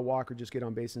could draw a walk or just get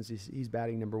on base since he's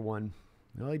batting number 1.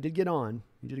 Well, he did get on.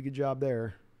 He did a good job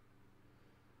there.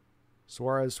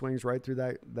 Suarez swings right through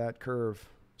that curve.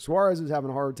 Suarez is having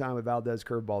a hard time with Valdez's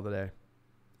curveball today.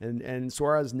 And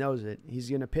Suarez knows it. He's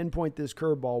going to pinpoint this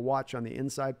curveball, watch on the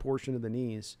inside portion of the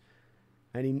knees.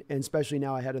 And especially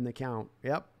now ahead in the count.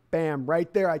 Yep. Bam.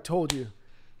 Right there. I told you.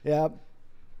 Yep.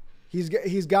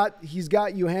 He's got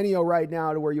Eugenio right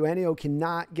now to where Eugenio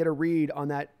cannot get a read on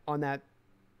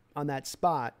that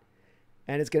spot.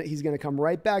 And he's gonna come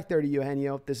right back there to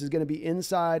Eugenio. This is gonna be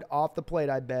inside off the plate,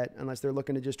 I bet, unless they're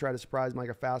looking to just try to surprise him like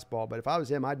a fastball. But if I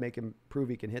was him, I'd make him prove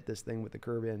he can hit this thing with the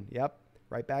curve in. Yep.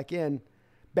 Right back in.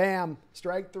 Bam.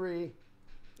 Strike 3.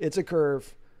 It's a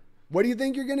curve. What do you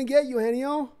think you're gonna get,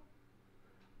 Eugenio?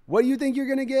 What do you think you're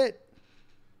gonna get?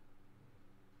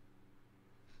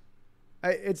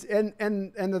 And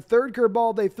the third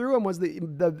curveball they threw him was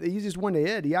the easiest one to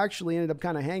hit. He actually ended up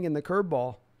kind of hanging the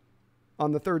curveball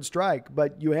on the third strike,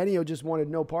 but Eugenio just wanted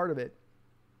no part of it.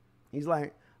 He's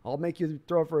like, I'll make you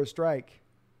throw for a strike.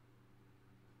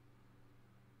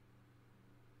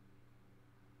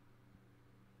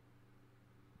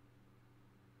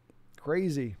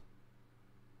 Crazy.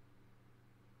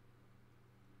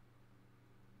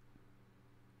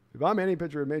 If I'm any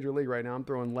pitcher in Major League right now,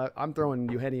 I'm throwing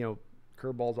Eugenio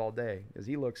curveballs all day because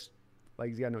he looks like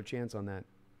he's got no chance on that.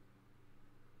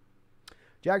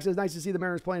 Jack says, nice to see the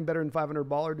Mariners playing better than 500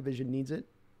 ball. Our division needs it.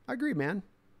 I agree, man.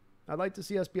 I'd like to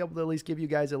see us be able to at least give you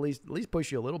guys at least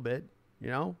push you a little bit,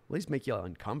 at least make you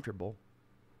uncomfortable.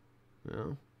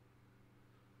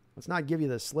 Let's not give you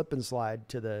the slip and slide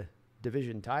to the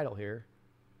division title here,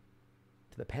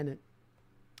 to the pennant.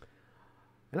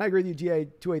 And I agree with you,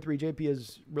 283. JP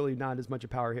is really not as much a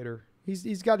power hitter.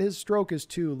 He's got his stroke is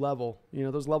too level.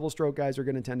 Those level stroke guys are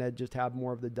going to tend to just have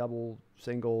more of the double,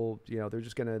 single. They're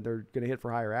gonna hit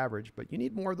for higher average. But you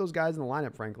need more of those guys in the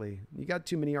lineup. Frankly, you got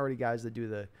too many already guys that do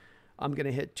the, I'm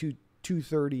gonna hit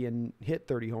 230 and hit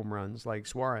 30 home runs like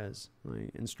Suarez,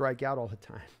 right, and strike out all the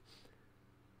time.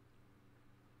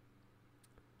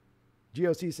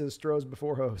 GOC says Stros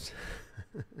before hose.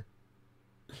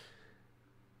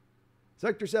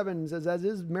 Sector 7 says, as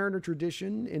is Mariner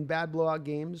tradition in bad blowout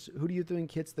games, who do you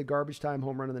think hits the garbage time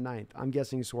home run in the 9th? I'm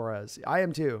guessing Suarez. I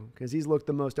am too, because he's looked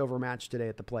the most overmatched today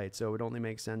at the plate. So it only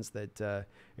makes sense that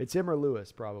it's him or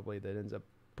Lewis probably that ends up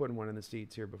putting one in the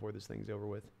seats here before this thing's over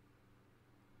with.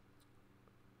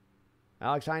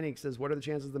 Alex Heineck says, what are the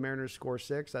chances the Mariners score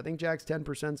 6? I think Jack's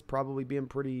 10% is probably being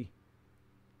pretty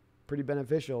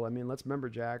beneficial. I mean, let's remember,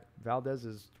 Jack, Valdez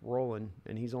is rolling,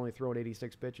 and he's only throwing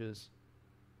 86 pitches.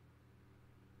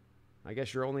 I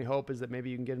guess your only hope is that maybe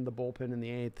you can get in the bullpen in the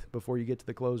 8th before you get to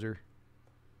the closer.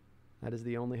 That is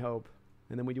the only hope.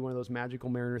 And then we do one of those magical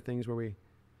Mariner things where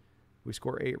we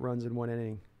score 8 runs in 1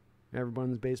 inning.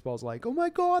 Everyone's baseball's like, oh my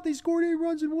God, they scored 8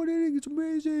 runs in 1 inning. It's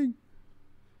amazing.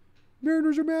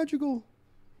 Mariners are magical.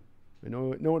 And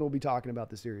no one will be talking about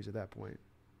the series at that point.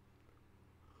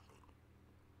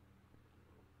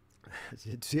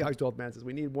 Seahawks 12th man says,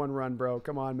 we need 1 run, bro.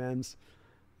 Come on, mens.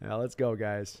 Yeah, let's go,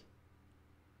 guys.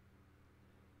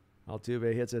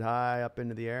 Altuve hits it high up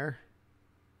into the air.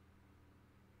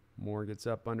 Moore gets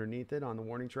up underneath it on the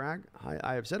warning track.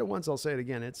 I have said it once, I'll say it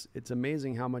again. It's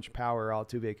amazing how much power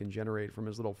Altuve can generate from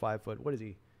his little 5 foot. What is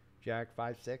he, Jack,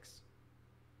 5'6"?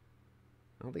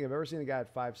 I don't think I've ever seen a guy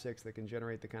at 5'6" that can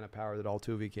generate the kind of power that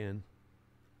Altuve can.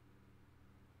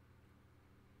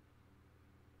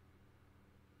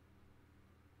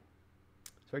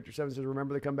 Spectre 7 says,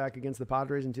 remember the comeback against the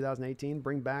Padres in 2018?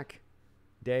 Bring back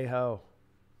Day-Ho.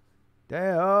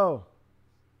 Day-Ho.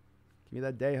 Give me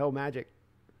that Day-Ho magic.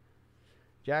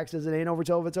 Jack says it ain't over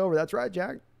till it's over. That's right,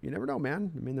 Jack. You never know,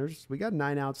 man. I mean, we got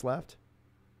 9 outs left.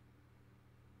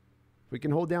 If we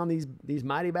can hold down these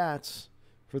mighty bats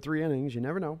for 3 innings, you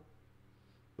never know.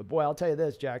 But boy, I'll tell you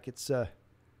this, Jack. It's and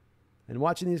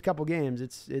watching these couple games,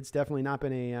 it's definitely not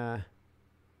been a.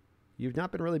 You've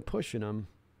not been really pushing them.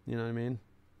 You know what I mean?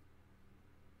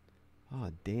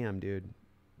 Oh damn, dude.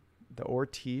 The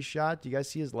Ortiz shot. Do you guys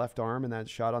see his left arm in that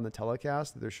shot on the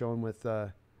telecast that they're showing with?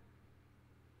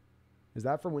 Is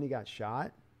that from when he got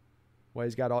shot? Well,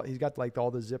 he's got like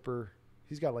all the zipper.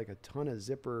 He's got like a ton of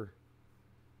zipper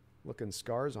looking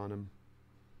scars on him.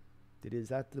 Is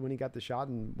that when he got the shot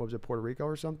in, what was it, Puerto Rico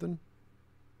or something?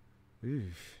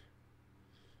 Oof.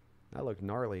 That looked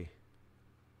gnarly.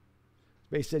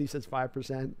 Space City says 5%.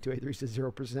 283 says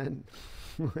 0%.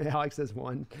 Alex says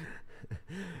 1.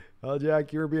 Well,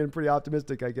 Jack, you were being pretty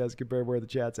optimistic, I guess, compared to where the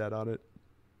chat's at on it.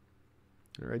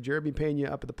 All right, Jeremy Pena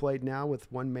up at the plate now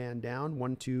with one man down.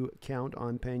 1-2 count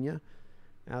on Pena.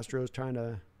 Astros trying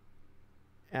to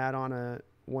add on a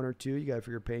 1 or 2. You got to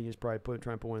figure Pena's probably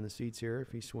trying to put one in the seats here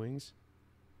if he swings.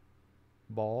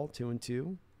 Ball,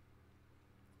 2-2.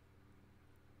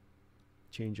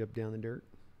 Change up down the dirt.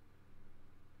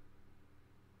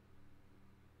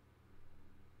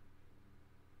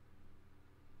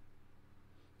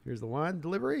 Here's the line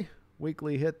delivery.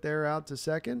 Weekly hit there out to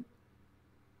second.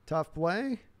 Tough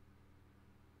play.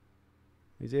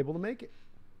 He's able to make it.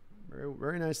 Very,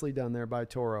 very nicely done there by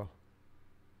Toro.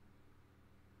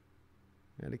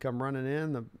 Had to come running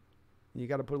in. You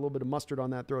got to put a little bit of mustard on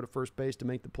that throw to first base to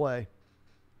make the play.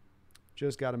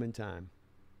 Just got him in time.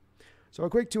 So a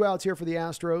quick 2 outs here for the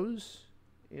Astros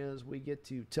as we get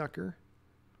to Tucker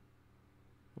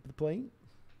up at the plate.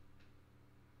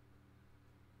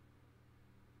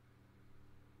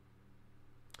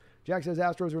 Jack says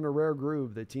Astros are in a rare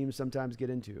groove that teams sometimes get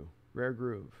into. Rare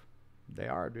groove. They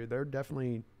are, dude. They're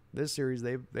definitely, this series,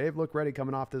 they've looked ready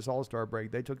coming off this All-Star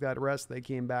break. They took that rest. They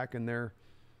came back, and they're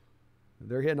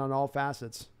hitting on all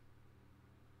facets.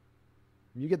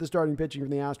 You get the starting pitching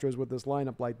from the Astros with this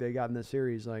lineup like they got in this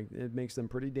series, like it makes them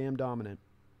pretty damn dominant.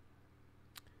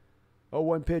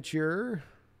 0-1 pitch here.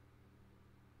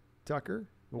 Tucker,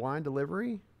 the line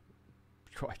delivery.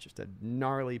 Oh, just a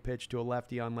gnarly pitch to a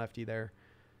lefty on lefty there.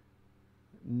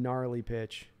 Gnarly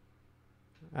pitch.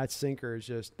 That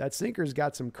sinker's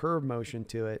got some curve motion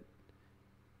to it.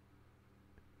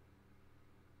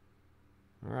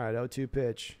 All right, 0-2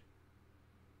 pitch.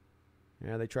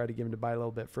 Yeah, they tried to get him to bite a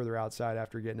little bit further outside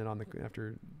after getting it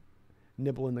after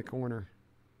nibbling the corner.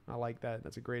 I like that.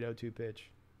 That's a great 0-2 pitch.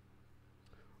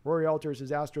 Rory Alter says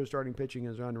Astros starting pitching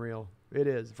is unreal. It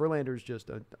is. Verlander's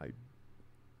just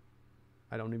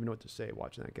I don't even know what to say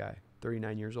watching that guy.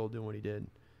 39 years old doing what he did.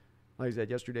 Like I said,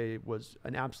 yesterday was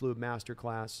an absolute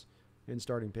masterclass in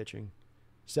starting pitching.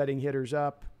 Setting hitters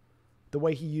up, the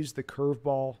way he used the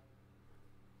curveball,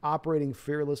 operating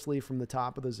fearlessly from the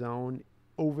top of the zone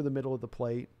over the middle of the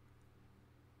plate.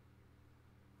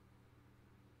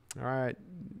 All right,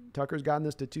 Tucker's gotten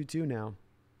this to 2-2 now.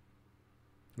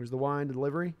 Here's the wind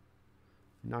delivery.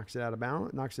 Knocks it out of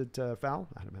bounds. Knocks it foul,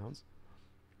 out of bounds.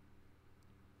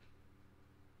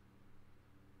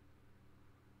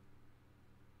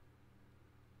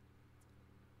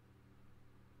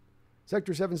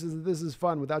 Sector 7 says that this is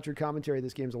fun. Without your commentary,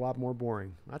 this game's a lot more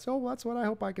boring. That's what I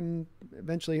hope I can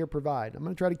eventually here provide. I'm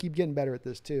going to try to keep getting better at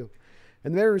this too.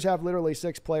 And the Mariners have literally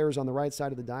 6 players on the right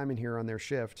side of the diamond here on their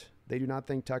shift. They do not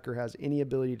think Tucker has any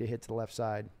ability to hit to the left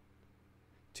side.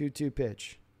 2-2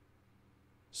 pitch.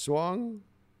 Swung.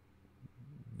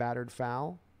 Battered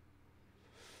foul.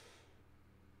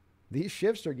 These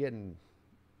shifts are getting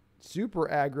super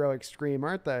aggro extreme,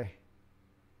 aren't they?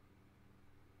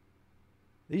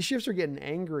 These shifts are getting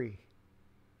angry.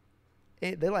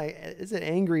 It's an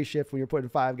angry shift when you're putting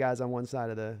 5 guys on one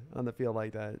side on the field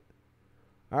like that.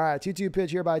 All right, 2-2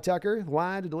 pitch here by Tucker.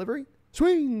 Line to delivery.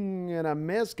 Swing and a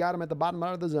miss. Got him at the bottom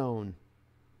out of the zone.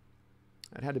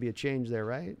 That had to be a change there,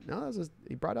 right? No,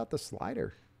 he brought out the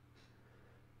slider.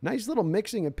 Nice little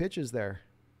mixing of pitches there.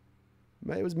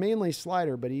 It was mainly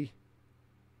slider, but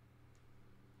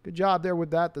good job there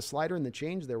with that. The slider and the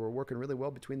change there were working really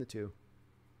well between the two.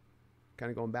 Kind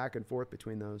of going back and forth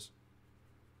between those.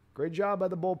 Great job by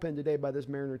the bullpen today by this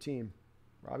Mariner team.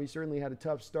 Robbie certainly had a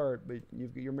tough start, but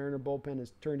your Mariner bullpen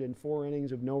has turned in 4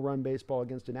 innings of no-run baseball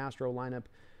against an Astro lineup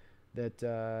that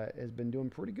has been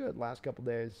doing pretty good last couple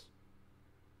days.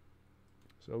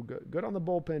 So good on the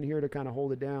bullpen here to kind of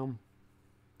hold it down.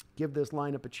 Give this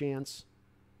lineup a chance.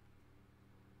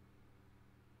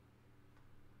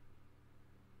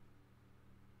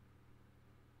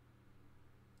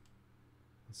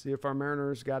 Let's see if our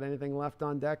Mariners got anything left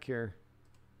on deck here,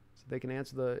 so they can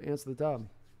answer the dub.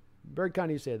 Very kind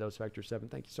of you to say those, Factor 7.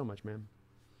 Thank you so much, man.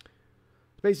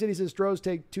 Space City says Astros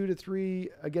take 2-3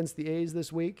 against the A's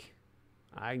this week.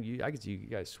 I can see you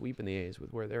guys sweeping the A's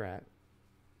with where they're at.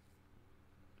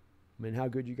 I mean, how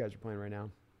good you guys are playing right now.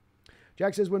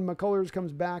 Jack says when McCullers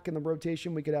comes back in the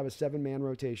rotation, we could have a 7-man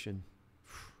rotation.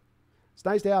 It's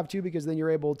nice to have, too, because then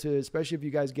you're able to, especially if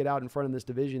you guys get out in front of this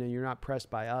division and you're not pressed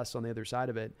by us on the other side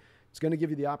of it, it's going to give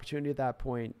you the opportunity at that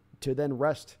point to then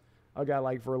rest a guy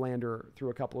like Verlander through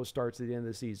a couple of starts at the end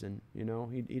of the season. You know,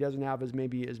 he doesn't have as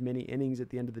many innings at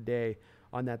the end of the day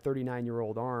on that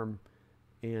 39-year-old arm,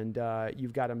 and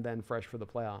you've got him then fresh for the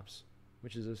playoffs,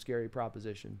 which is a scary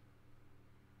proposition.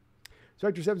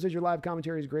 Spectre 7 says your live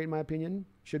commentary is great in my opinion.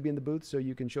 Should be in the booth so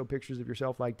you can show pictures of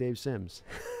yourself like Dave Sims.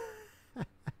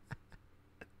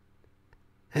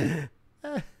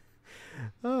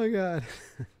 Oh, God.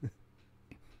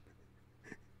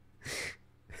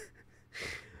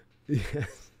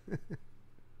 Yes.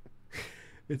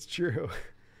 It's true.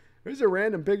 There's a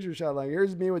random picture shot like,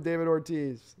 here's me with David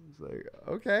Ortiz. It's like,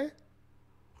 okay.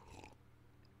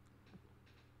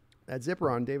 That zipper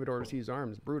on David Ortiz's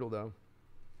arm is brutal, though.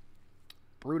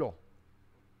 Brutal.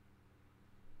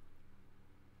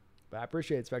 But I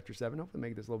appreciate Spectre 7. Hopefully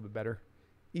make this a little bit better.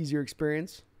 Easier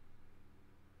experience.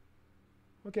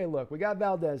 Okay, look. We got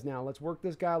Valdez now. Let's work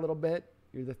this guy a little bit.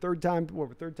 You're the third time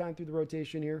through the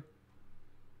rotation here.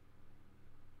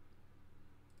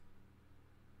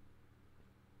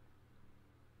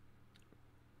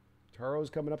 Taro's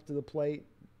coming up to the plate.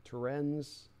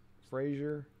 Torrens,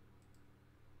 Frazier.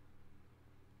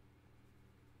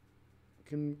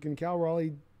 Can Cal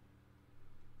Raleigh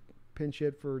pinch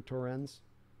hit for Torrens?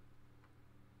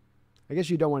 I guess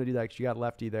you don't want to do that because you got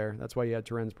lefty there. That's why you had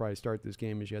Torrens probably start this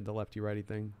game, is you had the lefty-righty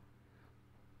thing.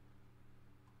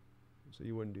 So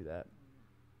you wouldn't do that.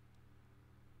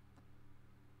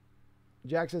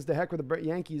 Jack says, the heck with the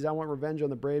Yankees. I want revenge on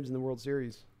the Braves in the World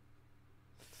Series.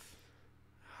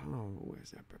 I don't know.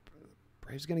 Is that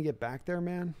Braves going to get back there,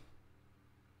 man?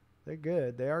 They're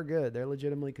good. They are good. They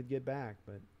legitimately could get back,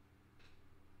 but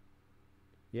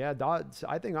yeah,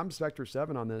 I think I'm Spectre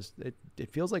 7 on this.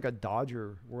 It feels like a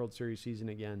Dodger World Series season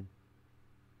again.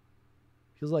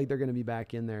 Feels like they're going to be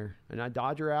back in there. And a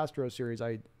Dodger Astros series,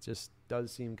 just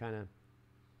does seem kind of,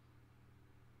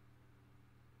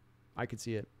 I could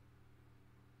see it.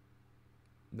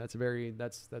 That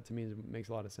to me makes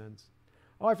a lot of sense.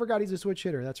 Oh, I forgot he's a switch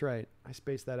hitter. That's right. I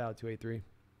spaced that out, 283.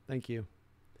 Thank you.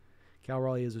 Cal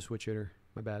Raleigh is a switch hitter.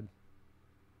 My bad.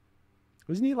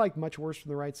 Wasn't he like much worse from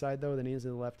the right side though than he is to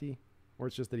the lefty? Or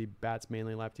it's just that he bats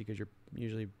mainly lefty because you're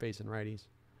usually facing righties?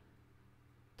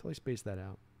 Totally spaced that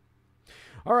out.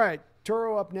 All right,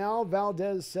 Toro up now.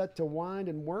 Valdez set to wind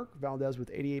and work. Valdez with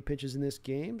 88 pitches in this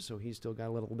game, so he's still got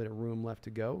a little bit of room left to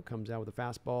go. Comes out with a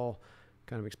fastball,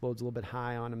 kind of explodes a little bit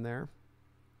high on him there.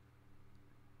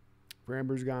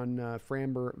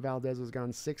 Valdez has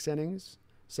gone 6 innings,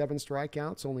 7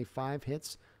 strikeouts, only 5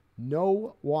 hits,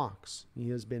 no walks. He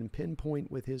has been pinpoint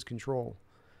with his control.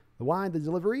 The wind, the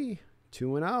delivery,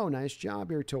 2-0. Nice job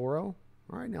here, Toro.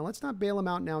 All right, now let's not bail him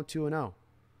out now, 2-0.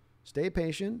 Stay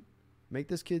patient. Make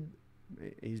this kid,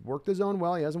 he's worked the zone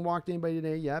well. He hasn't walked anybody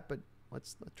today yet, but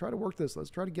let's try to work this. Let's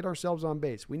try to get ourselves on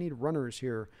base. We need runners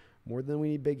here more than we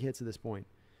need big hits at this point.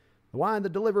 The wind, the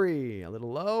delivery, a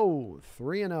little low,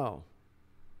 3-0.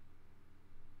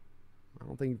 I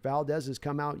don't think Valdez has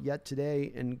come out yet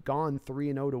today and gone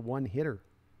 3-0 to one hitter.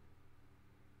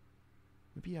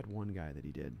 Maybe he had one guy that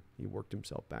he did. He worked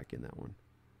himself back in that one.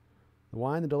 The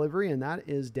wind, the delivery, and that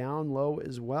is down low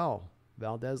as well.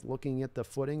 Valdez looking at the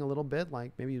footing a little bit,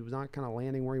 like maybe he was not kind of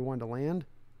landing where he wanted to land.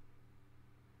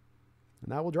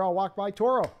 And that will draw a walk by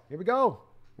Toro. Here we go.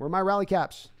 Where are my rally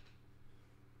caps?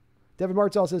 Devin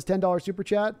Martell says $10 super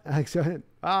chat.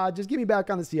 Just get me back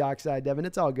on the Seahawks side, Devin.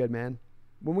 It's all good, man.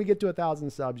 When we get to 1,000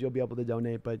 subs, you'll be able to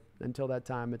donate. But until that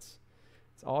time, it's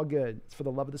all good. It's for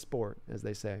the love of the sport, as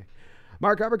they say.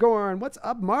 Mark Abercorn, what's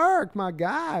up, Mark? My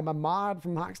guy, my mod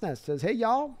from Hawks Nest says, hey,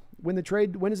 y'all. When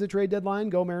is the trade deadline?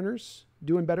 Go Mariners.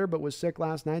 Doing better, but was sick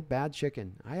last night. Bad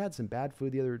chicken. I had some bad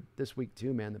food this week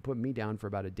too, man. That put me down for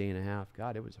about a day and a half.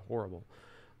 God, it was horrible.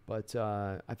 But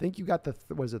I think you got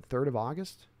was it 3rd of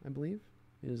August, I believe,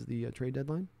 is the trade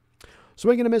deadline.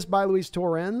 Swing and a miss by Luis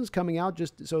Torrens coming out.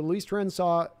 So Luis Torrens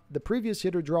saw the previous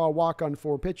hitter draw a walk on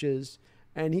 4 pitches,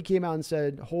 and he came out and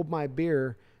said, hold my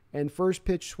beer, and first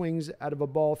pitch swings out of a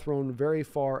ball thrown very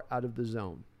far out of the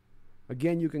zone.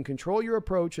 Again, you can control your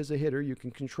approach as a hitter. You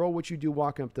can control what you do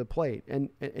walking up to the plate. And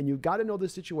you've got to know the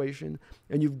situation,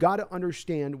 and you've got to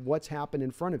understand what's happened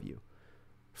in front of you.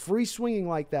 Free swinging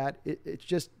like that, it's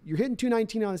just, you're hitting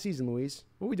 219 on the season, Luis.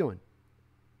 What are we doing?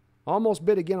 Almost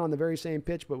bit again on the very same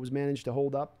pitch, but was managed to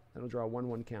hold up. That'll draw a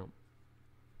 1-1 count.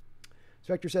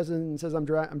 Spectre says I'm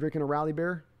drinking a rally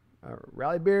beer.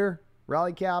 Rally beer,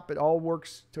 rally cap, it all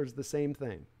works towards the same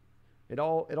thing. It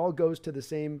all goes to the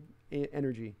same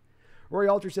energy. Rory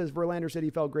Alter says Verlander said he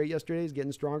felt great yesterday. He's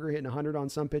getting stronger, hitting 100 on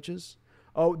some pitches.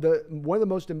 Oh, one of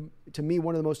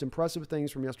the most impressive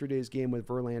things from yesterday's game with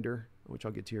Verlander, which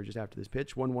I'll get to here just after this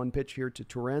pitch. 1-1 pitch here to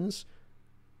Torrens.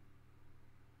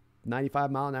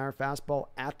 95-mile-an-hour fastball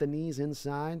at the knees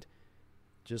inside.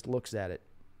 Just looks at it.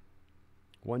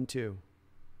 1-2.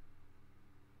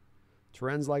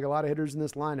 Torrens, like a lot of hitters in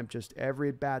this lineup, just every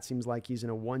at bat seems like he's in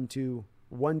a 1-2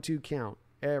 count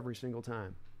every single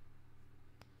time.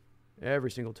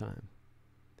 Every single time.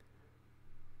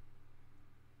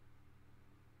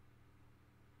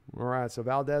 All right, so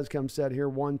Valdez comes set here,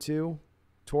 1-2.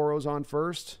 Toro's on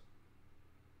first.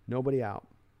 Nobody out.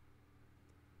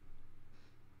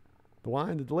 The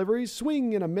line, the delivery,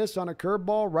 swing and a miss on a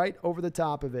curveball right over the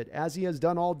top of it. As he has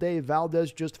done all day,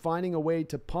 Valdez just finding a way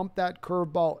to pump that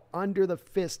curveball under the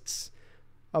fists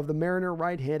of the Mariner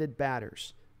right-handed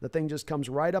batters. The thing just comes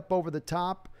right up over the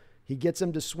top. He gets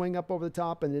him to swing up over the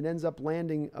top, and it ends up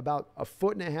landing about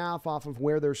 1.5 feet off of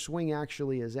where their swing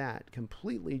actually is at.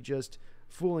 Completely just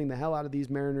fooling the hell out of these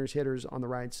Mariners hitters on the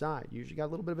right side. Usually got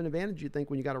a little bit of an advantage, you'd think,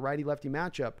 when you got a righty-lefty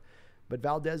matchup. But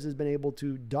Valdez has been able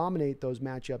to dominate those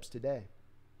matchups today.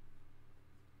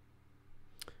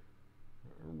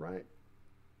 All right.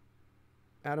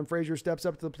 Adam Frazier steps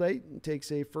up to the plate and takes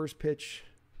a first pitch.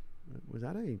 Was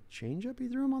that a changeup he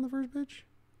threw him on the first pitch?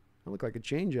 That looked like a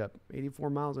changeup, 84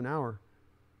 miles an hour.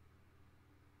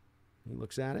 He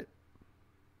looks at it.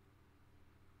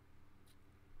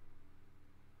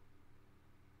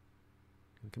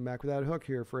 Come back with that hook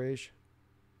here, Frazier.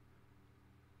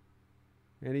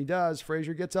 And he does.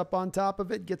 Frazier gets up on top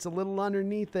of it, gets a little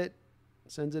underneath it,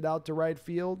 sends it out to right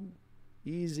field.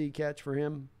 Easy catch for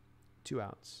him. 2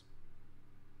 outs.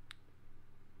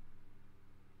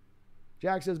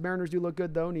 Jack says Mariners do look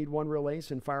good, though. Need one real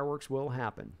ace, and fireworks will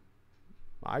happen.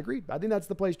 I agree. I think that's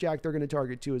the place, Jack, they're going to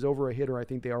target, too, is over a hitter. I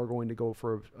think they are going to go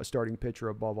for a starting pitcher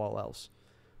above all else.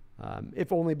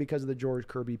 If only because of the George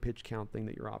Kirby pitch count thing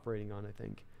that you're operating on, I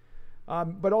think.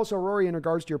 But also, Rory, in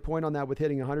regards to your point on that with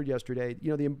hitting 100 yesterday,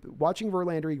 watching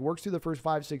Verlander, he works through the first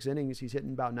 5-6 innings. He's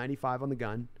hitting about 95 on the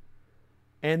gun.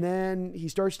 And then he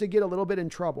starts to get a little bit in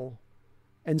trouble.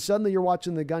 And suddenly you're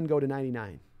watching the gun go to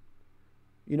 99.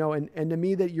 And to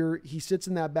me, he sits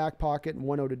in that back pocket and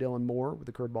 1-0 to Dylan Moore with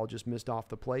the curveball just missed off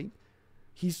the plate.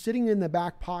 He's sitting in the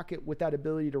back pocket with that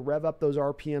ability to rev up those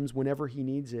RPMs whenever he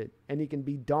needs it. And he can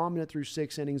be dominant through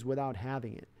 6 innings without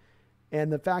having it.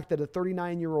 And the fact that a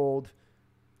 39-year-old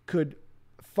could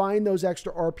find those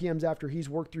extra RPMs after he's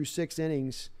worked through 6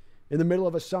 innings in the middle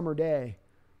of a summer day,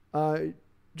 I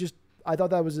thought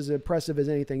that was as impressive as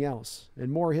anything else.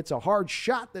 And Moore hits a hard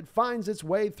shot that finds its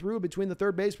way through between the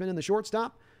third baseman and the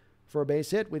shortstop for a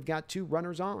base hit. We've got 2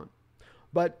 runners on.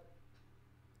 But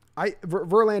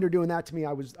Verlander doing that to me,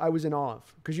 I was in awe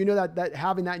of, because that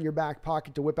having that in your back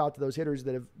pocket to whip out to those hitters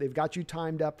that they've got you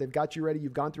timed up, they've got you ready,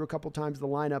 you've gone through a couple times the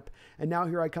lineup, and now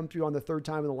here I come through on the 3rd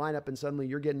time in the lineup, and suddenly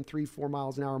you're getting 3-4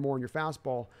 miles an hour more in your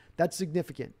fastball. That's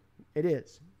significant. It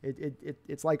is.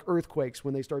 It's like earthquakes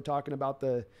when they start talking about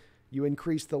you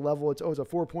increase the level. It's a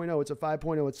 4.0, it's a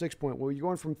 5.0, it's 6.0. Well, you're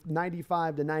going from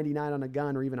 95 to 99 on a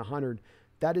gun, or even 100.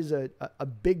 That is a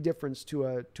big difference to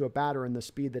a batter in the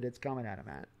speed that it's coming at him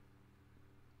at.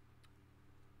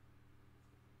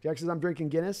 Jack says, I'm drinking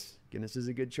Guinness. Guinness is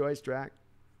a good choice, Drac.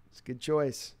 It's a good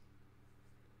choice.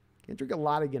 Can't drink a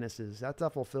lot of Guinnesses. That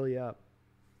stuff will fill you up.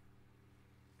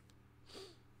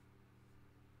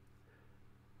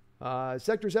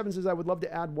 Sector 7 says, I would love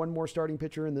to add one more starting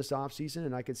pitcher in this offseason,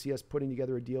 and I could see us putting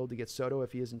together a deal to get Soto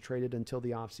if he isn't traded until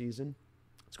the offseason.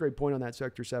 That's a great point on that,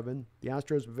 Sector 7. The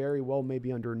Astros very well may be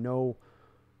not the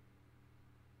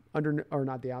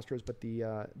Astros, but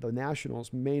the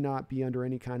Nationals may not be under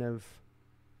any kind of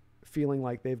feeling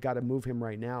like they've got to move him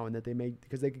right now, and that they may,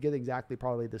 because they could get exactly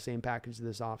probably the same package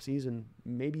this offseason,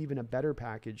 maybe even a better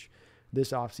package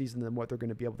this offseason than what they're going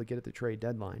to be able to get at the trade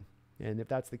deadline. And if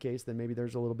that's the case, then maybe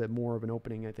there's a little bit more of an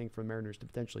opening, I think, for the Mariners to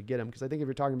potentially get him. Because I think if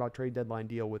you're talking about trade deadline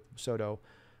deal with Soto,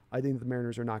 I think the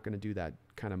Mariners are not going to do that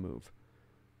kind of move.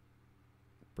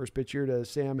 First pitch here to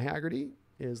Sam Haggerty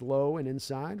is low and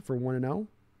inside for 1-0.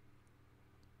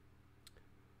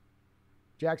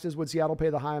 Jack says, would Seattle pay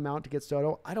the high amount to get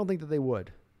Soto? I don't think that they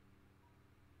would.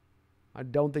 I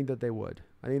don't think that they would.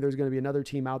 I think there's going to be another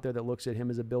team out there that looks at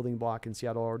him as a building block, and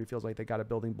Seattle already feels like they got a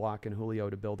building block in Julio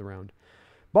to build around.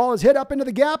 Ball is hit up into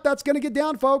the gap. That's going to get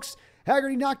down, folks.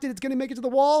 Haggerty knocked it. It's going to make it to the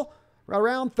wall.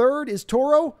 Around third is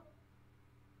Toro.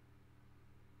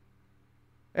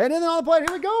 And in on the plate.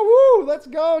 Here we go. Woo! Let's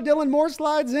go. Dylan Moore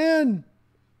slides in.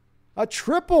 A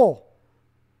triple.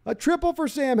 A triple for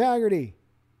Sam Haggerty.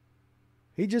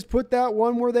 He just put that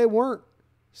one where they weren't.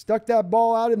 Stuck that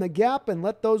ball out in the gap and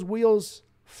let those wheels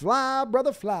fly,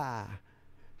 brother, fly.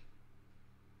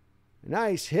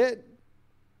 Nice hit.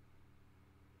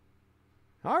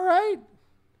 All right.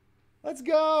 Let's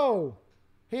go.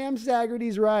 Ham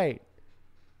Haggerty's right.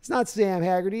 It's not Sam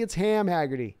Haggerty. It's Ham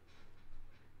Haggerty.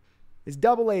 It's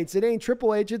double H. It ain't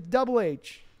triple H. It's double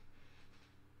H.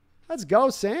 Let's go,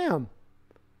 Sam.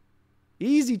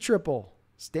 Easy triple.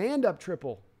 Stand-up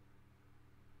triple.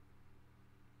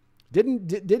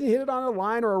 Didn't hit it on a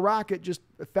line or a rocket. Just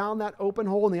found that open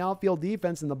hole in the outfield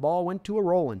defense, and the ball went to a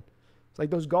rolling. It's like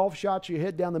those golf shots you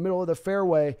hit down the middle of the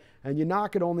fairway and you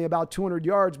knock it only about 200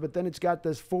 yards, but then it's got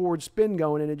this forward spin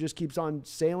going and it just keeps on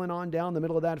sailing on down the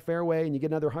middle of that fairway and you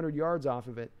get another 100 yards off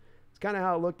of it. It's kind of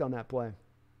how it looked on that play.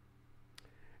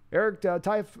 Eric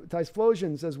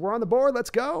Typhlosion says, we're on the board. Let's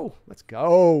go. Let's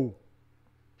go.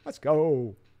 Let's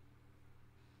go.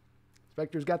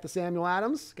 Spectre's got the Samuel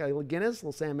Adams. Got a little Guinness,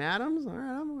 little Sam Adams. All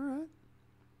right, all right.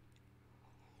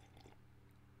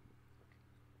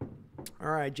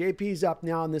 All right, JP's up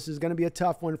now, and this is going to be a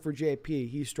tough one for JP.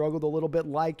 He struggled a little bit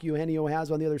like Eugenio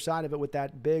has on the other side of it with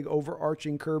that big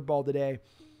overarching curveball today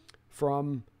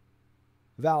from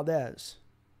Valdez.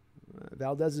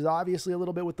 Valdez is obviously a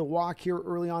little bit with the walk here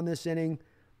early on this inning.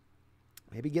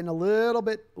 Maybe getting a little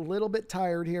bit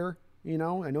tired here. You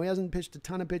know, I know he hasn't pitched a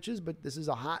ton of pitches, but this is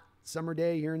a hot summer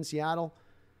day here in Seattle.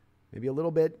 Maybe a little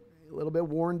bit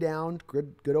worn down.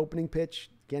 Good opening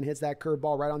pitch. Again, hits that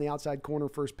curveball right on the outside corner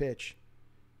first pitch.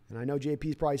 And I know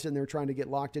JP's probably sitting there trying to get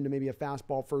locked into maybe a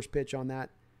fastball first pitch on that.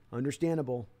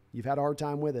 Understandable. You've had a hard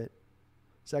time with it.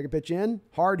 Second pitch in.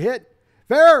 Hard hit.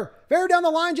 Fair down the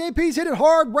line. JP's hit it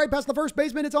hard right past the first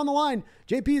baseman. It's on the line.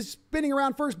 JP's spinning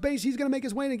around first base. He's going to make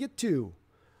his way to get two.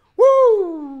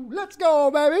 Woo! Let's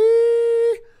go,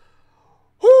 baby!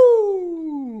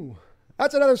 Woo!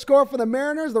 That's another score for the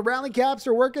Mariners. The rally caps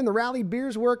are working. The rally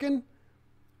beer's working.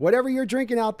 Whatever you're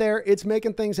drinking out there, it's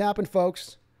making things happen,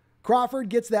 folks. Crawford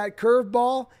gets that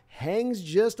curveball, hangs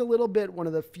just a little bit. One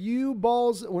of the few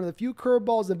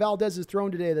curveballs that Valdez has thrown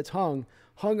today that's hung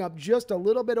up just a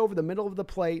little bit over the middle of the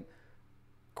plate.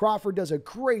 Crawford does a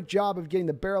great job of getting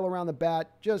the barrel around the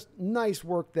bat. Just nice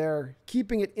work there.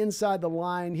 Keeping it inside the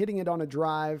line, hitting it on a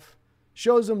drive.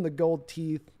 Shows him the gold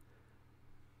teeth.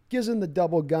 Gives him the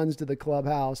double guns to the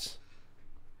clubhouse.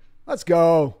 Let's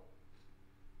go.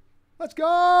 Let's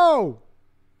go.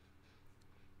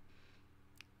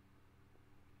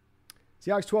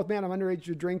 Seahawks 12th man. I'm underage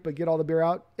to drink, but get all the beer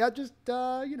out. Yeah, just,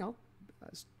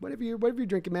 whatever you're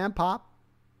drinking, man. Pop.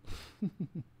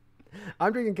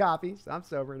 I'm drinking coffee, so I'm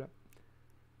sober enough.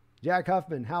 Jack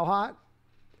Huffman, how hot?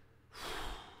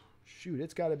 Shoot,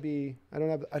 it's got to be. I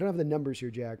don't have the numbers here,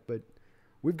 Jack, but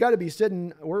we've got to be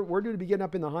sitting. We're due to be getting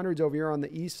up in the hundreds over here on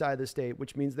the east side of the state,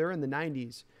 which means they're in the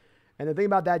 90s. And the thing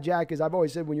about that, Jack, is I've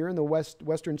always said when you're in the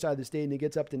western side of the state and it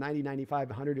gets up to 90, 95,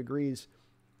 100 degrees,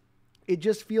 it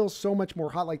just feels so much more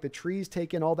hot. Like the trees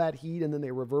take in all that heat and then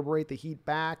they reverberate the heat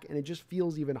back, and it just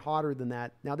feels even hotter than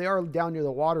that. Now they are down near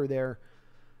the water there,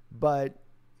 but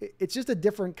it's just a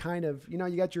different kind of, you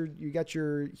got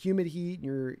your humid heat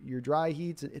and your dry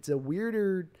heats. It's a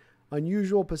weirder,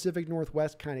 unusual Pacific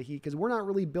Northwest kind of heat because we're not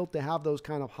really built to have those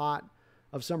kind of hot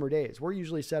of summer days. We're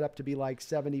usually set up to be like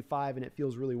 75 and it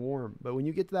feels really warm. But when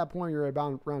you get to that point, you're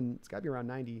about around, it's got to be around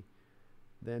 90,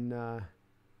 then,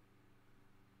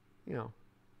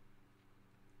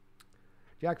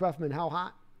 Jack Buffman, how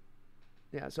hot?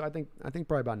 Yeah, so I think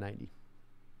probably about 90.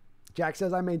 Jack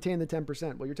says, I maintain the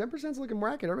 10%. Well, your 10% is looking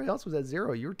racket. Everybody else was at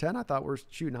 0. You were 10. I thought we were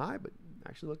shooting high, but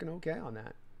actually looking okay on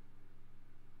that.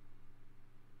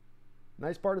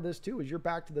 Nice part of this too is you're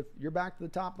back to the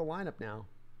top of the lineup now.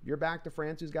 You're back to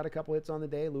France, who's got a couple hits on the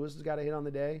day. Lewis has got a hit on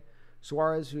the day.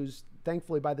 Suarez, who's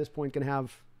thankfully by this point can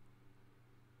have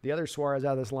the other Suarez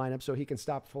out of this lineup so he can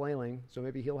stop flailing. So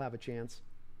maybe he'll have a chance.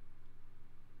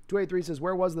 283 says,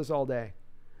 where was this all day?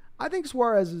 I think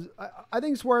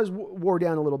Suarez wore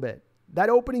down a little bit. That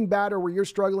opening batter where you're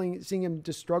seeing him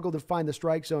just struggle to find the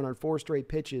strike zone on 4 straight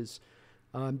pitches.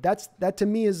 That to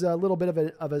me is a little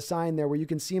bit of a sign there where you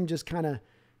can see him just kind of,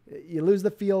 you lose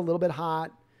the feel, a little bit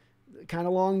hot, kind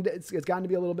of long. It's gotten to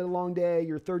be a little bit of a long day.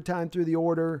 Your third time through the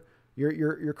order,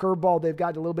 your curveball, they've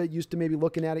gotten a little bit used to maybe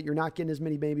looking at it. You're not getting as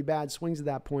many maybe bad swings at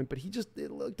that point, but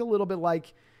it looked a little bit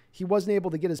like he wasn't able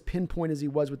to get as pinpoint as he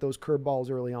was with those curveballs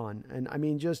early on. And I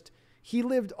mean, he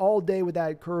lived all day with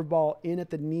that curveball in at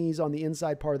the knees on the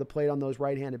inside part of the plate on those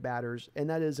right-handed batters. And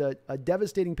that is a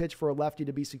devastating pitch for a lefty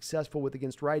to be successful with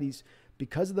against righties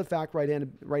because of the fact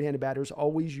right-handed batters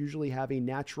always usually have a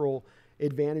natural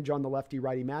advantage on the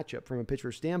lefty-righty matchup from a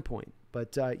pitcher's standpoint.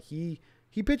 But he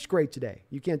pitched great today.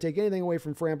 You can't take anything away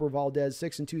from Framber Valdez.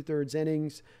 6 2/3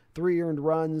 innings, 3 earned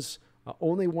runs,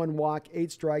 only 1 walk, 8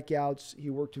 strikeouts.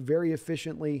 He worked very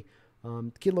efficiently.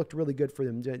 The kid looked really good for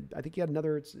them. I think he had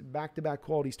another back-to-back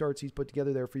quality starts he's put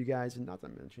together there for you guys. And not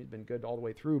that I mention he's been good all the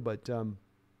way through, but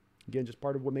again, just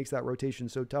part of what makes that rotation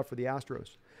so tough for the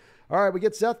Astros. All right, we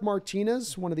get Seth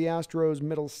Martinez, one of the Astros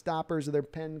middle stoppers of their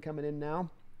pen coming in now.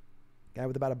 Guy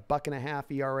with about a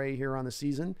 $1.50 ERA here on the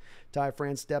season. Ty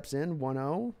France steps in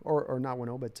 1-0, or not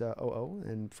 1-0, but 0-0.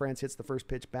 And France hits the first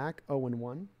pitch back,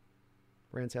 0-1.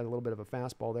 France had a little bit of a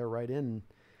fastball there right in.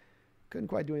 Couldn't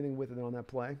quite do anything with it on that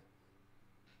play.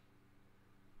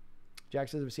 Jack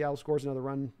says if Seattle scores another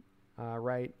run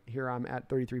right here, I'm at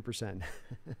 33%.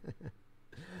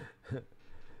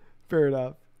 Fair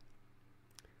enough.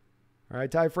 All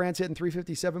right, Ty France hitting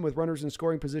 357 with runners in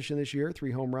scoring position this year.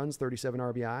 3 home runs, 37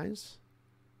 RBIs.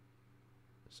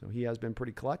 So he has been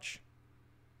pretty clutch.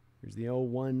 Here's the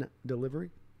 0-1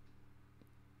 delivery.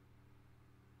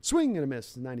 Swing and a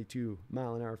miss,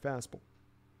 92-mile-an-hour fastball.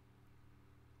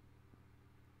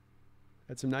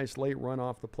 Had some nice late run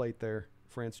off the plate there.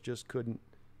 France just couldn't.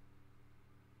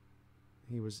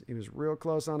 He was real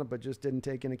close on it, but just didn't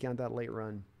take into account that late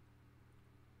run.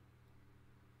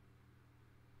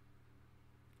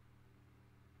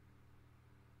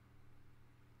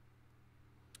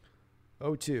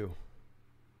 Oh, 2.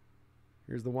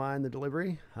 Here's the wine, the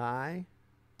delivery. High.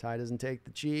 Ty doesn't take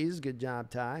the cheese. Good job,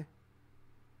 Ty.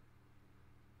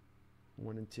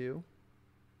 1 and 2.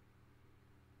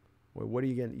 Wait, what are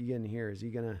you getting here? Is he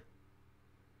gonna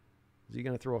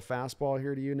throw a fastball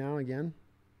here to you now again?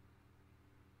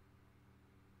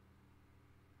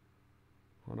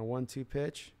 On a 1-2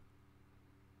 pitch.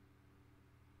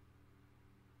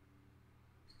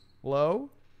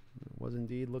 Low. It was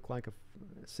indeed looked like a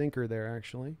sinker there,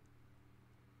 actually.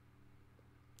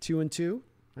 2 and 2.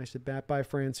 Nice at bat by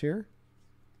France here.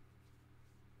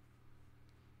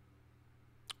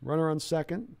 Runner on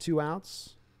second. 2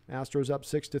 outs. Astros up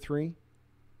 6-3.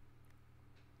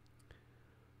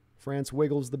 France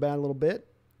wiggles the bat a little bit.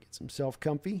 Gets himself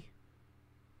comfy.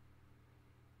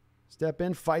 Step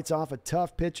in. Fights off a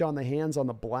tough pitch on the hands on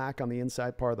the black on the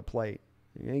inside part of the plate.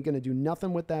 You ain't going to do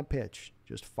nothing with that pitch.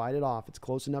 Just fight it off. It's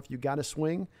close enough. You got to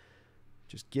swing.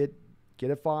 Just get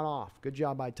it fought off. Good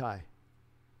job by Ty.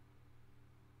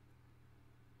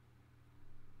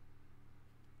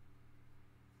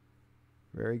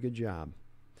 Very good job.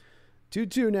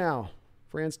 2-2 now.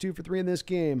 France 2 for 3 in this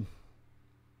game.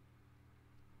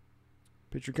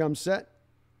 Pitcher comes set.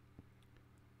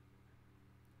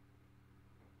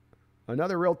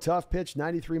 Another real tough pitch,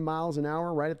 93 miles an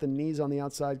hour, right at the knees on the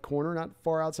outside corner. Not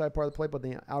far outside part of the plate, but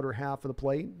the outer half of the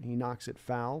plate. He knocks it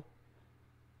foul.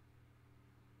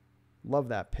 Love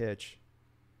that pitch.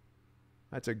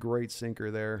 That's a great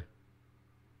sinker there.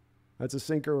 That's a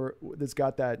sinker that's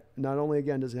got that, not only,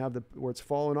 again, does it have the where it's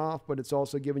falling off, but it's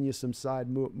also giving you some side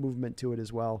movement to it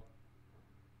as well.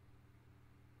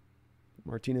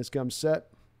 Martinez comes set.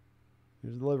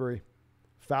 Here's the delivery.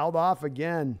 Fouled off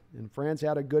again, and France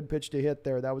had a good pitch to hit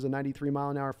there. That was a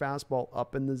 93-mile-an-hour fastball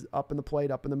up in the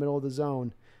plate, up in the middle of the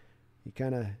zone. He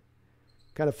kind of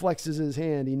flexes his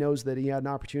hand. He knows that he had an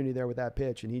opportunity there with that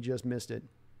pitch, and he just missed it.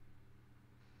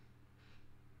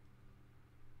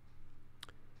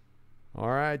 All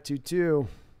right, 2-2.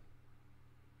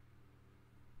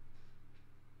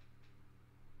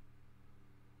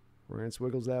 France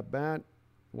wiggles that bat.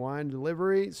 Wine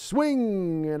delivery.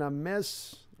 Swing and a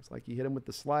miss. Looks like he hit him with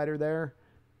the slider there.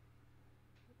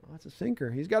 Oh, that's a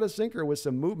sinker. He's got a sinker with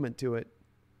some movement to it.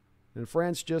 And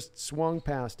France just swung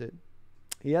past it.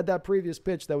 He had that previous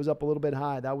pitch that was up a little bit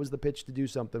high. That was the pitch to do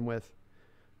something with.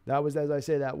 That was, as I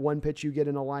say, that one pitch you get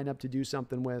in a lineup to do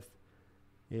something with.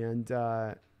 And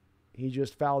he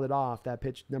just fouled it off. That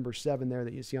pitch number 7 there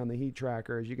that you see on the heat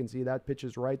tracker. As you can see, that pitch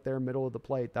is right there, middle of the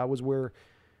plate. That was where,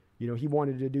 he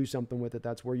wanted to do something with it.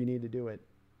 That's where you need to do it.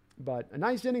 But a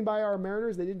nice inning by our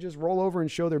Mariners. They didn't just roll over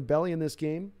and show their belly in this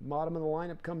game. Bottom of the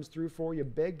lineup comes through for you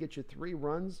big, get you 3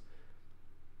 runs.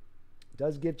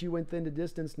 Does get you within the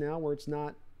distance now where it's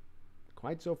not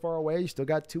quite so far away. You still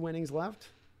got 2 innings left.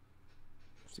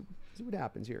 See what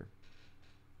happens here.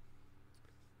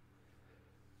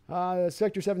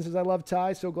 Sector 7 says, I love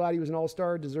Ty. So glad he was an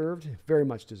all-star. Deserved. Very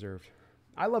much deserved.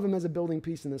 I love him as a building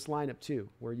piece in this lineup too,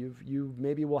 where you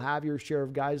maybe will have your share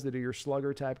of guys that are your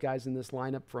slugger type guys in this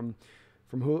lineup. From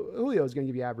Julio is going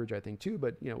to give you average, I think, too.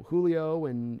 But Julio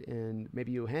and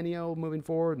maybe Eugenio moving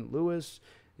forward, and Lewis,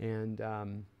 and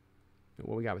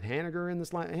what we got with Haniger in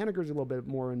this line. Haniger's a little bit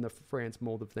more in the France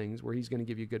mold of things, where he's going to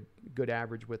give you good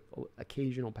average with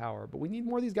occasional power. But we need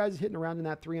more of these guys hitting around in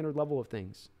that 300 level of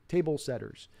things. Table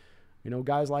setters,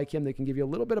 guys like him that can give you a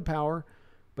little bit of power,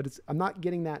 but I'm not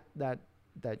getting that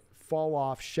fall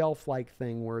off shelf like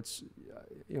thing where it's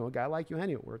a guy like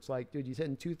Eugenio, where it's like, dude, he's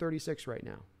hitting 236 right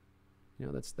now.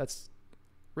 That's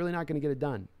really not going to get it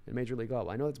done at Major League level.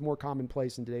 I know it's more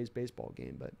commonplace in today's baseball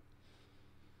game, but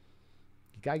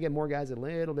you got to get more guys a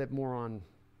little bit more on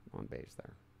base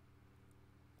there.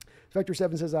 Spectre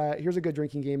 7 says, here's a good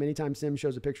drinking game. Anytime Sim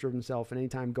shows a picture of himself, and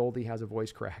anytime Goldie has a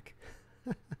voice crack.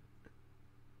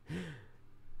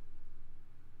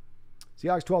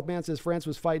 Seahawks 12th man says France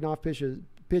was fighting off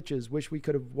pitches. Wish we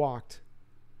could have walked.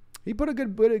 He put a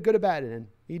good at bat in.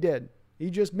 He did. He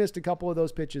just missed a couple of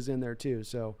those pitches in there too.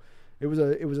 So it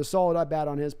was a solid at bat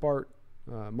on his part.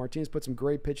 Martinez put some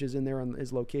great pitches in there on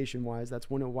his location wise. That's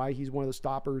why he's one of the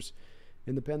stoppers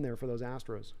in the pen there for those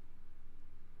Astros.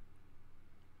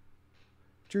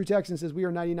 True Texan says we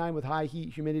are 99 with high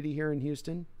heat humidity here in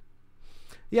Houston.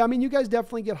 Yeah, I mean, you guys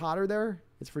definitely get hotter there.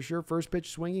 It's for sure. First pitch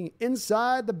swinging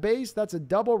inside the base. That's a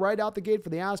double right out the gate for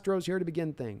the Astros here to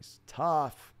begin things.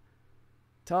 Tough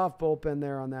bullpen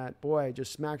there on that. Boy,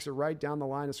 just smacks it right down the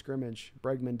line of scrimmage.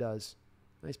 Bregman does.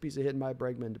 Nice piece of hitting by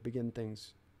Bregman to begin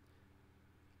things.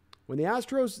 When the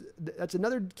Astros, that's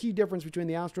another key difference between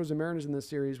the Astros and Mariners in this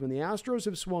series. When the Astros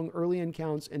have swung early in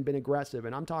counts and been aggressive,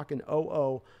 and I'm talking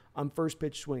 0-0 on first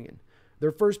pitch swinging.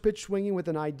 They're first pitch swinging with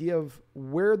an idea of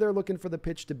where they're looking for the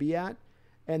pitch to be at.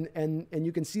 And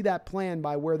you can see that plan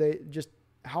by where they just,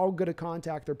 how good a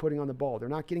contact they're putting on the ball. They're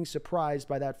not getting surprised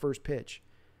by that first pitch.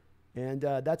 And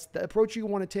that's the approach you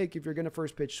want to take if you're going to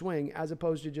first pitch swing, as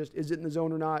opposed to just, is it in the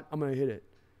zone or not? I'm going to hit it.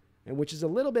 And which is a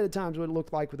little bit of times what it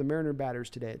looked like with the Mariner batters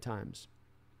today at times.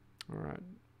 All right.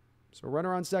 So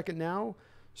runner on second now.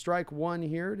 Strike one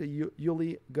here to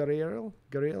Julio Guerrero.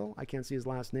 I can't see his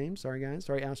last name. Sorry, guys.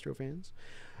 Sorry, Astro fans.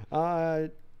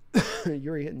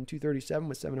 Yuri hitting .237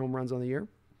 with 7 home runs on the year.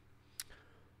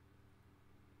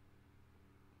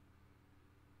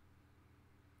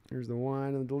 Here's the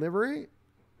one on the delivery.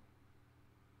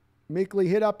 Meekly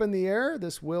hit up in the air.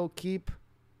 This will keep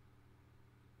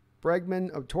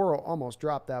Bregman. Toro almost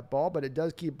dropped that ball, but it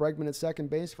does keep Bregman at second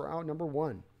base for out number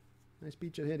 1. Nice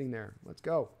beach of hitting there. Let's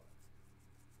go.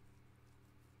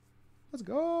 Let's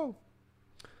go.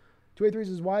 283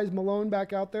 says, why is Malone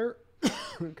back out there?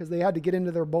 Because they had to get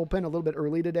into their bullpen a little bit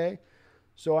early today.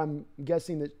 So I'm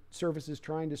guessing that Service is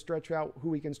trying to stretch out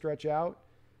who he can stretch out.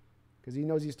 Because he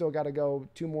knows he's still got to go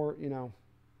 2 more,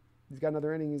 He's got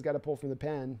another inning he's got to pull from the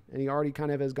pen. And he already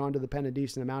kind of has gone to the pen a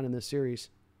decent amount in this series.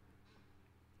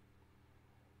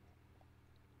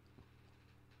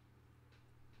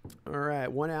 All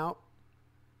right, 1 out.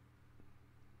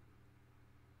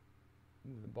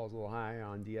 The ball's a little high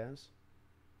on Diaz.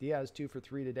 Diaz 2 for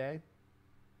 3 today.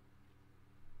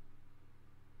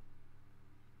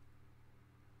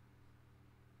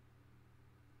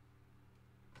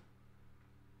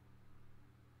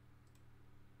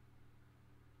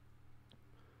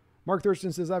 Mark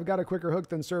Thurston says, I've got a quicker hook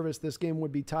than Service. This game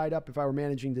would be tied up if I were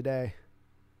managing today.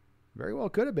 Very well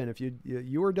could have been. If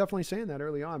you were definitely saying that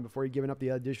early on before you'd given up the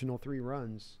additional 3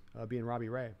 runs, being Robbie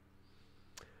Ray.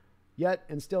 Yet,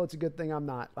 and still, it's a good thing I'm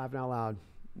not laughing out loud.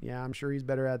 Yeah, I'm sure he's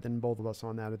better at it than both of us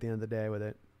on that at the end of the day with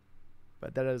it.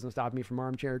 But that doesn't stop me from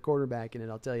armchair quarterbacking it,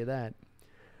 I'll tell you that.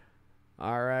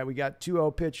 All right, we got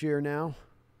 2-0 pitch here now.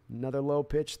 Another low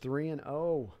pitch,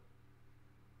 3-0.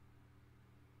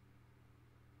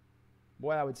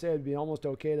 Boy, I would say it would be almost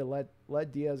okay to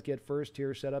let Diaz get first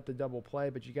here, set up the double play,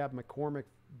 but you got McCormick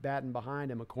batting behind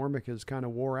him. McCormick has kind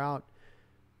of wore out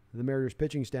the Mariners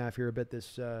pitching staff here a bit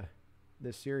this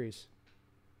series.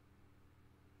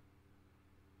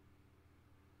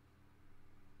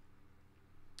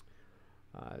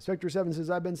 Spectre 7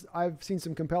 says, I've seen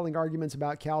some compelling arguments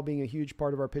about Cal being a huge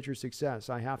part of our pitcher's success.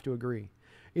 I have to agree.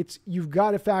 You've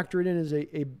got to factor it in as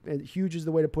a huge is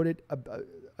the way to put it.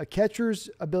 A catcher's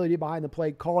ability behind the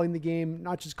plate, calling the game,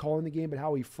 not just calling the game, but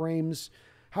how he frames,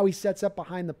 how he sets up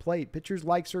behind the plate. Pitchers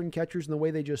like certain catchers and the way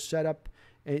they just set up,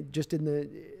 and just in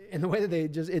the way that they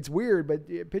just, it's weird, but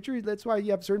pitchers, that's why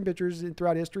you have certain pitchers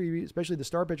throughout history, especially the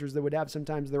star pitchers, that would have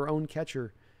sometimes their own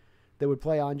catcher that would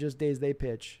play on just days they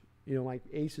pitch, like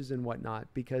aces and whatnot,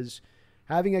 because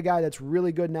having a guy that's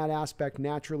really good in that aspect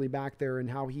naturally back there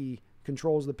and how he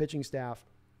controls the pitching staff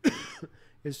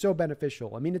is so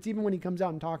beneficial. I mean, it's even when he comes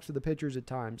out and talks to the pitchers at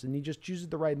times, and he just chooses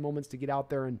the right moments to get out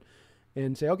there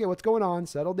and say, okay, what's going on?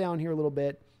 Settle down here a little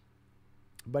bit.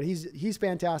 But he's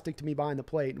fantastic to me behind the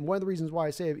plate. And one of the reasons why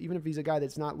I say, even if he's a guy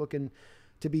that's not looking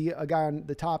to be a guy on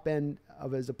the top end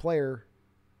of as a player,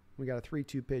 we got a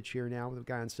 3-2 pitch here now with a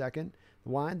guy on second.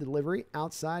 The line, the delivery,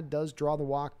 outside does draw the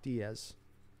walk, Diaz.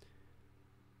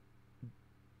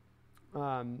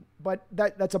 But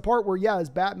that's a part where, yeah, his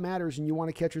bat matters and you want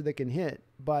a catcher that can hit.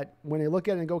 But when they look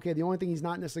at it and go, okay, the only thing he's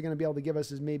not necessarily going to be able to give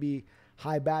us is maybe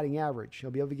high batting average.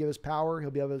 He'll be able to give us power.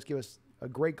 He'll be able to give us a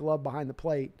great glove behind the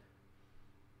plate.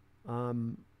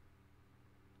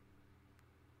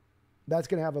 That's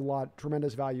going to have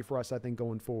tremendous value for us, I think,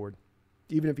 going forward,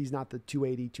 even if he's not the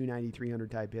 280, 290,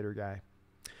 300 type hitter guy.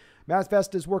 Matt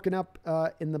Fest is working up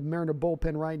in the Mariner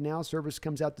bullpen right now. Service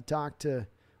comes out to talk to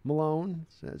Malone.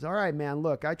 Says, all right, man,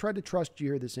 look, I tried to trust you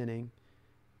here this inning.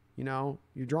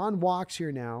 You're drawing walks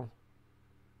here now.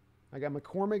 I got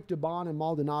McCormick, Dubon, and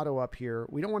Maldonado up here.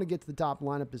 We don't want to get to the top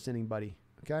lineup this inning, buddy.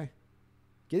 Okay?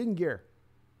 Get in gear.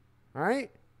 All right?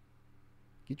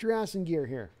 Get your ass in gear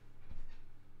here.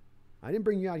 I didn't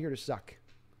bring you out here to suck.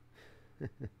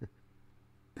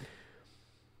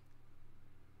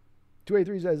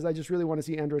 283 says, I just really want to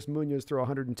see Andres Munoz throw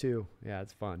 102. Yeah,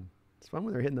 it's fun. It's fun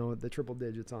when they're hitting the triple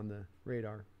digits on the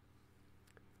radar.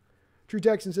 True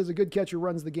Texan says, a good catcher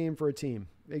runs the game for a team.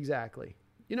 Exactly.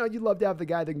 You know, you'd love to have the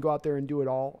guy that can go out there and do it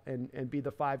all and be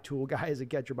the five-tool guy as a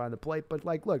catcher behind the plate. But,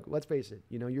 like, look, let's face it.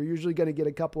 You know, you're usually going to get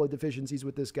a couple of deficiencies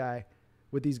with this guy,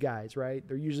 with these guys, right?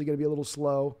 They're usually going to be a little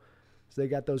slow, so they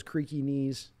got those creaky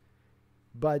knees.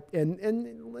 But, and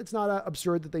it's not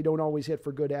absurd that they don't always hit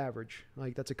for good average.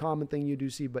 Like, that's a common thing you do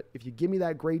see. But if you give me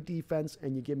that great defense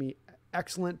and you give me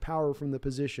excellent power from the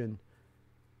position,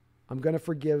 I'm going to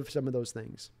forgive some of those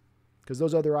things because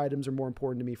those other items are more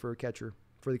important to me for a catcher,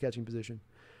 for the catching position.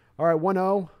 All right,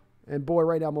 1-0. And boy,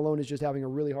 right now Malone is just having a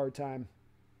really hard time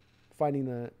finding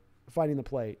the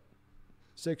plate.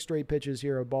 6 straight pitches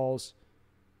here of balls.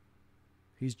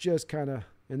 He's just kind of,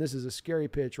 and this is a scary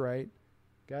pitch, right?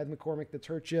 Guy McCormick that's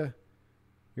hurt you.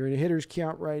 You're in a hitter's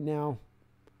count right now.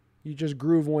 You just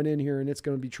groove one in here, and it's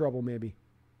going to be trouble maybe.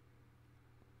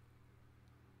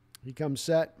 He comes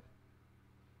set.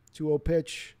 2-0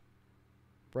 pitch.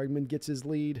 Bregman gets his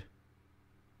lead.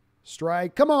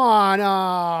 Strike. Come on. Oh,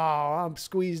 I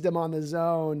squeezed him on the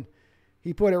zone.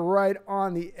 He put it right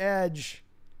on the edge,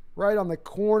 right on the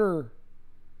corner,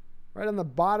 right on the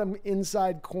bottom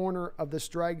inside corner of the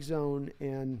strike zone,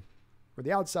 or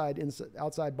the outside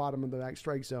bottom of the back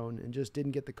strike zone, and just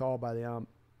didn't get the call by the ump.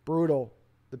 Brutal.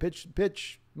 The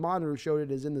pitch monitor showed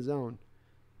it as in the zone.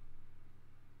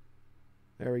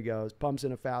 There he goes. Pumps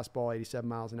in a fastball, 87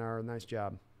 miles an hour. Nice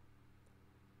job.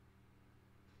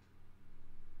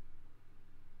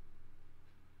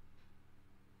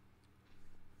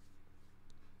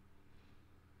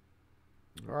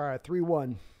 All right,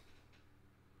 3-1.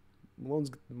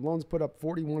 Malone's put up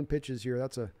 41 pitches here.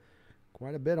 That's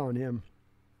quite a bit on him.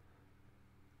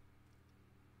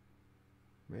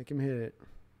 Make him hit it.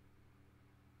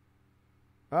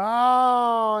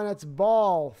 Oh, and that's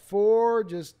ball 4.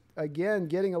 Just, again,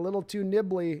 getting a little too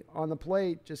nibbly on the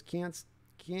plate. Just can't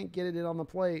get it in on the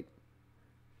plate.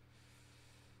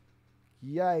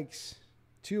 Yikes.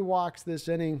 2 walks this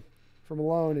inning for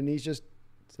Malone, and he's just,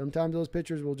 sometimes those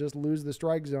pitchers will just lose the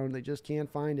strike zone. They just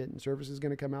can't find it, and Service is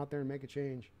going to come out there and make a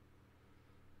change.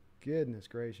 Goodness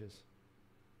gracious.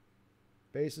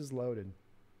 Bases loaded.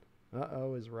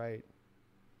 Uh-oh is right.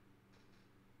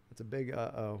 That's a big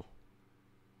uh-oh.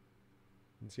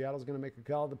 And Seattle's going to make a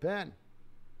call to the pen.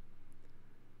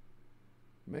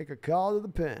 Make a call to the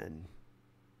pen.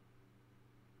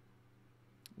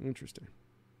 Interesting.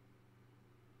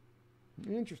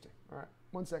 Interesting. All right.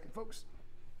 1 second, folks.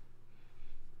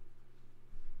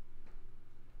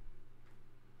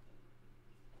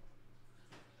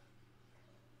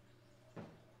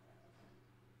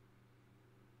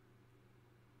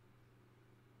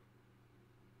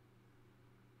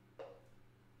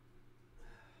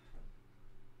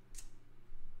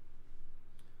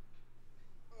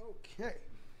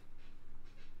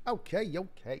 Okay.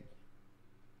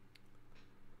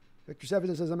 Victor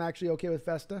Severson says, I'm actually okay with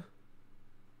Festa.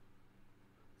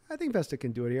 I think Festa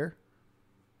can do it here.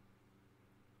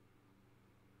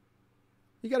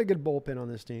 You got a good bullpen on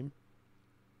this team.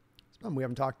 Something we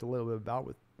haven't talked a little bit about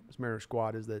with this Mariners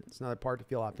squad is that it's not a part to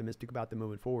feel optimistic about them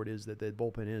moving forward, is that the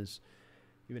bullpen is,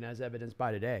 even as evidenced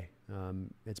by today,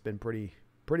 it's been pretty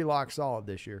lock solid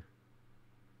this year.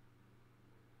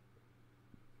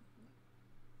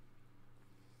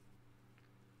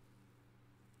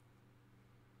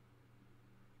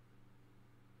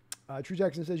 True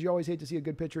Jackson says, you always hate to see a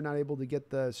good pitcher not able to get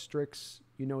the strikes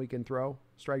he can throw.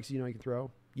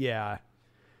 Yeah,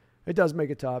 it does make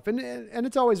it tough. And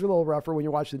it's always a little rougher when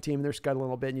you're watching the team and they're scuttling a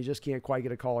little bit and you just can't quite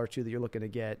get a call or two that you're looking to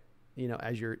get,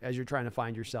 as you're trying to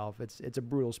find yourself. It's a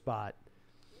brutal spot.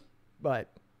 But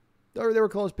they were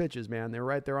close pitches, man. They were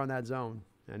right there on that zone.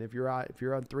 And if you're on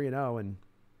 3-0 and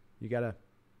you're going to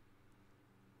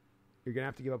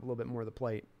have to give up a little bit more of the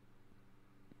plate,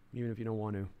 even if you don't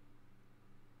want to.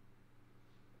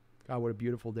 God, what a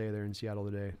beautiful day there in Seattle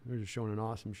today. They're just showing an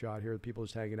awesome shot here. The people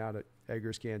just hanging out at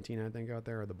Edgar's Cantina, I think, out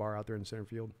there, or the bar out there in center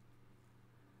field.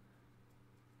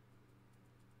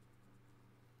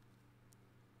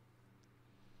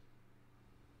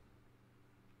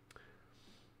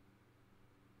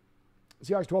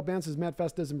 Seahawks 12 man says Matt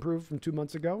Festa has improved from 2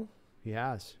 months ago. He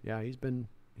has. Yeah, he's been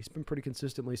pretty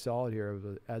consistently solid here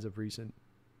as of recent.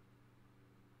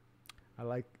 I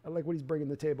like what he's bringing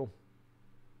to the table.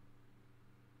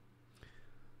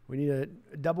 We need a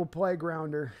double play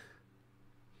grounder.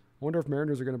 I wonder if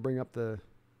Mariners are going to bring up the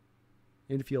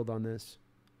infield on this.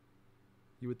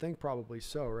 You would think probably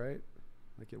so, right?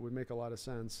 Like it would make a lot of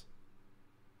sense.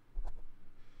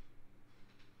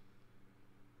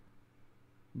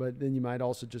 But then you might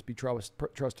also just be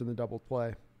trusting the double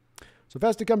play. So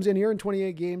Festa comes in here in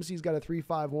 28 games. He's got a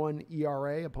 3.51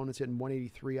 ERA. Opponents hitting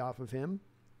 183 off of him.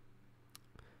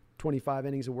 25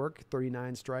 innings of work,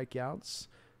 39 strikeouts,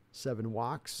 7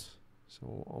 walks.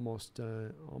 So almost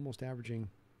averaging.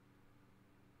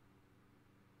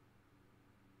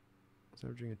 It's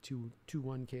averaging a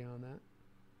 2.1K on that.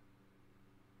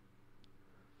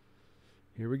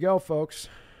 Here we go, folks.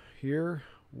 Here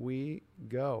we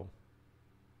go.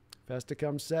 Festa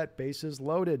comes set, bases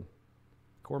loaded.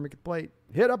 Cormick at plate.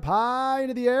 Hit up high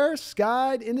into the air,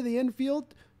 skied into the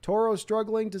infield. Toro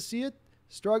struggling to see it.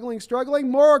 Struggling.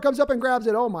 Morrow comes up and grabs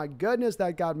it. Oh my goodness,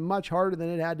 that got much harder than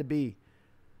it had to be.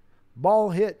 Ball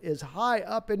hit as high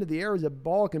up into the air as a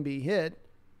ball can be hit.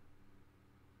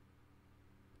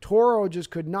 Toro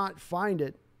just could not find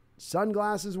it.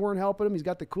 Sunglasses weren't helping him. He's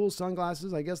got the cool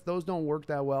sunglasses. I guess those don't work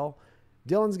that well.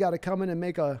 Dylan's got to come in and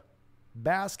make a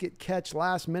basket catch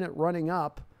last minute running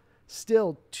up.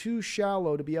 Still too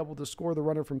shallow to be able to score the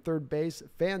runner from third base.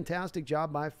 Fantastic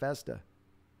job by Festa.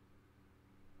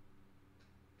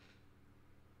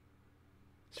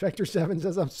 Spectre 7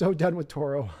 says, I'm so done with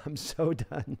Toro. I'm so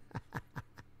done.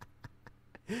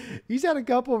 He's had a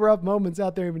couple of rough moments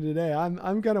out there even today.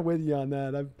 I'm kind of with you on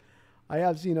that. I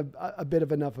have seen a bit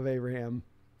of enough of Abraham.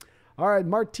 All right,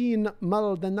 Martin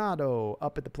Maldonado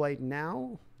up at the plate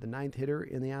now. The 9th hitter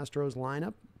in the Astros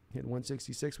lineup. Hit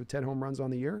 166 with 10 home runs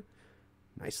on the year.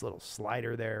 Nice little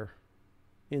slider there.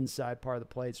 Inside part of the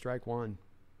plate, strike one.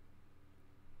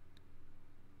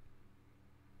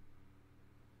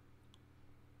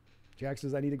 Jack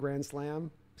says, I need a grand slam.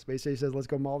 Space Age says, let's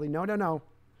go Maldi. No.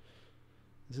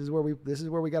 This is where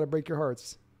we got to break your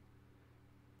hearts.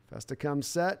 Festa comes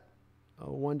set.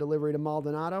 0-1 delivery to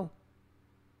Maldonado.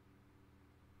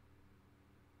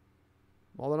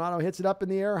 Maldonado hits it up in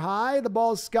the air high. The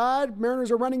ball's skied. Mariners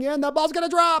are running in. That ball's going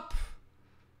to drop.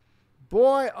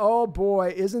 Boy, oh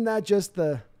boy, isn't that just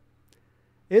the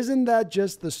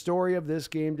story of this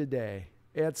game today?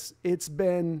 It's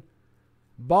been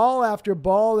ball after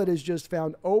ball that has just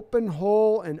found open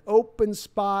hole and open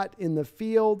spot in the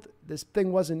field. This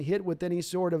thing wasn't hit with any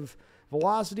sort of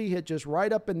velocity, hit just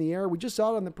right up in the air. We just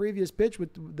saw it on the previous pitch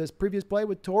with this previous play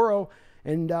with Toro,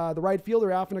 and the right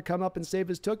fielder having to come up and save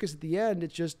his tuchus at the end.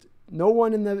 It's just no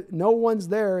one's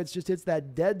there. It's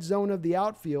that dead zone of the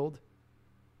outfield.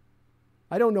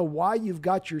 I don't know why you've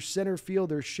got your center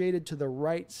fielder shaded to the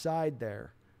right side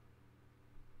there.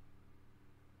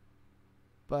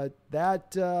 But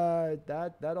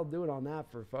that'll do it on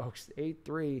that for folks.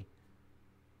 8-3.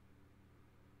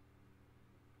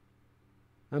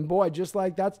 And boy, just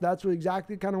like that's what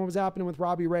exactly kind of what was happening with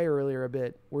Robbie Ray earlier a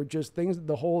bit. Where just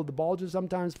the ball just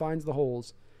sometimes finds the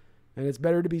holes. And it's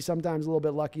better to be sometimes a little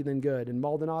bit lucky than good. And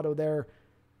Maldonado there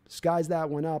skies that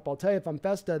one up. I'll tell you, if I'm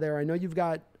Festa there, I know you've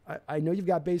got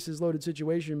bases loaded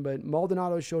situation, but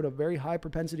Maldonado showed a very high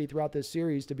propensity throughout this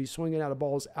series to be swinging out of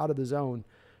balls out of the zone.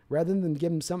 Rather than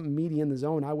give him something meaty in the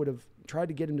zone, I would have tried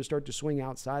to get him to start to swing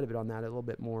outside of it on that a little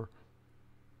bit more.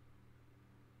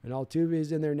 And Altuve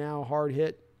is in there now, hard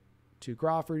hit to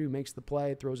Crawford, who makes the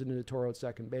play, throws it into Toro at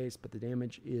second base, but the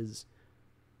damage is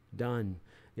done.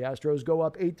 The Astros go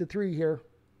up 8-3 here.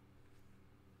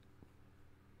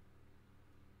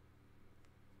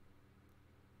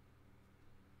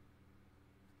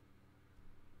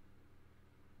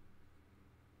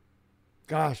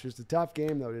 Gosh, it's a tough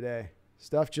game though today.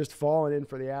 Stuff just falling in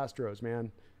for the Astros,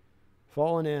 man.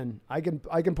 Falling in. I can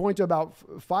point to about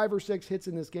 5 or 6 hits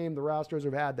in this game the Astros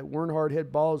have had that weren't hard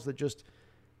hit balls that just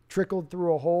trickled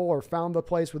through a hole or found the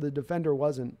place where the defender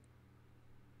wasn't.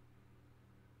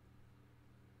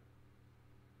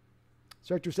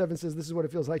 Sector 7 says this is what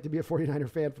it feels like to be a 49er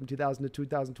fan from 2000 to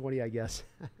 2020, I guess.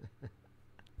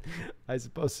 I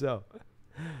suppose so.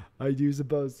 I do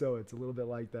suppose so. It's a little bit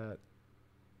like that.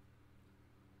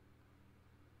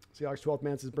 Seahawks 12th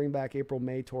man says bring back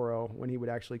April-May Toro when he would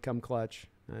actually come clutch.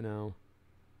 I know.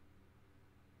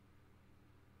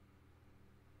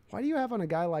 Why do you have on a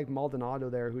guy like Maldonado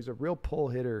there who's a real pull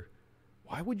hitter?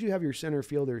 Why would you have your center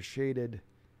fielder shaded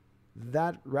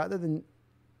that rather than...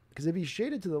 Because if he's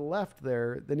shaded to the left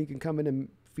there, then he can come in and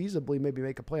feasibly maybe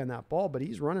make a play on that ball. But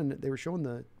he's running... They were showing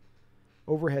the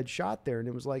overhead shot there, and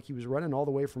it was like he was running all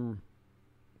the way from...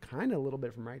 kind of a little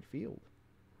bit from right field.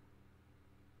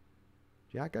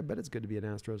 Jack, I bet it's good to be an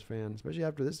Astros fan, especially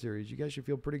after this series. You guys should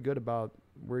feel pretty good about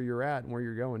where you're at and where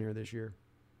you're going here this year.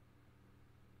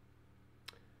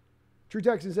 True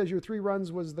Texan says your 3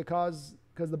 runs was the cause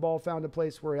because the ball found a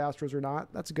place where Astros are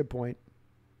not. That's a good point.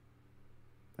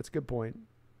 That's a good point.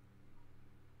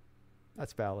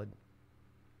 That's valid.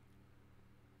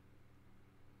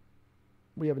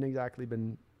 We haven't exactly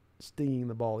been stinging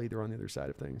the ball either on the other side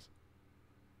of things.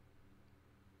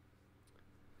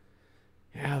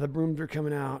 Yeah, the brooms are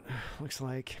coming out. Looks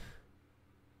like.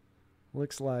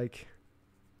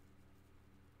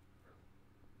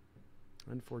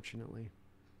 Unfortunately.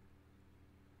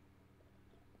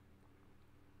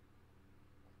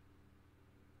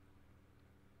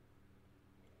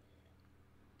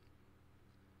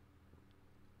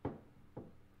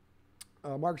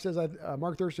 Mark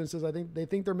Thurston says, I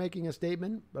think they're making a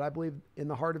statement, but I believe in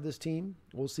the heart of this team,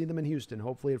 we'll see them in Houston,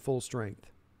 hopefully at full strength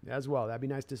as well. That'd be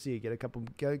nice to see. Get a couple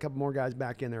more guys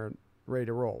back in there ready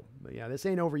to roll. But yeah, this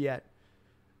ain't over yet.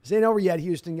 This ain't over yet,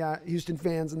 Houston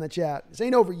fans in the chat. This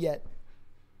ain't over yet.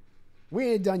 We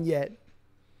ain't done yet.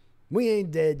 We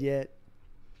ain't dead yet.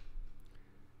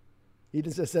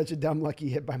 Eden says, such a dumb lucky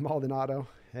hit by Maldonado.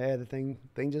 Hey, the thing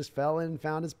just fell in and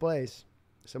found its place.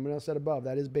 Someone else said above,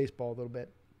 that is baseball a little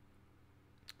bit.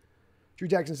 Drew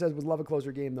Jackson says, would love a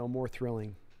closer game, though, more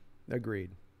thrilling. Agreed.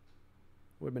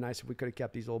 Would have been nice if we could have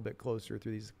kept these a little bit closer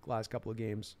through these last couple of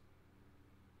games.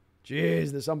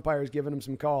 Jeez, this umpire's giving him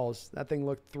some calls. That thing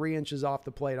looked 3 inches off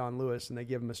the plate on Lewis, and they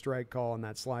give him a strike call on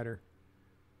that slider.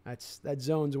 That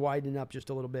zone's widening up just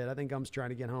a little bit. I think Ump's trying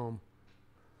to get home.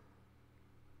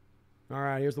 All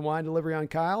right, here's the line delivery on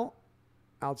Kyle.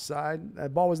 Outside.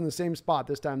 That ball was in the same spot.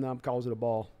 This time the ump calls it a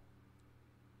ball.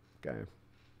 Okay.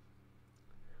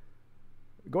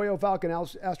 Goyo Falcon,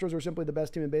 Astros are simply the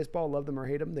best team in baseball. Love them or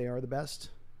hate them. They are the best.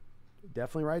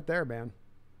 Definitely right there, man.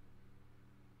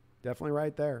 Definitely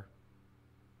right there.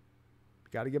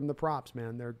 Got to give them the props,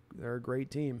 man. They're a great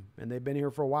team, and they've been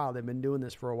here for a while. They've been doing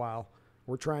this for a while.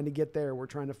 We're trying to get there. We're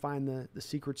trying to find the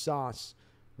secret sauce,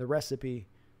 the recipe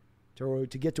to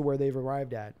get to where they've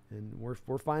arrived at, and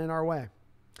we're finding our way.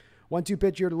 1-2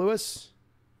 pitch here to Lewis.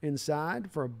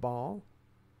 Inside for a ball.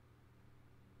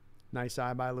 Nice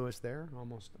eye by Lewis there.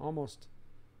 Almost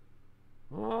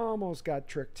got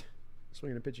tricked.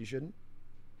 Swinging a pitch he shouldn't.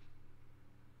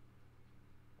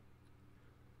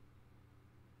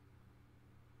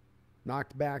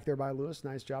 Knocked back there by Lewis.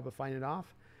 Nice job of fighting it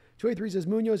off. 283 says,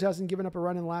 Munoz hasn't given up a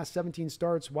run in the last 17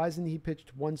 starts. Why hasn't he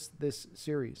pitched once this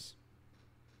series?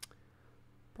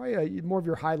 Probably more of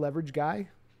your high leverage guy.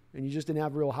 And you just didn't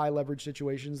have real high leverage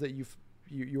situations that you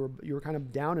were kind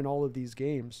of down in all of these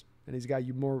games. And he's a guy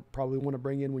you more probably want to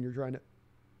bring in when you're trying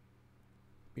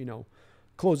to,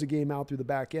 close the game out through the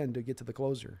back end to get to the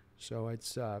closer. So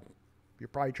it's you're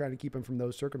probably trying to keep him from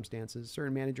those circumstances.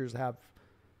 Certain managers have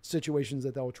situations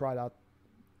that they'll try out.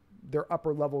 They're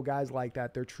upper level guys like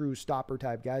that. They're true stopper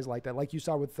type guys like that. Like you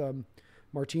saw with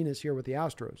Martinez here with the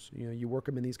Astros. You work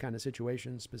him in these kind of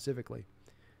situations specifically.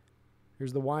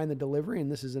 Here's the Y in the delivery,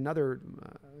 and this is another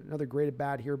great at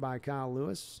bat here by Kyle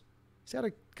Lewis. He's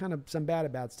had some bad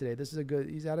at bats today. This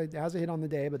is has a hit on the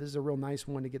day, but this is a real nice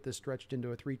one to get this stretched into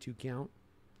a 3-2 count.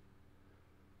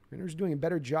 Mariners doing a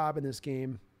better job in this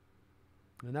game,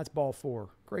 and that's ball 4.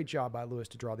 Great job by Lewis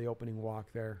to draw the opening walk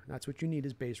there. That's what you need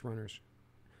as base runners.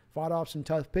 Fought off some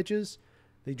tough pitches.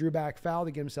 They drew back foul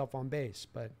to get himself on base.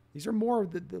 But these are more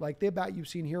of the at bat you've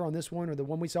seen here on this one, or the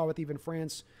one we saw with even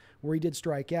France where he did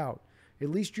strike out. At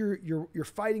least you're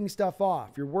fighting stuff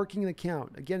off. You're working the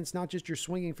count. Again, it's not just you're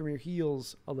swinging from your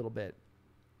heels a little bit.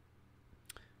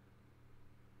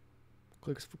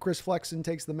 Chris Flexen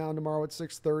takes the mound tomorrow at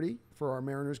 6:30 for our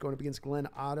Mariners going up against Glenn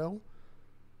Otto.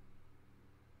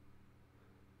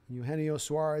 Eugenio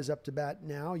Suarez up to bat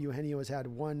now. Eugenio has had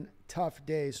one tough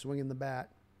day swinging the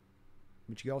bat,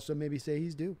 which you also maybe say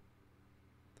he's due.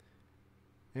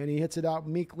 And he hits it out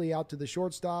meekly out to the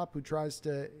shortstop, who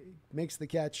makes the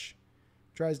catch,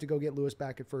 tries to go get Lewis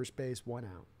back at first base, 1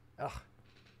 out. Ugh.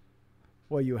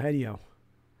 Boy, Eugenio.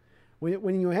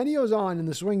 When Eugenio's on and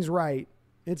the swing's right,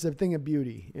 it's a thing of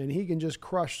beauty, and he can just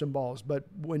crush some balls. But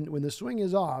when the swing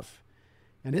is off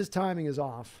and his timing is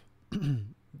off,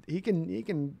 he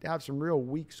can have some real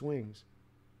weak swings.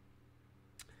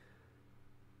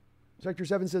 Sector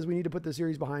 7 says we need to put the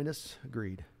series behind us.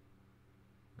 Agreed.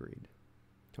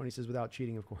 Tony says without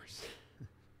cheating, of course.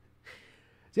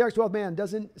 Seahawks 12th man,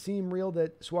 doesn't seem real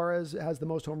that Suarez has the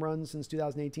most home runs since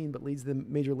 2018, but leads the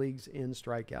major leagues in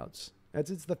strikeouts.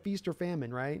 It's the feast or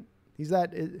famine, right?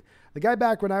 The guy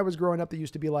back when I was growing up that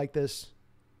used to be like this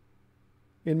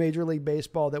in Major League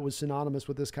Baseball that was synonymous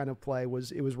with this kind of play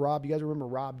was Rob. You guys remember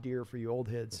Rob Deere for you old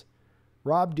heads?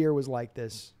 Rob Deere was like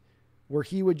this, where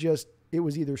he would it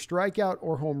was either strikeout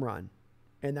or home run,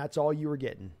 and that's all you were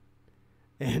getting.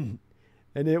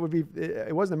 And it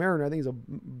wasn't a Mariner. I think he's a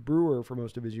Brewer for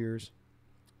most of his years.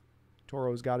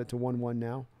 Toro's got it to 1-1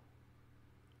 now.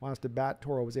 Lost a bat.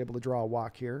 Toro was able to draw a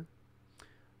walk here.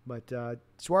 But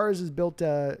Suarez is built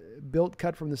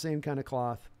cut from the same kind of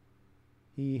cloth.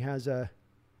 He has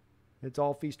it's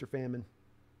all feast or famine.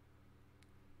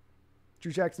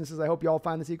 Drew Jackson says, I hope you all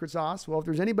find the secret sauce. Well, if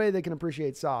there's anybody that can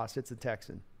appreciate sauce, it's a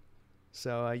Texan.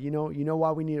 So you know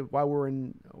why we need it, why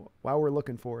we're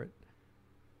looking for it.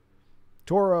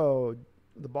 Toro,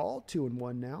 the ball,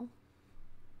 2-1 now.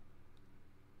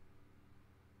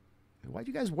 Why'd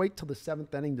you guys wait till the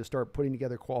 7th inning to start putting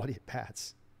together quality at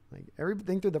bats? Like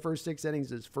everything through the first 6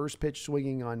 innings is first pitch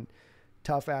swinging on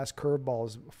tough ass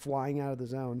curveballs flying out of the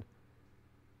zone.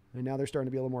 And now they're starting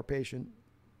to be a little more patient.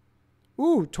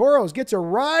 Ooh, Toros gets a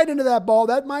ride into that ball.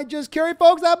 That might just carry,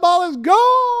 folks. That ball is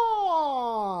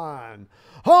gone.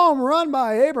 Home run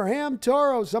by Abraham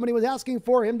Toro. Somebody was asking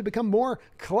for him to become more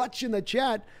clutch in the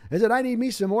chat. They said, I need me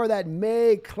some more of that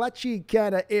May clutchy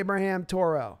kind of Abraham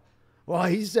Toro. Well,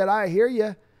 he said, I hear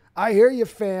you. I hear you,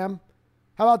 fam.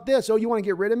 How about this? Oh, you want to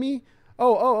get rid of me?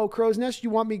 Oh, crow's nest, you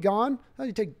want me gone? Why don't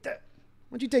you take that?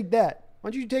 Why don't you take that? Why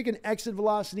don't you take an exit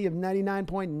velocity of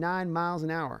 99.9 miles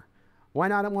an hour? Why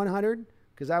not at 100?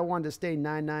 Because I wanted to stay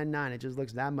 999. It just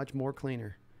looks that much more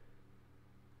cleaner.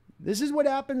 This is what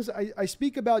happens. I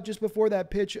speak about just before that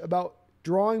pitch about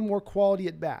drawing more quality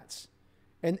at bats.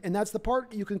 And that's the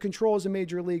part you can control as a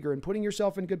major leaguer and putting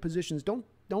yourself in good positions.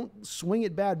 Don't swing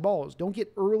at bad balls. Don't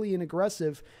get early and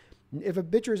aggressive. If a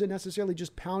pitcher isn't necessarily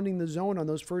just pounding the zone on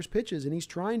those first pitches and he's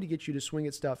trying to get you to swing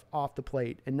at stuff off the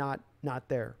plate and not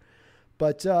there.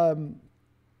 But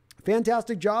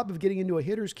fantastic job of getting into a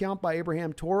hitter's count by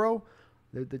Abraham Toro.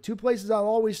 The two places I'll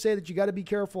always say that you got to be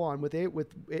careful on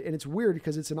and it's weird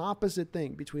because it's an opposite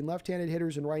thing between left-handed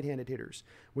hitters and right-handed hitters.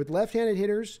 With left-handed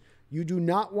hitters, you do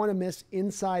not want to miss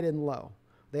inside and low.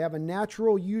 They have a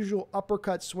natural, usual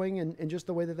uppercut swing and just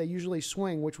the way that they usually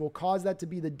swing, which will cause that to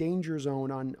be the danger zone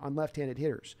on left-handed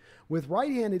hitters. With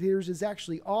right-handed hitters, it's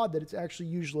actually odd that it's actually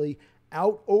usually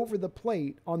out over the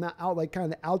plate on the like kind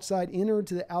of the outside inner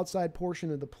to the outside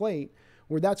portion of the plate,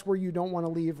 where that's where you don't want to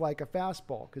leave like a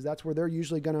fastball because that's where they're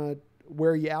usually going to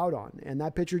wear you out on. And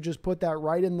that pitcher just put that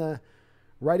right in the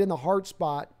heart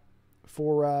spot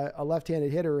for a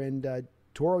left-handed hitter, and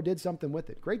Toro did something with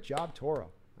it. Great job,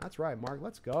 Toro. That's right, Mark.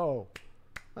 Let's go.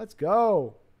 Let's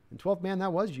go. And 12th man,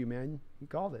 that was you, man. You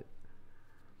called it.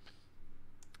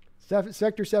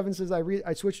 Sector 7 says,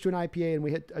 I switched to an IPA and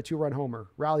we hit a 2-run homer.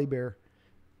 Rally Bear.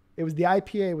 It was the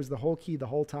IPA was the whole key the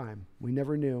whole time. We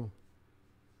never knew.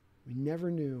 We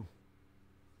never knew.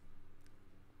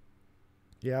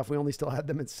 Yeah, if we only still had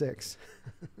them at 6.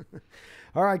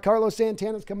 All right, Carlos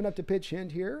Santana's coming up to pitch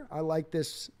hint here. I like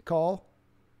this call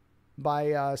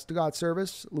by Scott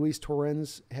Service. Luis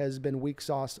Torrens has been weak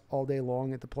sauce all day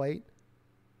long at the plate.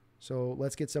 So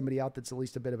let's get somebody out that's at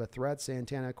least a bit of a threat.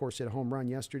 Santana, of course, hit a home run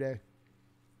yesterday.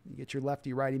 You get your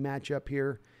lefty-righty matchup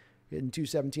here. Hitting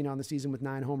 .217 on the season with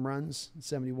 9 home runs in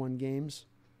 71 games.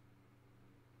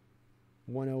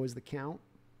 1-0 is the count.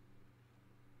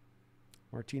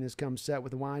 Martinez comes set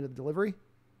with the wind of the delivery.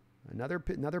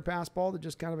 Another pass ball that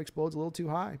just kind of explodes a little too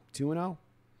high. 2-0.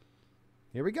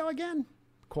 Here we go again.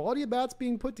 Quality of bats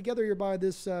being put together here by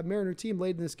this Mariner team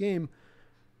late in this game.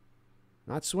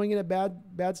 Not swinging at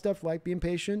bad stuff like being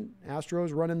patient.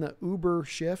 Astros running the Uber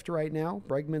shift right now.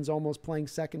 Bregman's almost playing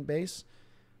second base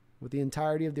with the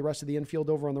entirety of the rest of the infield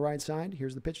over on the right side.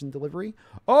 Here's the pitch and delivery.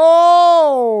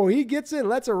 Oh, he gets it.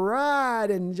 Lets it ride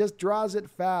and just draws it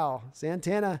foul.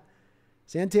 Santana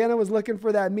was looking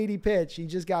for that meaty pitch. He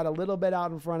just got a little bit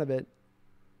out in front of it.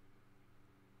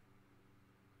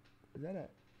 Is that it?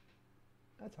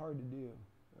 That's hard to do.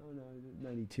 Oh, no,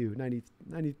 90,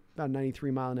 about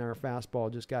 93 mile an hour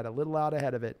fastball. Just got a little out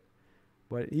ahead of it.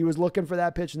 But he was looking for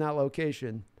that pitch in that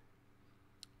location.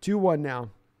 2-1 now.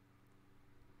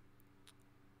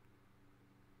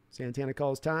 Santana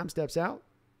calls time, steps out.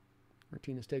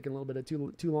 Martinez taking a little bit of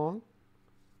too long.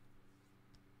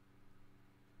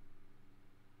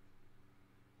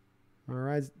 All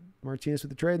right, Martinez with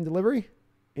the trade and delivery.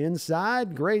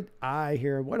 Inside, great eye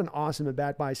here. What an awesome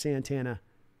at-bat by Santana.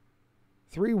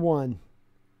 3-1.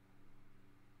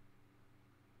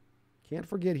 Can't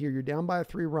forget here, you're down by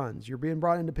 3 runs. You're being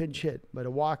brought into pinch hit, but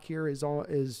a walk here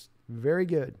is very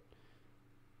good.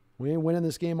 We ain't winning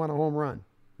this game on a home run.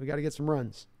 We got to get some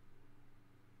runs.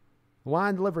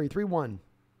 Line delivery, 3-1.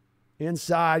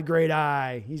 Inside, great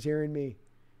eye. He's hearing me.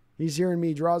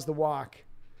 Draws the walk.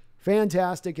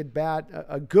 Fantastic at bat.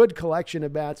 A good collection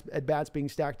of at bats being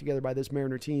stacked together by this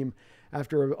Mariner team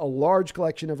after a large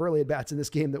collection of early at bats in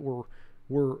this game that were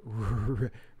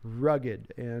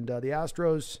rugged. And the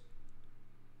Astros,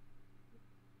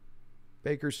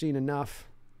 Baker's seen enough.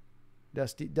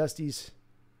 Dusty's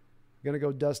Going to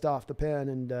go dust off the pen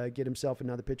and get himself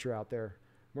another pitcher out there.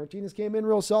 Martinez came in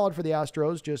real solid for the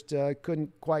Astros, just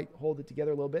couldn't quite hold it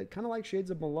together a little bit. Kind of like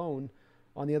shades of Malone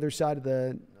on the other side of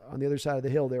the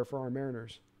hill there for our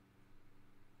Mariners.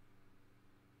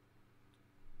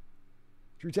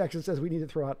 Drew Texas says we need to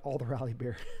throw out all the rally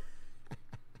beer.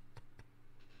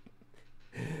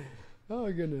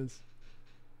 Oh, goodness.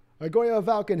 Goya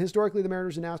Falcon. Historically, the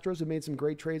Mariners and Astros have made some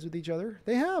great trades with each other.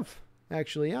 They have,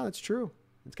 actually. Yeah, that's true.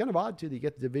 It's kind of odd, too, that you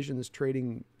get the division that's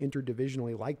trading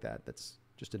interdivisionally like that. That's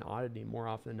just an oddity more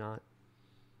often than not.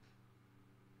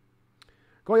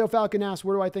 Goyo Falcon asks,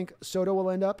 where do I think Soto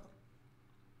will end up?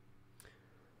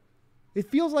 It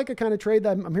feels like a kind of trade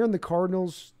that I'm hearing the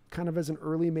Cardinals kind of as an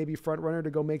early maybe front runner to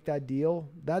go make that deal.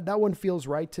 That one feels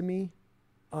right to me.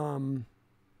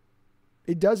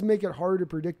 It does make it harder to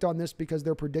predict on this because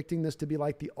they're predicting this to be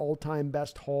like the all-time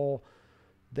best haul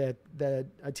that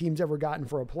a team's ever gotten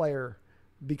for a player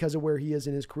because of where he is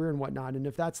in his career and whatnot. And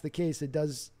if that's the case, it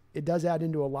does add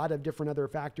into a lot of different other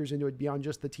factors into it beyond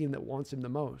just the team that wants him the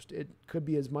most. It could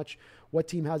be as much what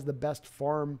team has the best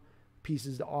farm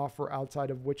pieces to offer outside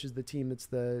of which is the team that's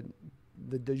the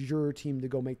de jure team to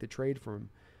go make the trade for him.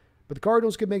 But the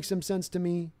Cardinals could make some sense to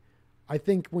me. I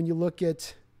think when you look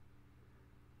at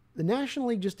the National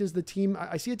League just is the team.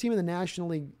 I see a team in the National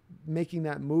League making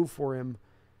that move for him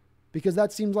because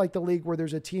that seems like the league where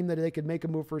there's a team that they could make a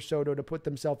move for Soto to put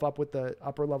themselves up with the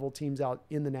upper level teams out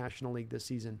in the National League this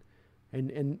season.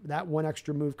 And that one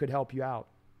extra move could help you out.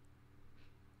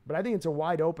 But I think it's a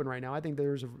wide open right now. I think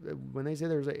when they say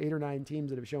there's 8 or 9 teams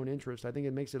that have shown interest, I think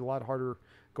it makes it a lot harder,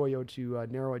 Goyo, to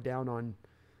narrow it down on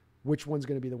which one's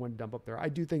going to be the one to dump up there. I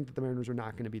do think that the Mariners are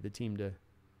not going to be the team to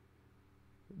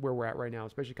where we're at right now,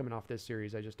 especially coming off this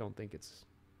series. I just don't think it's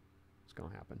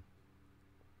going to happen.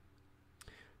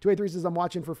 283 says, I'm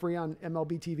watching for free on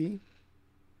MLB TV.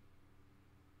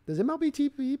 Does MLB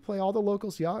TV play all the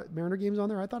local Mariner games on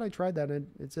there? I thought I tried that, and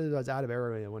it said it was out of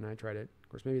area when I tried it. Of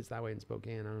course, maybe it's that way in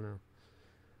Spokane. I don't know.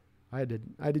 I had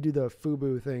to do the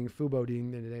Fubo thing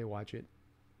today to watch it.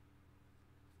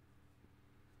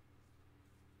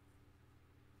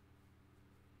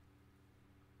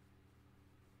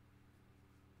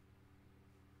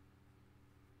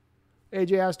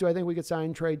 AJ asked, do I think we could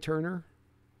sign trade Turner?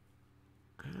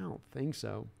 I don't think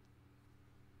so.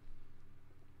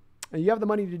 And you have the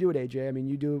money to do it, AJ. I mean,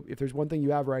 you do. If there's one thing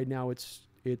you have right now,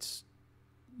 it's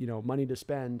money to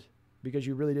spend because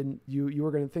you really didn't. You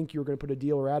were going to think you were going to put a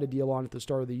deal or add a deal on at the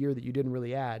start of the year that you didn't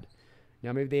really add.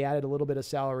 Now maybe they added a little bit of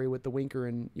salary with the Winker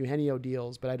and Eugenio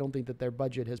deals, but I don't think that their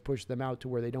budget has pushed them out to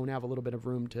where they don't have a little bit of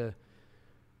room to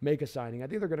make a signing. I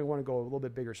think they're going to want to go a little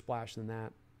bit bigger splash than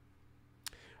that.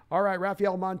 All right,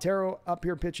 Rafael Montero up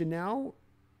here pitching now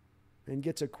and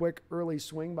gets a quick early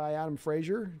swing by Adam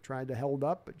Frazier. Tried to hold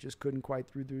up, but just couldn't quite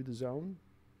through the zone.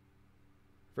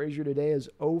 Frazier today is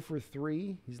 0 for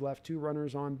 3. He's left 2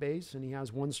 runners on base, and he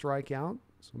has 1 strikeout.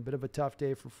 So a bit of a tough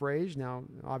day for Frazier. Now,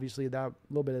 obviously, that a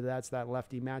little bit of that's that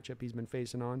lefty matchup he's been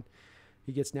facing on.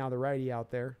 He gets now the righty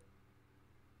out there.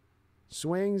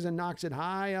 Swings and knocks it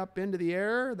high up into the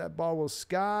air. That ball will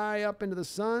sky up into the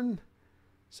sun.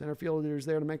 Center fielder is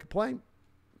there to make a play.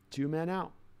 2 men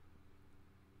out.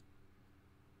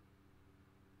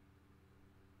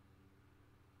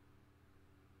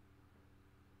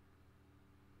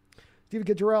 Steve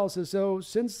Kitterell says, so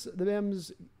since the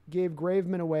M's gave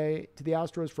Graveman away to the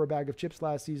Astros for a bag of chips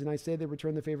last season, I say they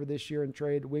return the favor this year and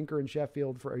trade Winker and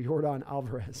Sheffield for a Yordan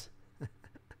Alvarez.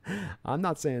 I'm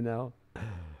not saying no.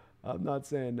 I'm not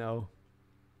saying no.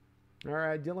 All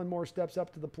right, Dylan Moore steps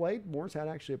up to the plate. Moore's had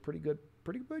actually a pretty good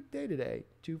day today.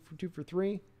 2 for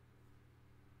 3.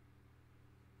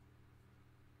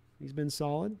 He's been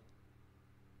solid.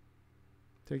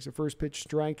 Takes a first pitch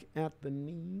strike at the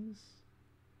knees.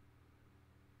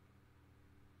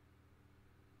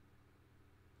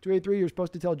 283, you're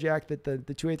supposed to tell Jack that the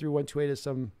 283-128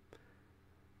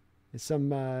 is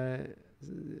some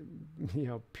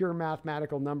pure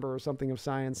mathematical number or something of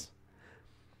science.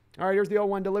 All right, here's the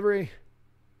 0-1 delivery.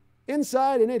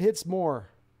 Inside, and it hits Moore.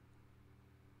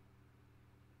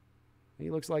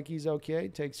 He looks like he's okay.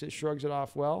 Takes it, shrugs it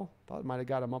off well. Thought it might have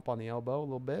got him up on the elbow a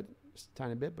little bit. Just a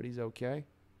tiny bit, but he's okay.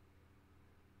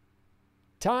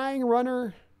 Tying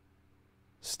runner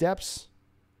steps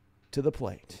to the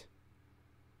plate.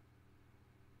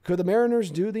 Could the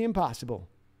Mariners do the impossible?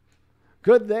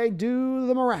 Could they do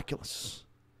the miraculous?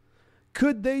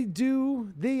 Could they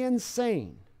do the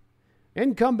insane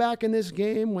and come back in this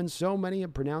game when so many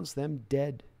have pronounced them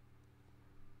dead?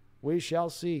 We shall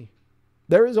see.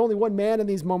 There is only one man in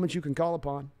these moments you can call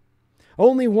upon.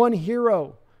 Only one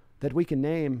hero that we can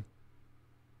name.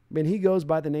 And he goes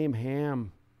by the name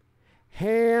Ham.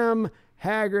 Ham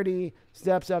Haggerty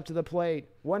steps up to the plate.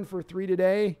 1 for 3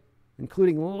 today,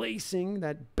 including lacing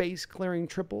that base clearing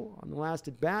triple on the last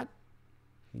at bat.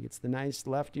 He gets the nice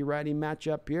lefty-righty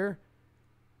matchup here.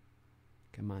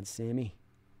 Come on, Sammy.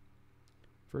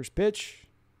 First pitch,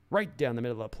 right down the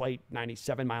middle of the plate.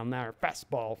 97-mile-an-hour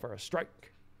fastball for a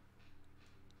strike.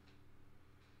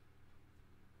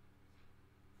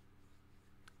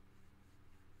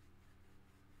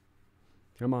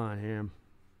 Come on, Ham.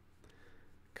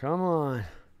 Come on.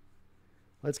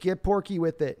 Let's get porky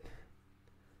with it.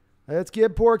 Let's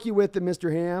get porky with it,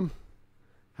 Mr. Ham.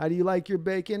 How do you like your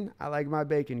bacon? I like my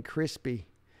bacon crispy.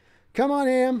 Come on,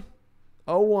 Ham.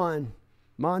 0-1.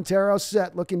 Montero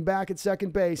set, looking back at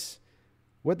second base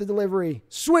with the delivery.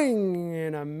 Swing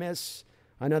and a miss.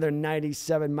 Another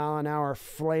 97-mile-an-hour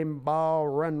flame ball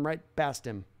run right past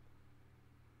him.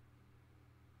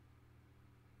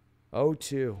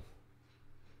 0-2.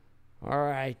 All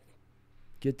right.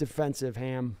 Get defensive,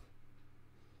 Ham.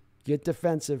 Get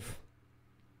defensive.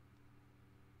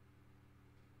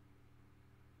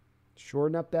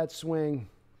 Shorten up that swing.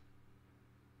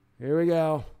 Here we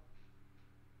go.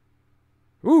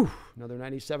 Ooh, another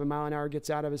 97-mile-an-hour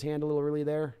gets out of his hand a little early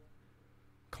there.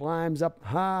 Climbs up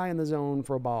high in the zone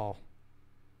for a ball.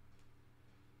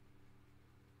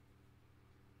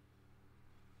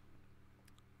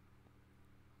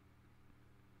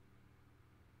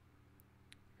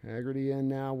 Haggerty in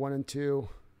now, 1-2.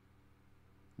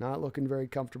 Not looking very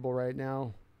comfortable right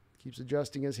now. Keeps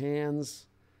adjusting his hands.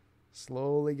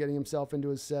 Slowly getting himself into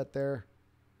his set there.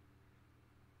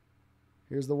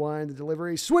 Here's the wind, the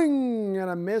delivery. Swing and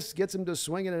a miss. Gets him to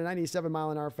swing at a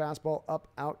 97-mile-an-hour fastball up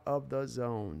out of the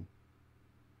zone.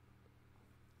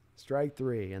 Strike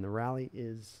 3, and the rally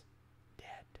is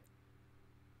dead.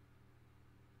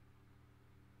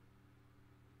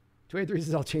 23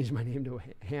 says, I'll change my name to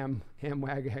Wham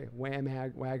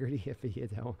Waggerty if he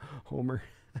hit Homer.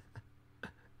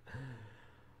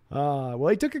 Well,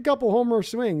 he took a couple homer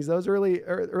swings. Those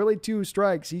early 2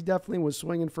 strikes, he definitely was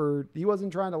swinging for, he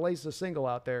wasn't trying to lace a single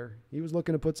out there. He was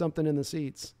looking to put something in the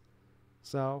seats.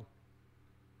 So,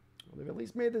 well, they've at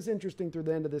least made this interesting through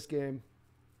the end of this game.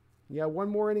 You got one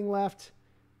more inning left.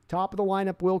 Top of the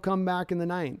lineup will come back in the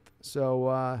 9th.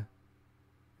 So,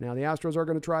 now the Astros are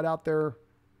going to trot out their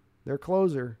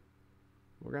closer.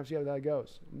 We're going to see how that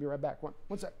goes. I'll be right back. One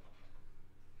sec.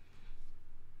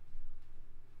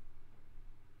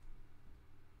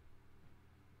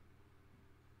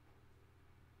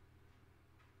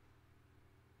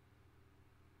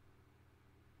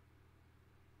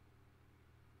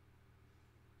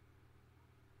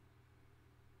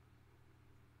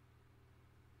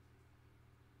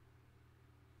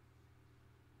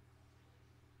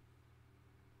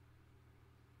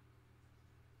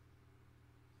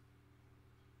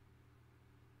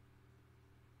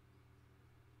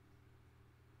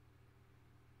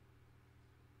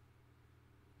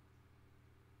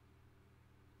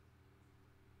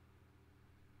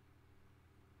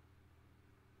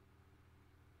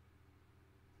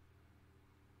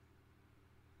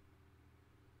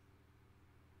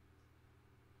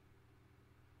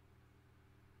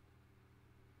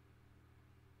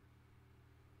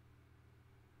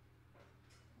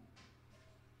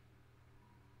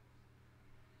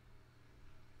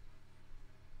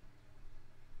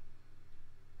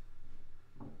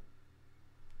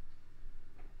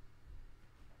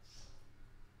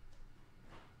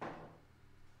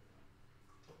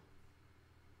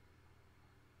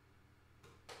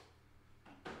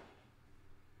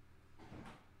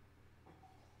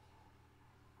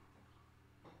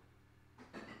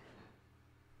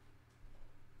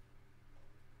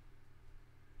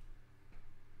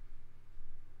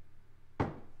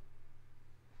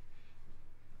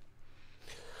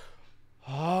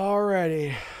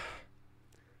 Alrighty.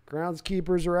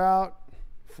 Groundskeepers are out,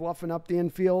 fluffing up the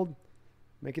infield,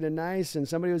 making it nice. And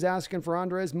somebody was asking for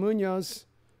Andres Munoz.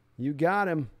 You got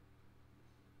him.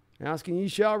 Asking ye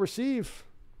shall receive.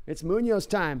 It's Munoz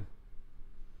time.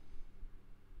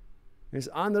 It's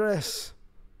Andres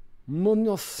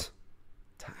Munoz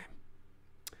time.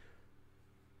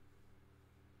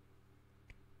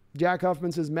 Jack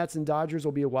Huffman says Mets and Dodgers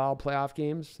will be wild playoff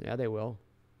games. Yeah, they will.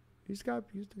 He's got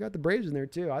the Braves in there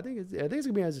too. I think it's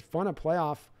gonna be as fun a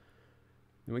playoff.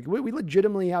 We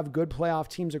legitimately have good playoff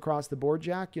teams across the board,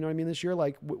 Jack. You know what I mean? This year,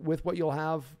 like with what you'll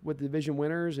have with the division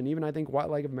winners, and even I think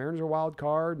like if Mariners are wild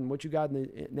card and what you got in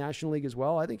the National League as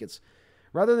well. I think it's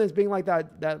rather than it's being like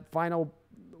that final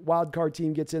wild card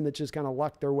team gets in that just kind of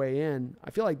lucked their way in.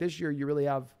 I feel like this year you really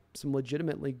have some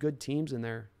legitimately good teams in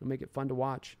there. It'll make it fun to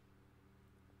watch.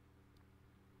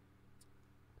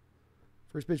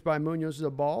 First pitch by Munoz is a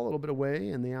ball, a little bit away,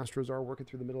 and the Astros are working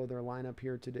through the middle of their lineup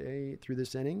here today through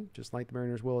this inning, just like the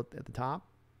Mariners will at the top.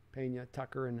 Pena,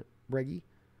 Tucker, and Breggy.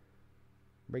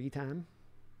 Breggy time.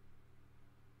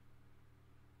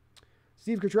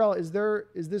 Steve Cottrell, is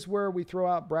this where we throw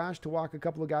out Brash to walk a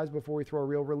couple of guys before we throw a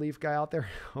real relief guy out there?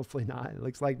 Hopefully not. It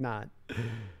looks like not.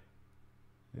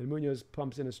 And Munoz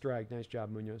pumps in a strike. Nice job,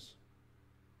 Munoz.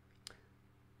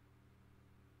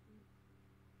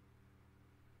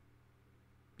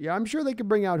 Yeah, I'm sure they could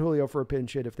bring out Julio for a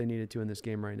pinch hit if they needed to in this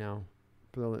game right now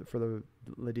for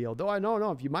the deal. Though I don't know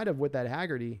if you might have with that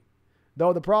Haggerty.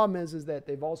 Though the problem is that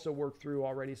they've also worked through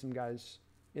already some guys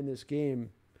in this game,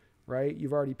 right?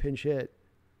 You've already pinch hit.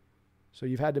 So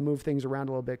you've had to move things around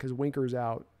a little bit because Winker's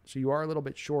out. So you are a little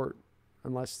bit short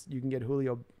unless you can get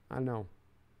Julio. I don't know.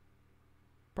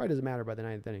 Probably doesn't matter by the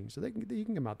ninth inning. So you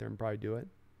can come out there and probably do it.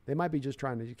 They might be just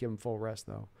trying to give him full rest,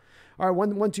 though. All right,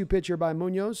 1-2 pitch here by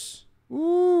Munoz.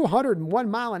 Ooh,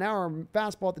 101 mile an hour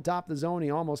fastball at the top of the zone.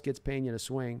 He almost gets Pena to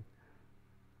swing.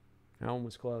 That one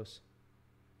was close.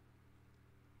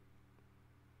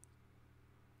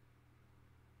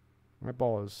 That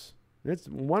ball it's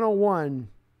 101.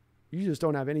 You just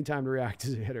don't have any time to react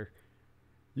as a hitter.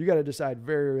 You got to decide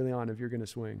very early on if you're going to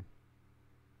swing.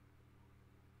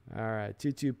 All right,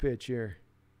 2-2 pitch here.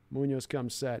 Munoz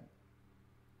comes set.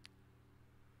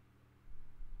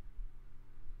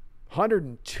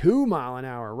 102 mile an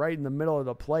hour right in the middle of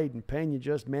the plate, and Pena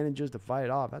just manages to fight it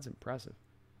off. That's impressive.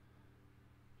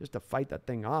 Just to fight that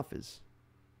thing off is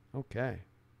okay.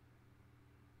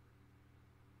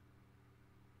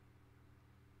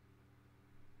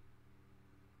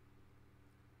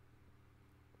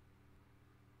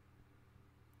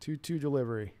 Two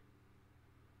delivery.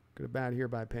 Good at bat here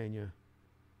by Pena.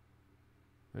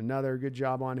 Another good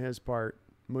job on his part.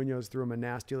 Munoz threw him a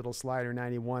nasty little slider,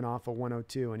 91 off of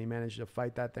 102, and he managed to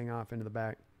fight that thing off into the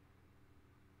back.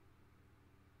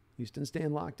 Houston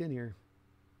staying locked in here.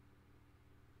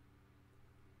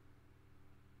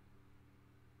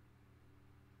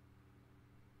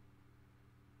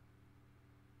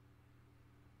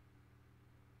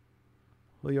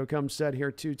 Julio comes set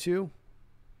here, 2-2.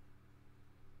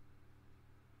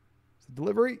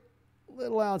 Delivery, a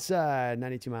little outside,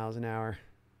 92 miles an hour.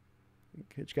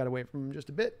 Pitch got away from him just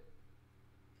a bit.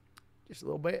 Just a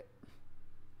little bit.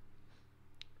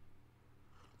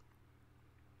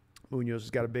 Munoz has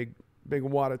got a big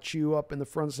wad of chew up in the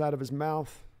front side of his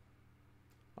mouth.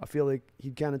 I feel like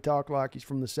he'd kind of talk like he's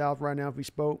from the South right now if he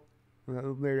spoke.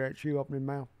 That chew up in his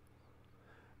mouth.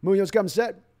 Munoz comes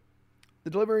set. The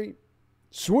delivery,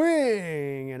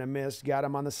 swing and a miss. Got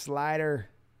him on the slider.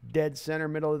 Dead center,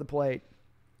 middle of the plate.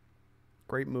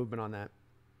 Great movement on that.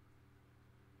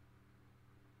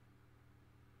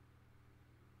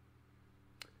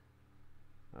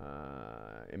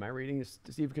 Am I reading?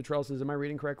 Steve Cottrell says, am I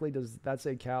reading correctly? Does that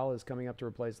say Cal is coming up to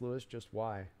replace Lewis? Just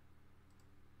why?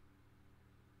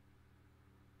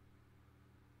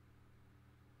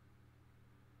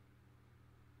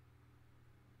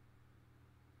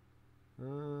 I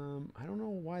don't know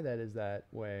why that is that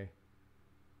way.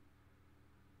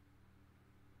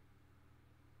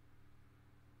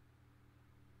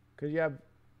 Because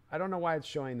I don't know why it's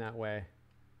showing that way.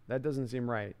 That doesn't seem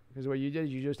right. Because what you did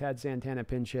is you just had Santana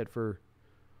pinch hit for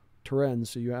Torrens,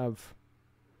 so you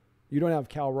don't have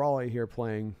Cal Raleigh here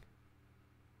playing.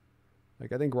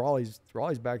 Like I think Raleigh's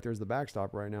back there as the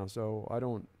backstop right now, so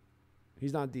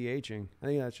he's not DHing. I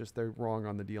think that's just they're wrong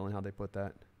on the deal and how they put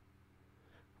that.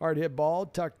 Hard hit ball,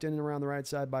 tucked in and around the right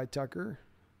side by Tucker.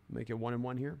 Make it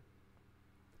 1-1 here.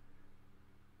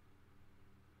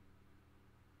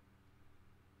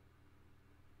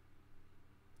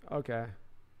 Okay.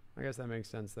 I guess that makes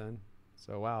sense then.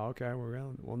 So, wow, okay.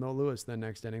 We'll know Lewis then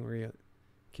next inning. We're going to get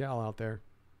Cal out there.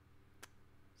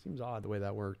 Seems odd the way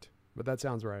that worked. But that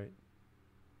sounds right.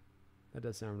 That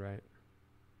does sound right.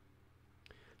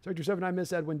 Sector 7, I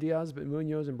miss Edwin Diaz, but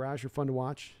Munoz and Brash are fun to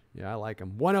watch. Yeah, I like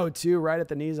him. 102 right at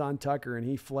the knees on Tucker, and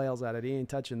he flails at it. He ain't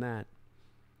touching that.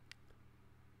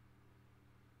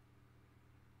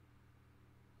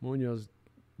 Munoz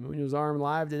arm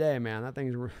live today, man. That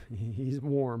thing's he's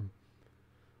warm.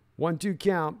 1-2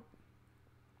 count.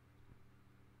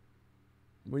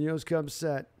 Munoz comes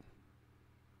set.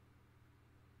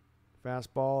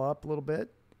 Fastball up a little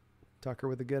bit. Tucker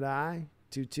with a good eye.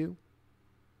 2-2.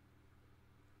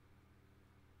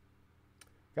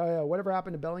 Oh, yeah, whatever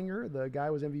happened to Bellinger? The guy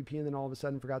was MVP and then all of a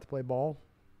sudden forgot to play ball.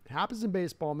 It happens in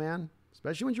baseball, man.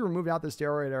 Especially when you removed out the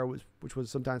steroid era, which was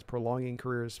sometimes prolonging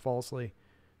careers falsely.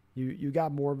 You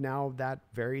got more of now of that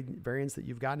variance that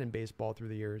you've gotten in baseball through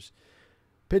the years.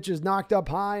 Pitch is knocked up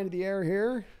high into the air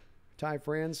here. Ty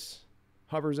France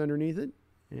hovers underneath it.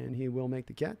 and he will make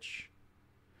the catch.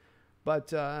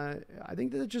 But I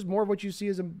think that's just more of what you see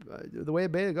as the way a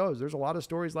beta goes. There's a lot of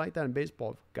stories like that in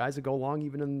baseball. Guys that go long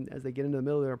even as they get into the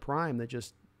middle of their prime that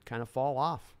just kind of fall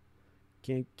off.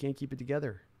 Can't keep it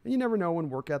together. And you never know when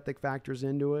work ethic factors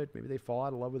into it. Maybe they fall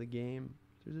out of love with the game.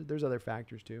 There's other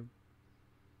factors too.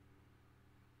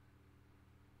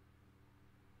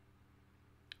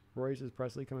 Roy says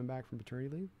Presley coming back from paternity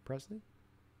leave. Presley?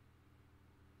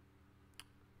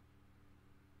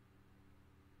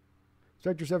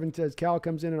 Spectre 7 says Cal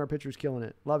comes in and our pitcher's killing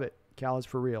it. Love it. Cal is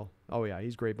for real. Oh, yeah.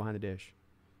 He's great behind the dish.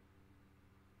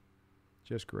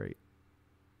 Just great.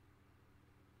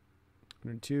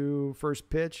 102, first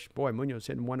pitch. Boy, Munoz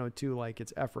hitting 102 like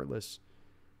it's effortless.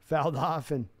 Fouled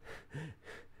off, and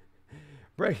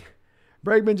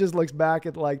Bregman just looks back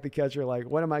at like the catcher like,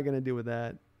 what am I going to do with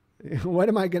that? What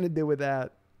am I going to do with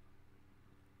that?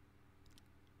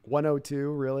 102,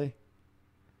 really?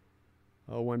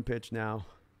 Oh, one pitch now.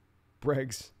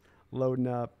 Breg's loading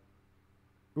up.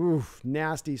 Oof,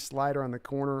 nasty slider on the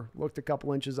corner. Looked a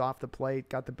couple inches off the plate.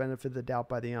 Got the benefit of the doubt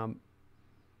by the ump.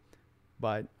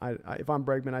 But if I'm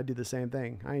Bregman, I'd do the same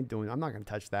thing. I'm not going to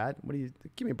touch that.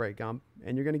 Give me a break, ump.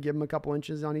 And you're going to give him a couple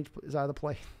inches on each side of the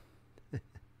plate.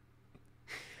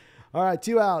 All right,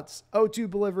 2 outs. 0-2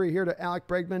 delivery here to Alec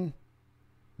Bregman.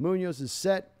 Munoz is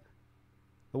set.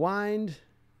 The wind,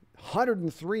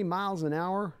 103 miles an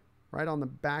hour, right on the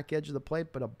back edge of the plate,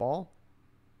 but a ball.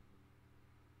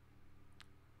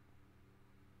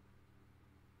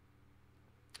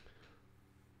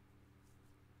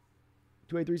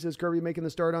 .283 says, Kirby making the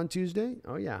start on Tuesday?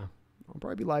 Oh, yeah. I'll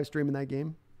probably be live streaming that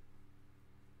game,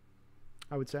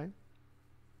 I would say.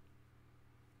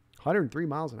 103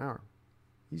 miles an hour.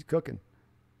 He's cooking.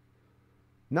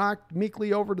 Knocked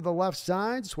meekly over to the left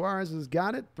side. Suarez has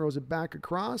got it. Throws it back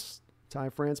across. Ty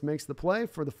France makes the play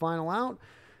for the final out.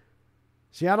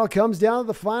 Seattle comes down to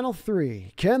the final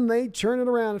 3. Can they turn it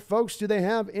around, folks? Do they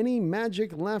have any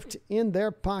magic left in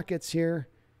their pockets here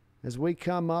as we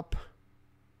come up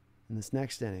in this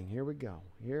next inning? Here we go.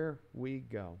 Here we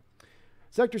go.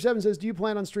 Sector 7 says, do you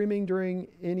plan on streaming during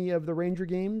any of the Ranger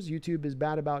games? YouTube is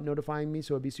bad about notifying me,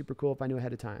 so it'd be super cool if I knew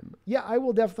ahead of time. Yeah, I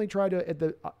will definitely try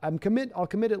to, I'll commit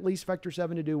at least Vector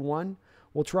 7 to do 1.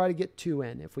 We'll try to get 2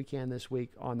 in if we can this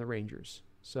week on the Rangers.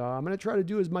 So I'm going to try to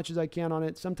do as much as I can on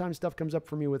it. Sometimes stuff comes up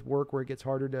for me with work where it gets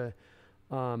harder to,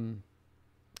 kind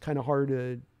of hard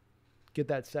to get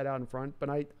that set out in front. But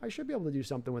I should be able to do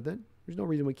something with it. There's no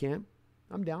reason we can't.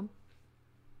 I'm down.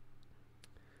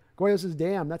 Goyo says,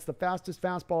 damn, that's the fastest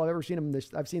fastball I've ever seen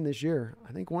I've seen this year.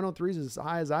 I think 103 is as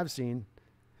high as I've seen.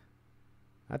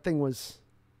 That thing was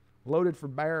loaded for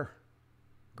bear.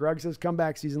 Greg says,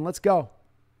 comeback season. Let's go.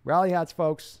 Rally hats,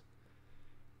 folks.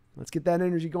 Let's get that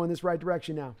energy going this right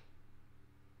direction now.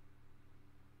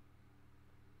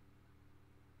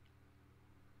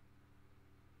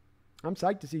 I'm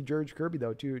psyched to see George Kirby,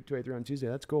 though, 283 on Tuesday.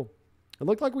 That's cool. It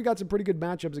looked like we got some pretty good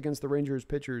matchups against the Rangers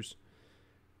pitchers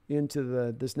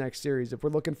into this next series. If we're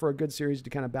looking for a good series to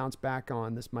kind of bounce back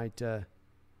on, this might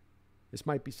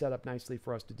be set up nicely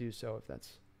for us to do so if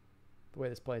that's the way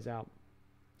this plays out.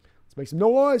 Let's make some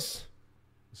noise.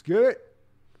 Let's get it.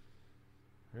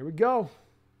 Here we go.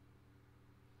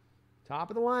 Top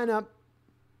of the lineup.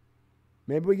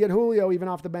 Maybe we get Julio even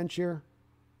off the bench here.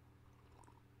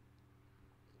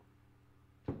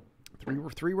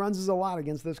 Three runs is a lot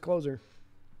against this closer.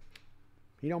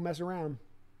 He don't mess around.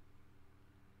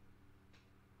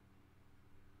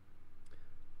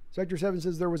 Sector 7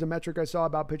 says there was a metric I saw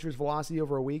about pitchers' velocity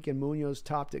over a week, and Munoz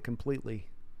topped it completely.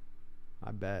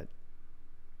 I bet.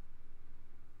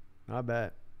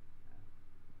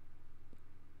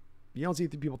 You don't see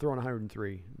people throwing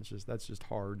 103. That's just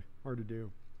hard to do.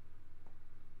 You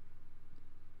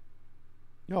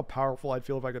know how powerful I'd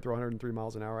feel if I could throw 103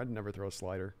 miles an hour? I'd never throw a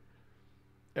slider.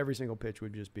 Every single pitch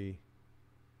would be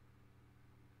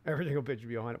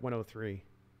 103.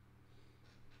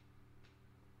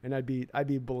 And I'd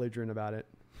be belligerent about it.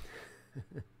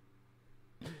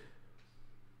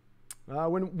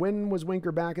 When was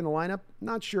Winker back in the lineup?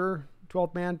 Not sure.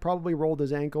 12th man probably rolled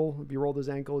his ankle. If he rolled his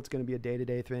ankle, it's going to be a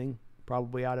day-to-day thing.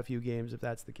 Probably out a few games if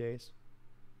that's the case.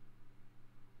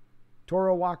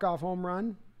 Toro walk-off home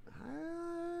run.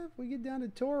 If we get down to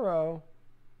Toro,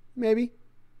 maybe.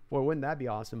 Boy, wouldn't that be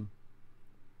awesome?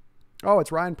 Oh,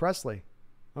 it's Ryan Presley.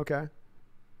 Okay.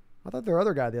 I thought their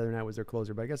other guy the other night was their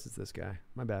closer, but I guess it's this guy.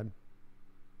 My bad.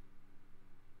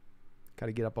 Got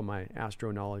to get up on my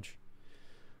Astro knowledge.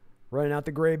 Running out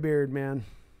the gray beard, man.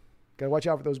 Got to watch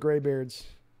out for those gray beards.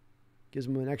 Gives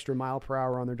them an extra mile per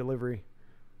hour on their delivery.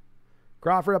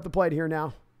 Crawford up the plate here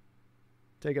now.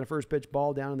 Taking a first pitch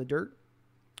ball down in the dirt.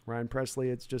 Ryan Presley,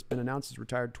 it's just been announced, has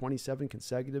retired 27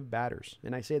 consecutive batters.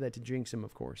 And I say that to jinx him,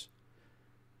 of course.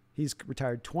 He's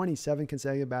retired 27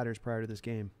 consecutive batters prior to this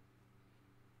game.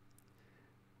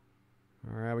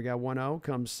 All right, we got 1-0.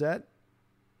 Comes set.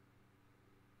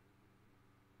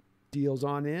 Deals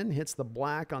on in. Hits the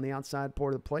black on the outside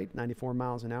part of the plate. 94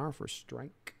 miles an hour for a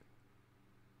strike.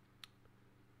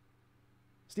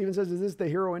 Steven says, is this the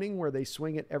hero inning where they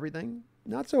swing at everything?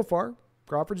 Not so far.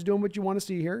 Crawford's doing what you want to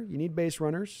see here. You need base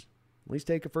runners. At least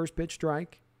take a first pitch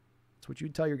strike. That's what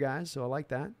you'd tell your guys, so I like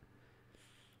that.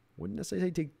 Wouldn't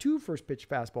necessarily take 2 first pitch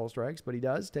fastball strikes, but he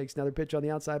does. Takes another pitch on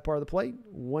the outside part of the plate.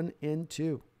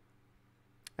 1-2.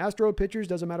 Astro pitchers,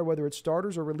 doesn't matter whether it's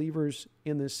starters or relievers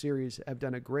in this series, have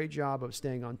done a great job of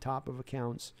staying on top of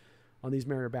accounts on these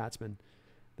Mariner batsmen.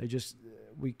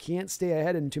 We can't stay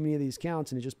ahead in too many of these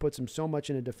counts, and it just puts them so much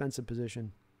in a defensive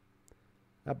position.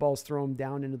 That ball's thrown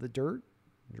down into the dirt.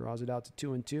 Draws it out to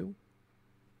 2-2.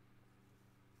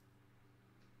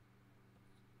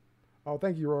 Oh,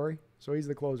 thank you, Rory. So he's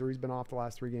the closer. He's been off the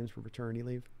last 3 games for paternity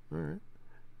leave. All right.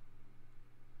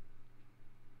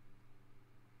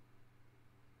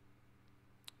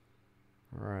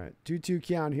 All right. 2-2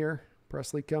 count here.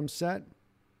 Presley comes set.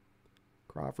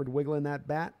 Crawford wiggling that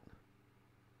bat.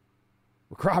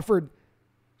 Well, Crawford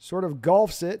sort of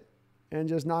golfs it and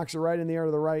just knocks it right in the air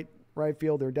to the right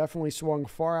fielder. Definitely swung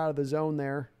far out of the zone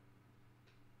there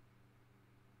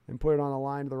and put it on the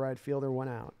line to the right fielder. 1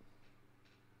 out.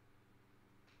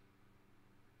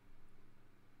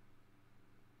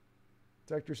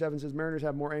 Sector 7 says Mariners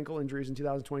have more ankle injuries in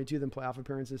 2022 than playoff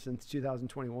appearances since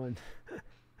 2021.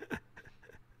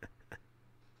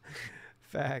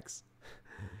 Facts.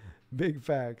 Big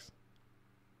facts.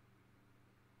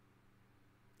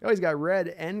 Oh, he's got red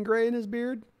and gray in his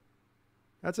beard.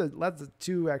 That's a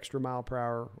 2 extra mile per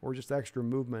hour or just extra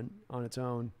movement on its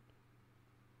own.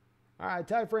 All right,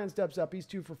 Ty Fran steps up. He's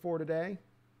 2 for 4 today.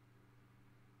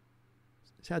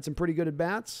 He's had some pretty good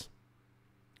at-bats.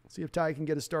 Let's see if Ty can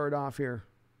get a start off here.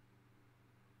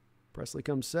 Presley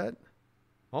comes set.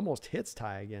 Almost hits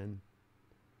Ty again.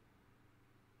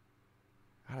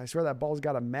 God, I swear that ball's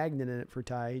got a magnet in it for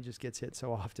Ty. He just gets hit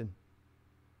so often.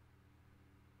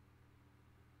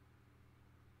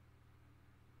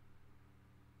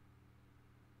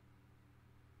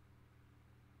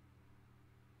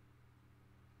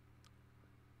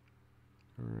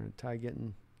 All right, Ty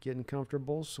getting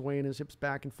comfortable, swaying his hips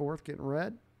back and forth, getting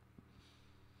red.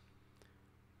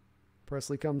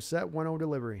 Presley comes set, 1-0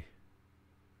 delivery.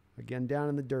 Again, down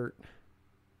in the dirt.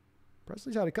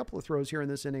 Presley's had a couple of throws here in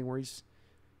this inning where he's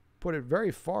put it very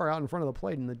far out in front of the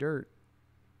plate in the dirt.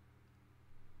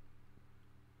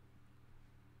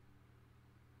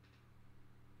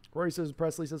 Rory says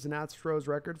Presley sets an Astros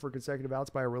record for consecutive outs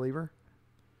by a reliever.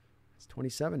 It's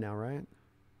 27 now, right?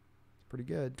 It's pretty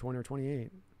good, 20 or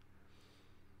 28.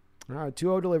 All right,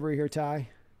 2-0 delivery here, Ty.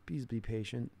 Please be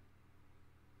patient.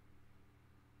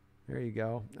 There you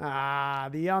go.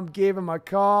 The ump gave him a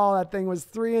call. That thing was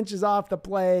 3 inches off the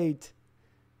plate.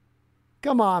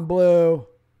 Come on, Blue.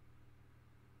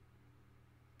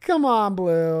 Come on,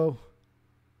 Blue.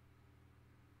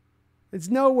 It's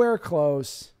nowhere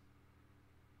close.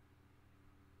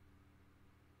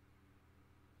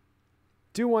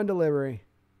 2-1 delivery.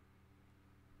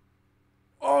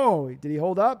 Oh, did he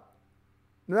hold up?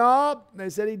 No, they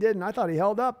said he didn't. I thought he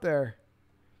held up there.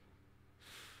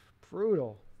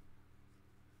 Brutal.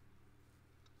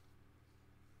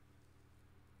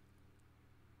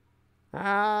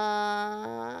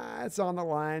 It's on the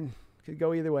line. Could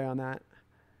go either way on that.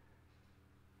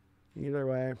 Either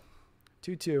way.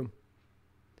 2-2.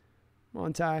 Come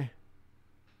on, Ty.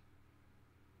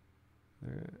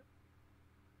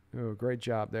 Oh, great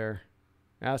job there.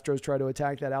 Astros try to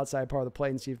attack that outside part of the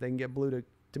plate and see if they can get Blue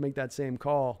to make that same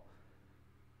call.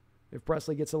 If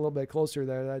Presley gets a little bit closer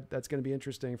there, that's going to be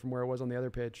interesting from where it was on the other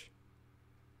pitch.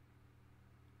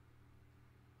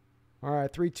 All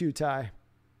right, 3-2 Ty.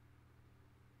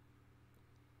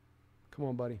 Come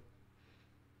on, buddy.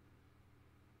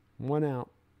 1 out.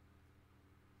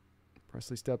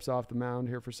 Presley steps off the mound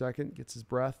here for a second, gets his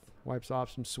breath, wipes off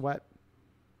some sweat.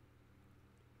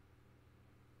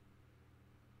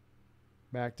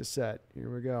 Back to set. Here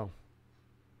we go.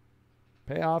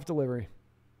 Payoff delivery.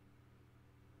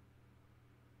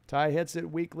 Ty hits it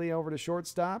weakly over to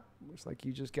shortstop. Looks like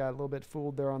you just got a little bit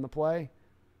fooled there on the play.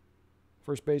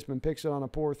 First baseman picks it on a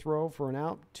poor throw for an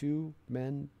out. 2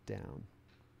 men down.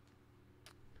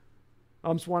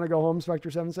 Umps want to go home,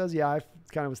 Spectre 7 says. Yeah, I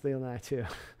kind of was thinking that too.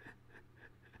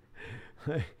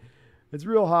 It's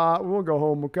real hot. We'll go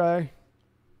home, okay?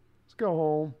 Let's go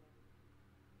home.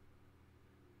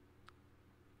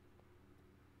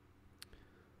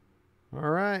 All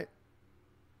right.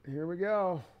 Here we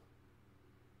go.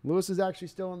 Lewis is actually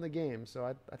still in the game, so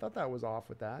I thought that was off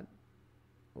with that.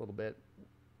 A little bit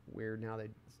weird how they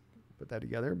put that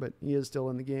together, but he is still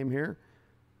in the game here.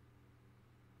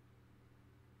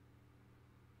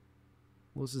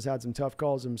 Lewis has had some tough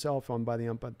calls himself on by the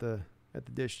ump at the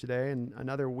dish today, and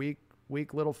another weak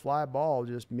little fly ball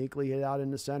just meekly hit out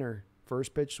into center.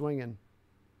 First pitch swinging,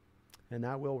 and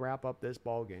that will wrap up this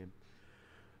ball game.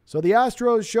 So the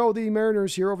Astros show the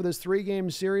Mariners here over this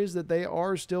 3-game series that they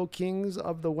are still kings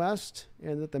of the West,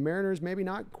 and that the Mariners maybe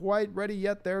not quite ready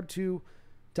yet there to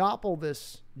topple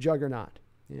this juggernaut.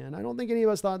 And I don't think any of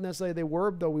us thought necessarily they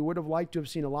were, though we would have liked to have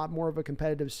seen a lot more of a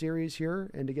competitive series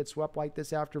here. And to get swept like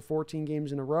this after 14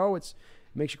 games in a row, it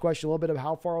makes you question a little bit of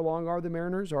how far along are the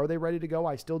Mariners. Are they ready to go?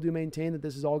 I still do maintain that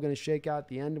this is all going to shake out at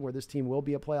the end where this team will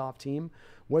be a playoff team.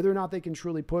 Whether or not they can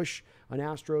truly push an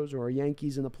Astros or a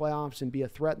Yankees in the playoffs and be a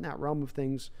threat in that realm of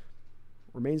things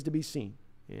remains to be seen.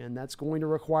 And that's going to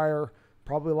require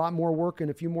probably a lot more work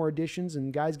and a few more additions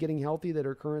and guys getting healthy that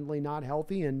are currently not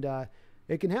healthy. And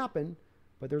it can happen.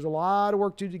 But there's a lot of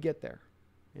work to do to get there.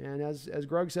 And as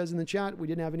Greg says in the chat, we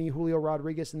didn't have any Julio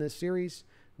Rodriguez in this series.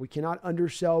 We cannot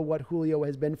undersell what Julio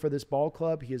has been for this ball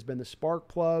club. He has been the spark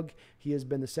plug. He has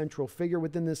been the central figure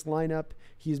within this lineup.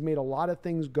 He's made a lot of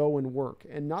things go and work.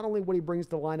 And not only what he brings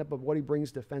to the lineup, but what he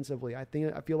brings defensively. I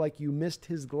feel like you missed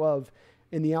his glove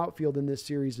in the outfield in this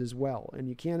series as well. And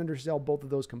you can't undersell both of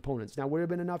those components. Now, would it have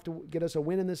been enough to get us a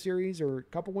win in this series or a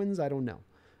couple wins? I don't know.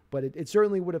 But it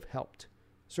certainly would have helped.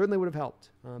 Certainly would have helped.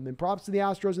 And props to the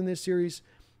Astros in this series.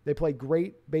 They played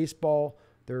great baseball.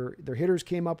 Their hitters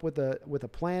came up with a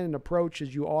plan and approach,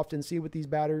 as you often see with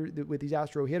these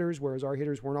Astro hitters, whereas our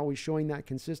hitters weren't always showing that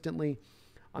consistently.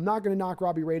 I'm not going to knock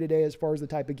Robbie Ray today as far as the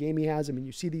type of game he has. I mean,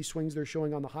 you see these swings they're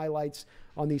showing on the highlights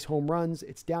on these home runs.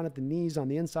 It's down at the knees on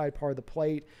the inside part of the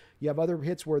plate. You have other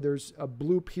hits where there's a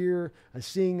bloop here, a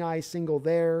seeing eye single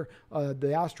there.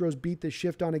 The Astros beat the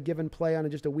shift on a given play on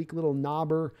just a weak little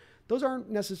knobber. Those aren't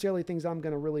necessarily things I'm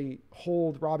going to really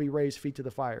hold Robbie Ray's feet to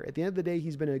the fire. At the end of the day,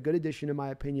 he's been a good addition, in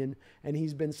my opinion, and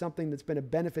he's been something that's been a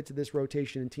benefit to this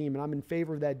rotation and team, and I'm in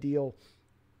favor of that deal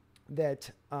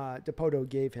that Dipoto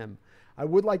gave him. I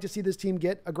would like to see this team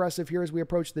get aggressive here as we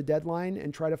approach the deadline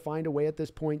and try to find a way at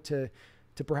this point to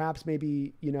perhaps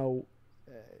maybe,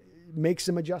 make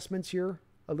some adjustments here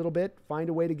a little bit, find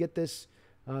a way to get this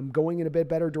going in a bit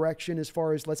better direction as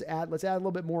far as let's add a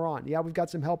little bit more on. Yeah, we've got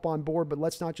some help on board, but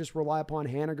let's not just rely upon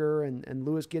Haniger and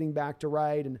Lewis getting back to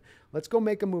right, and let's go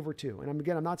make a move or two. And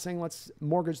I'm not saying let's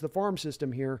mortgage the farm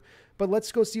system here, but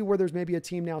let's go see where there's maybe a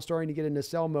team now starting to get into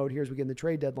sell mode here as we get in the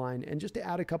trade deadline, and just to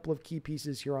add a couple of key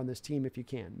pieces here on this team if you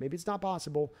can. Maybe it's not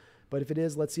possible, but if it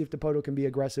is, let's see if Dipoto can be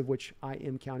aggressive, which I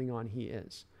am counting on he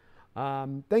is.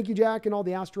 Thank you, Jack, and all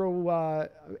the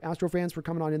Astro fans for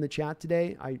coming on in the chat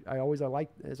today. I like,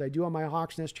 as I do on my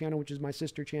Hawks Nest channel, which is my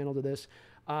sister channel to this,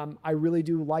 I really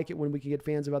do like it when we can get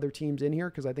fans of other teams in here,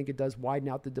 because I think it does widen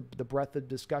out the breadth of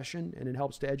discussion, and it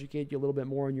helps to educate you a little bit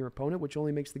more on your opponent, which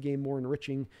only makes the game more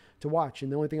enriching to watch.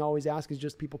 And the only thing I always ask is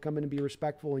just people come in and be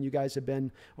respectful, and you guys have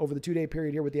been, over the 2-day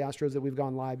period here with the Astros that we've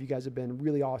gone live, you guys have been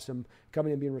really awesome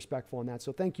coming in and being respectful on that.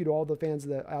 So thank you to all the fans,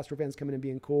 the Astro fans coming in and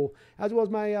being cool, as well as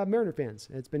my Mariner fans.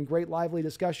 It's been great, lively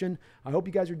discussion. I hope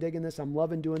you guys are digging this. I'm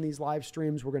loving doing these live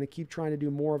streams. We're going to keep trying to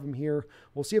do more of them here.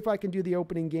 We'll see if I can do the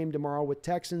opening game tomorrow with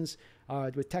Texas.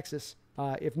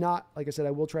 If not, like I said,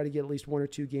 I will try to get at least 1 or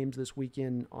 2 games this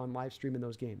weekend on live streaming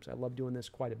those games. I love doing this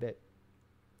quite a bit.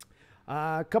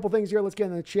 A couple things here. Let's get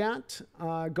in the chat.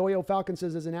 Goyo Falcon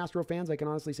says, as an Astro fans, I can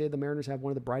honestly say the Mariners have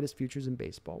one of the brightest futures in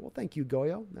baseball. Well, thank you,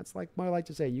 Goyo. That's like what I like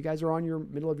to say. You guys are on your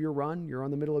middle of your run. You're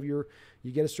on the middle of you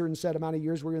get a certain set amount of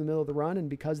years where you're in the middle of the run. And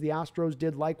because the Astros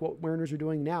did like what Mariners are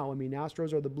doing now, I mean,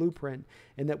 Astros are the blueprint,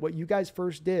 and that what you guys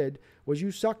first did was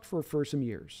you sucked for some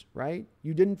years, right?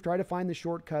 You didn't try to find the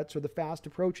shortcuts or the fast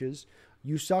approaches.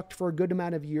 You sucked for a good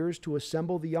amount of years to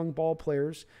assemble the young ball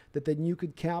players that then you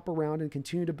could cap around and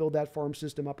continue to build that farm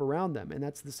system up around them. And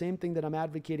that's the same thing that I'm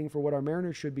advocating for what our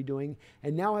Mariners should be doing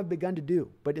and now have begun to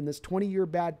do. But in this 20-year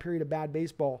bad period of bad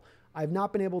baseball, I've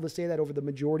not been able to say that over the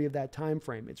majority of that time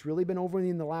frame. It's really been over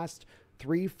in the last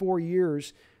 3-4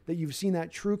 years that you've seen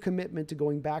that true commitment to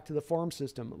going back to the farm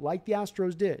system like the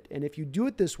Astros did. And if you do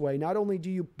it this way, not only do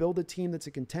you build a team that's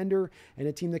a contender and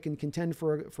a team that can contend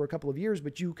for a couple of years,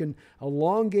 but you can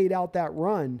elongate out that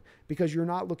run because you're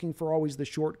not looking for always the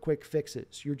short, quick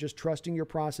fixes. You're just trusting your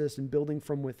process and building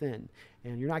from within.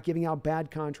 And you're not giving out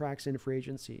bad contracts in free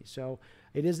agency. So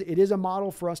it is a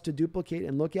model for us to duplicate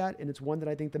and look at, and it's one that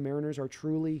I think the Mariners are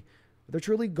truly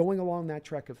going along that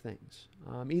trek of things.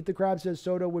 Eat the Crab says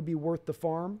Soto would be worth the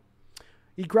farm.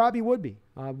 He would be.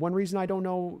 One reason I don't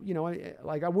know,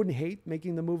 I wouldn't hate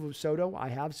making the move of Soto. I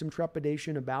have some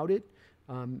trepidation about it.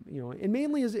 And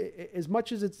mainly as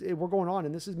much as we're going on,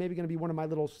 and this is maybe going to be one of my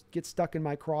little get stuck in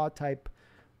my craw type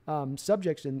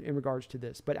subjects in regards to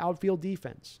this, but outfield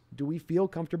defense. Do we feel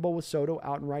comfortable with Soto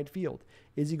out in right field?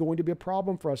 Is he going to be a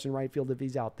problem for us in right field if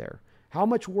he's out there? How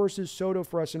much worse is Soto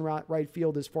for us in right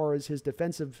field as far as his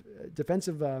defensive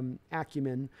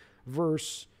acumen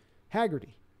versus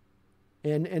Haggerty?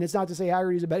 And it's not to say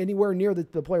Haggerty's about anywhere near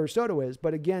the player Soto is,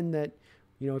 but again, that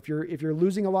if you're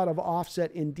losing a lot of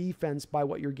offset in defense by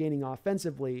what you're gaining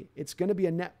offensively, it's going to be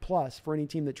a net plus for any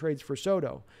team that trades for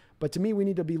Soto. But to me, we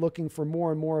need to be looking for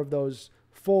more and more of those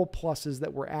full pluses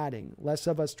that we're adding, less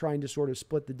of us trying to sort of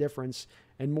split the difference,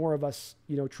 and more of us,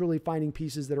 truly finding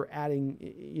pieces that are adding,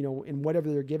 in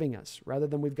whatever they're giving us, rather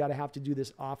than we've got to have to do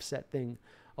this offset thing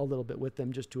a little bit with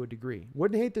them just to a degree.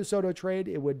 Wouldn't hate the Soto trade.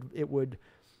 It would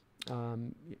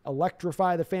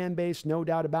electrify the fan base, no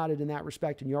doubt about it in that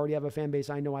respect. And you already have a fan base,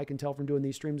 I know, I can tell from doing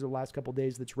these streams the last couple of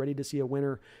days, that's ready to see a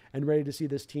winner and ready to see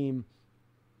this team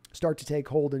start to take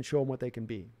hold and show them what they can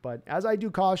be. But as I do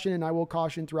caution, and I will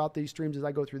caution throughout these streams as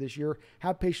I go through this year,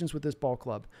 have patience with this ball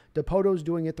club. DePoto's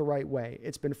doing it the right way.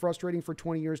 It's been frustrating for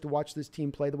 20 years to watch this team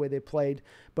play the way they played,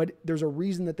 but there's a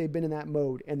reason that they've been in that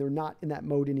mode, and they're not in that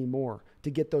mode anymore to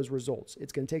get those results.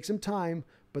 It's going to take some time,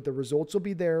 but the results will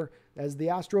be there. As the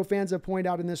Astro fans have pointed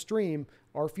out in this stream,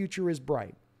 our future is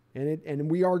bright,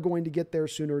 and we are going to get there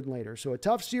sooner than later. So a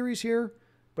tough series here,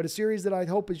 but a series that I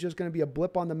hope is just going to be a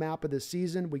blip on the map of this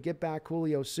season. We get back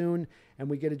Julio soon, and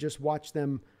we get to just watch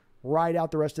them ride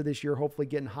out the rest of this year, hopefully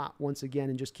getting hot once again,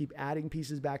 and just keep adding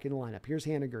pieces back in the lineup. Here's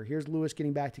Haniger. Here's Lewis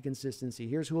getting back to consistency.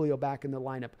 Here's Julio back in the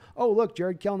lineup. Oh, look,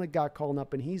 Jared Kelenic got called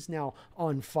up, and he's now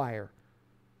on fire.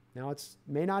 Now, it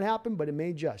may not happen, but it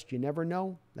may just. You never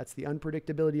know. That's the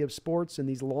unpredictability of sports and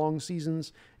these long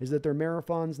seasons, is that they're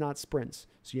marathons, not sprints.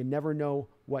 So you never know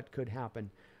what could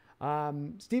happen.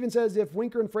 Steven says, if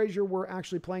Winker and Frazier were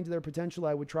actually playing to their potential,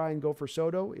 I would try and go for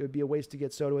Soto. It would be a waste to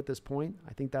get Soto at this point.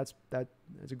 I think that's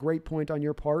a great point on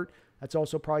your part. That's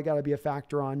also probably got to be a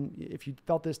factor on if you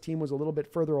felt this team was a little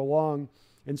bit further along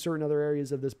in certain other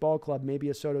areas of this ball club, maybe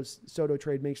a Soto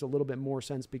trade makes a little bit more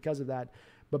sense because of that.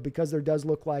 But because there does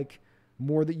look like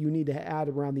more that you need to add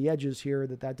around the edges here,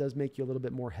 that does make you a little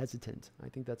bit more hesitant. I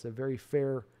think that's a very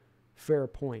fair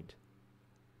point.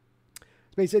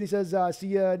 Space City says, see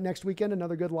you next weekend.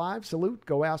 Another good live. Salute.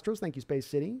 Go Astros. Thank you, Space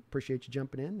City. Appreciate you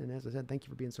jumping in. And as I said, thank you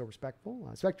for being so respectful.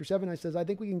 Spectre 7, I says, I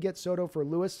think we can get Soto for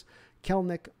Lewis,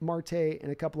 Kelenic, Marte,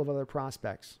 and a couple of other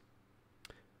prospects.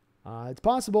 It's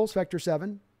possible, Spectre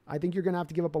 7. I think you're going to have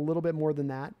to give up a little bit more than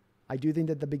that. I do think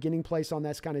that the beginning place on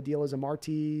this kind of deal is a Marte,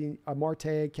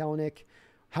 Kelenic.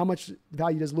 How much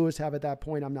value does Lewis have at that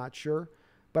point? I'm not sure.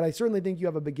 But I certainly think you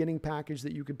have a beginning package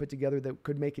that you could put together that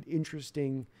could make it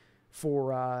interesting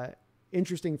for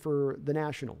the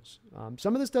Nationals.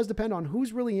 Some of this does depend on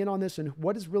who's really in on this and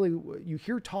what is really, you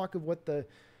hear talk of what the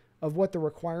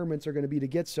requirements are going to be to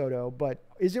get Soto, but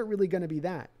is it really going to be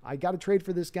that? I got to trade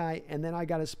for this guy, and then I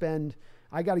got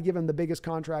to give him the biggest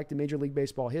contract in Major League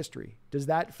Baseball history. Does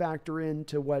that factor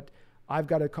into what I've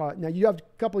got to call? Now, you have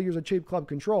a couple of years of cheap club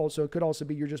control, so it could also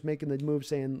be you're just making the move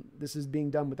saying this is being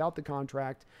done without the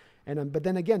contract. But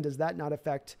then again, does that not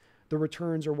affect the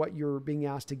returns or what you're being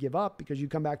asked to give up? Because you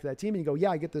come back to that team and you go, yeah,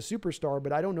 I get the superstar,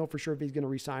 but I don't know for sure if he's going to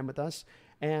re-sign with us.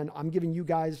 And I'm giving you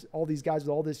guys, all these guys with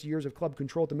all this years of club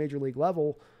control at the major league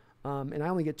level, and I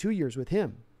only get 2 years with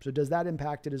him. So does that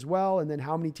impact it as well? And then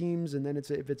how many teams? And then if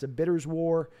it's a bidders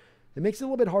war, it makes it a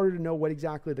little bit harder to know what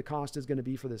exactly the cost is going to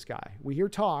be for this guy. We hear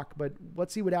talk, but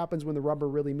let's see what happens when the rubber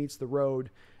really meets the road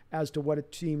as to what a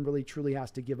team really truly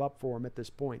has to give up for him at this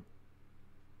point.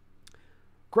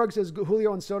 Krug says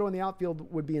Julio and Soto in the outfield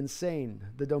would be insane.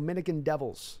 The Dominican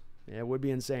Devils. Yeah, it would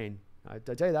be insane. I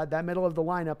tell you, that middle of the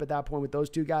lineup at that point with those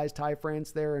two guys, Ty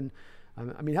France there. And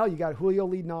I mean, hell, you got Julio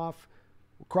leading off,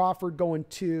 Crawford going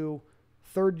 2,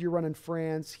 third you're running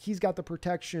France. He's got the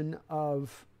protection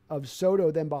of Soto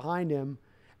then behind him.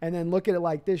 And then look at it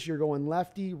like this. You're going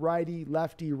lefty, righty in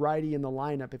the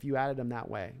lineup if you added them that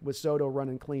way with Soto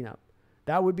running cleanup.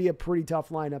 That would be a pretty tough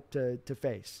lineup to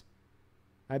face.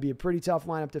 That'd be a pretty tough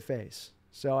lineup to face.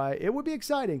 So it would be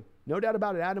exciting. No doubt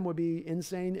about it. Adam would be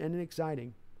insane and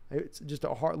exciting. It's just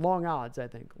long odds, I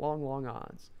think. Long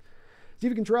odds.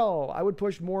 Steve Cantrell, I would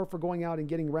push more for going out and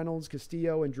getting Reynolds,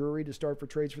 Castillo, and Drury to start for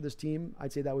trades for this team.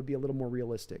 I'd say that would be a little more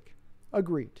realistic.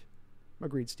 Agreed,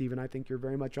 Stephen. I think you're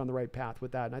very much on the right path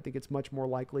with that. And I think it's much more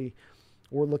likely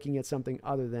we're looking at something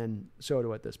other than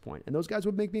Soto at this point. And those guys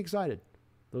would make me excited.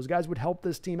 Those guys would help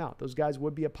this team out. Those guys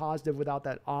would be a positive without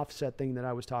that offset thing that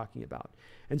I was talking about.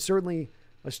 And certainly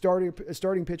a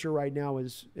starting pitcher right now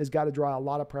has got to draw a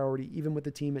lot of priority, even with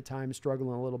the team at times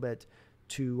struggling a little bit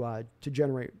to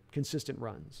generate consistent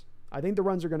runs. I think the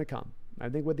runs are going to come. I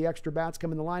think with the extra bats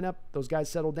come in the lineup, those guys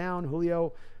settle down.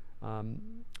 Julio,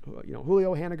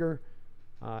 Haniger,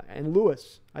 and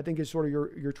Lewis, I think is sort of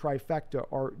your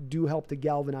trifecta, do help to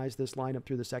galvanize this lineup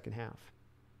through the second half.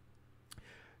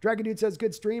 Dragon Dude says,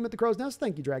 good stream at the Crow's Nest.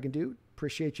 Thank you, Dragon Dude.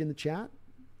 Appreciate you in the chat.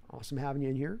 Awesome having you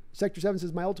in here. Sector 7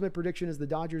 says, my ultimate prediction is the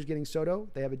Dodgers getting Soto.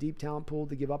 They have a deep talent pool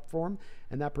to give up for him,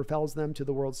 and that propels them to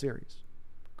the World Series.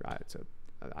 Right, so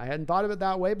I hadn't thought of it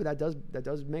that way, but that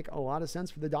does make a lot of sense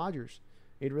for the Dodgers.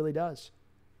 It really does.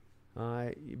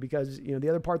 Because, the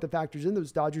other part that factors in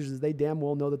those Dodgers is they damn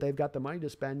well know that they've got the money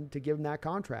to spend to give them that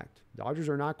contract. Dodgers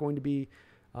are not going to be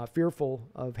fearful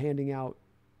of handing out,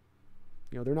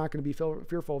 they're not going to be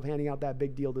fearful of handing out that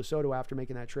big deal to Soto after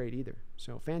making that trade either.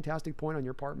 So fantastic point on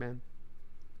your part, man.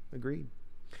 Agreed.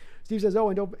 Steve says, oh,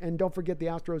 and don't forget the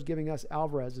Astros giving us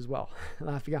Alvarez as well.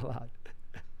 Laughing out loud.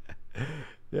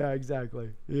 Yeah, exactly.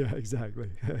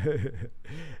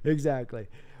 Exactly.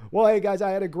 Well, hey, guys,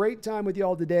 I had a great time with you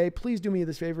all today. Please do me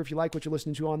this favor. If you like what you're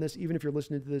listening to on this, even if you're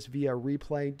listening to this via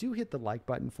replay, do hit the like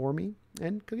button for me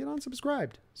and get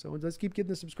unsubscribed. So let's keep getting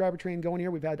the subscriber train going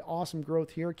here. We've had awesome growth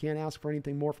here. Can't ask for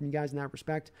anything more from you guys in that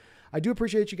respect. I do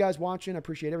appreciate you guys watching. I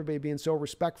appreciate everybody being so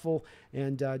respectful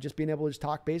and just being able to just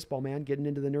talk baseball, man, getting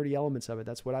into the nerdy elements of it.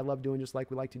 That's what I love doing, just like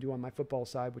we like to do on my football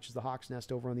side, which is the Hawk's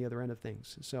Nest over on the other end of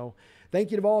things. So thank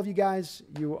you to all of you guys.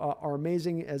 You are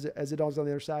amazing as it is on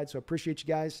the other side. So appreciate you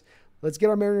guys. Let's get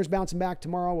our Mariners bouncing back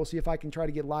tomorrow. We'll see if I can try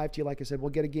to get live to you. Like I said, we'll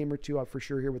get a game or two up for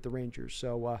sure here with the Rangers.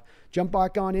 So jump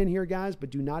back on in here, guys. But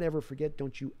do not ever forget,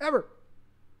 don't you ever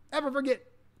forget.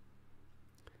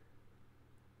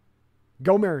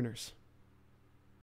 Go Mariners.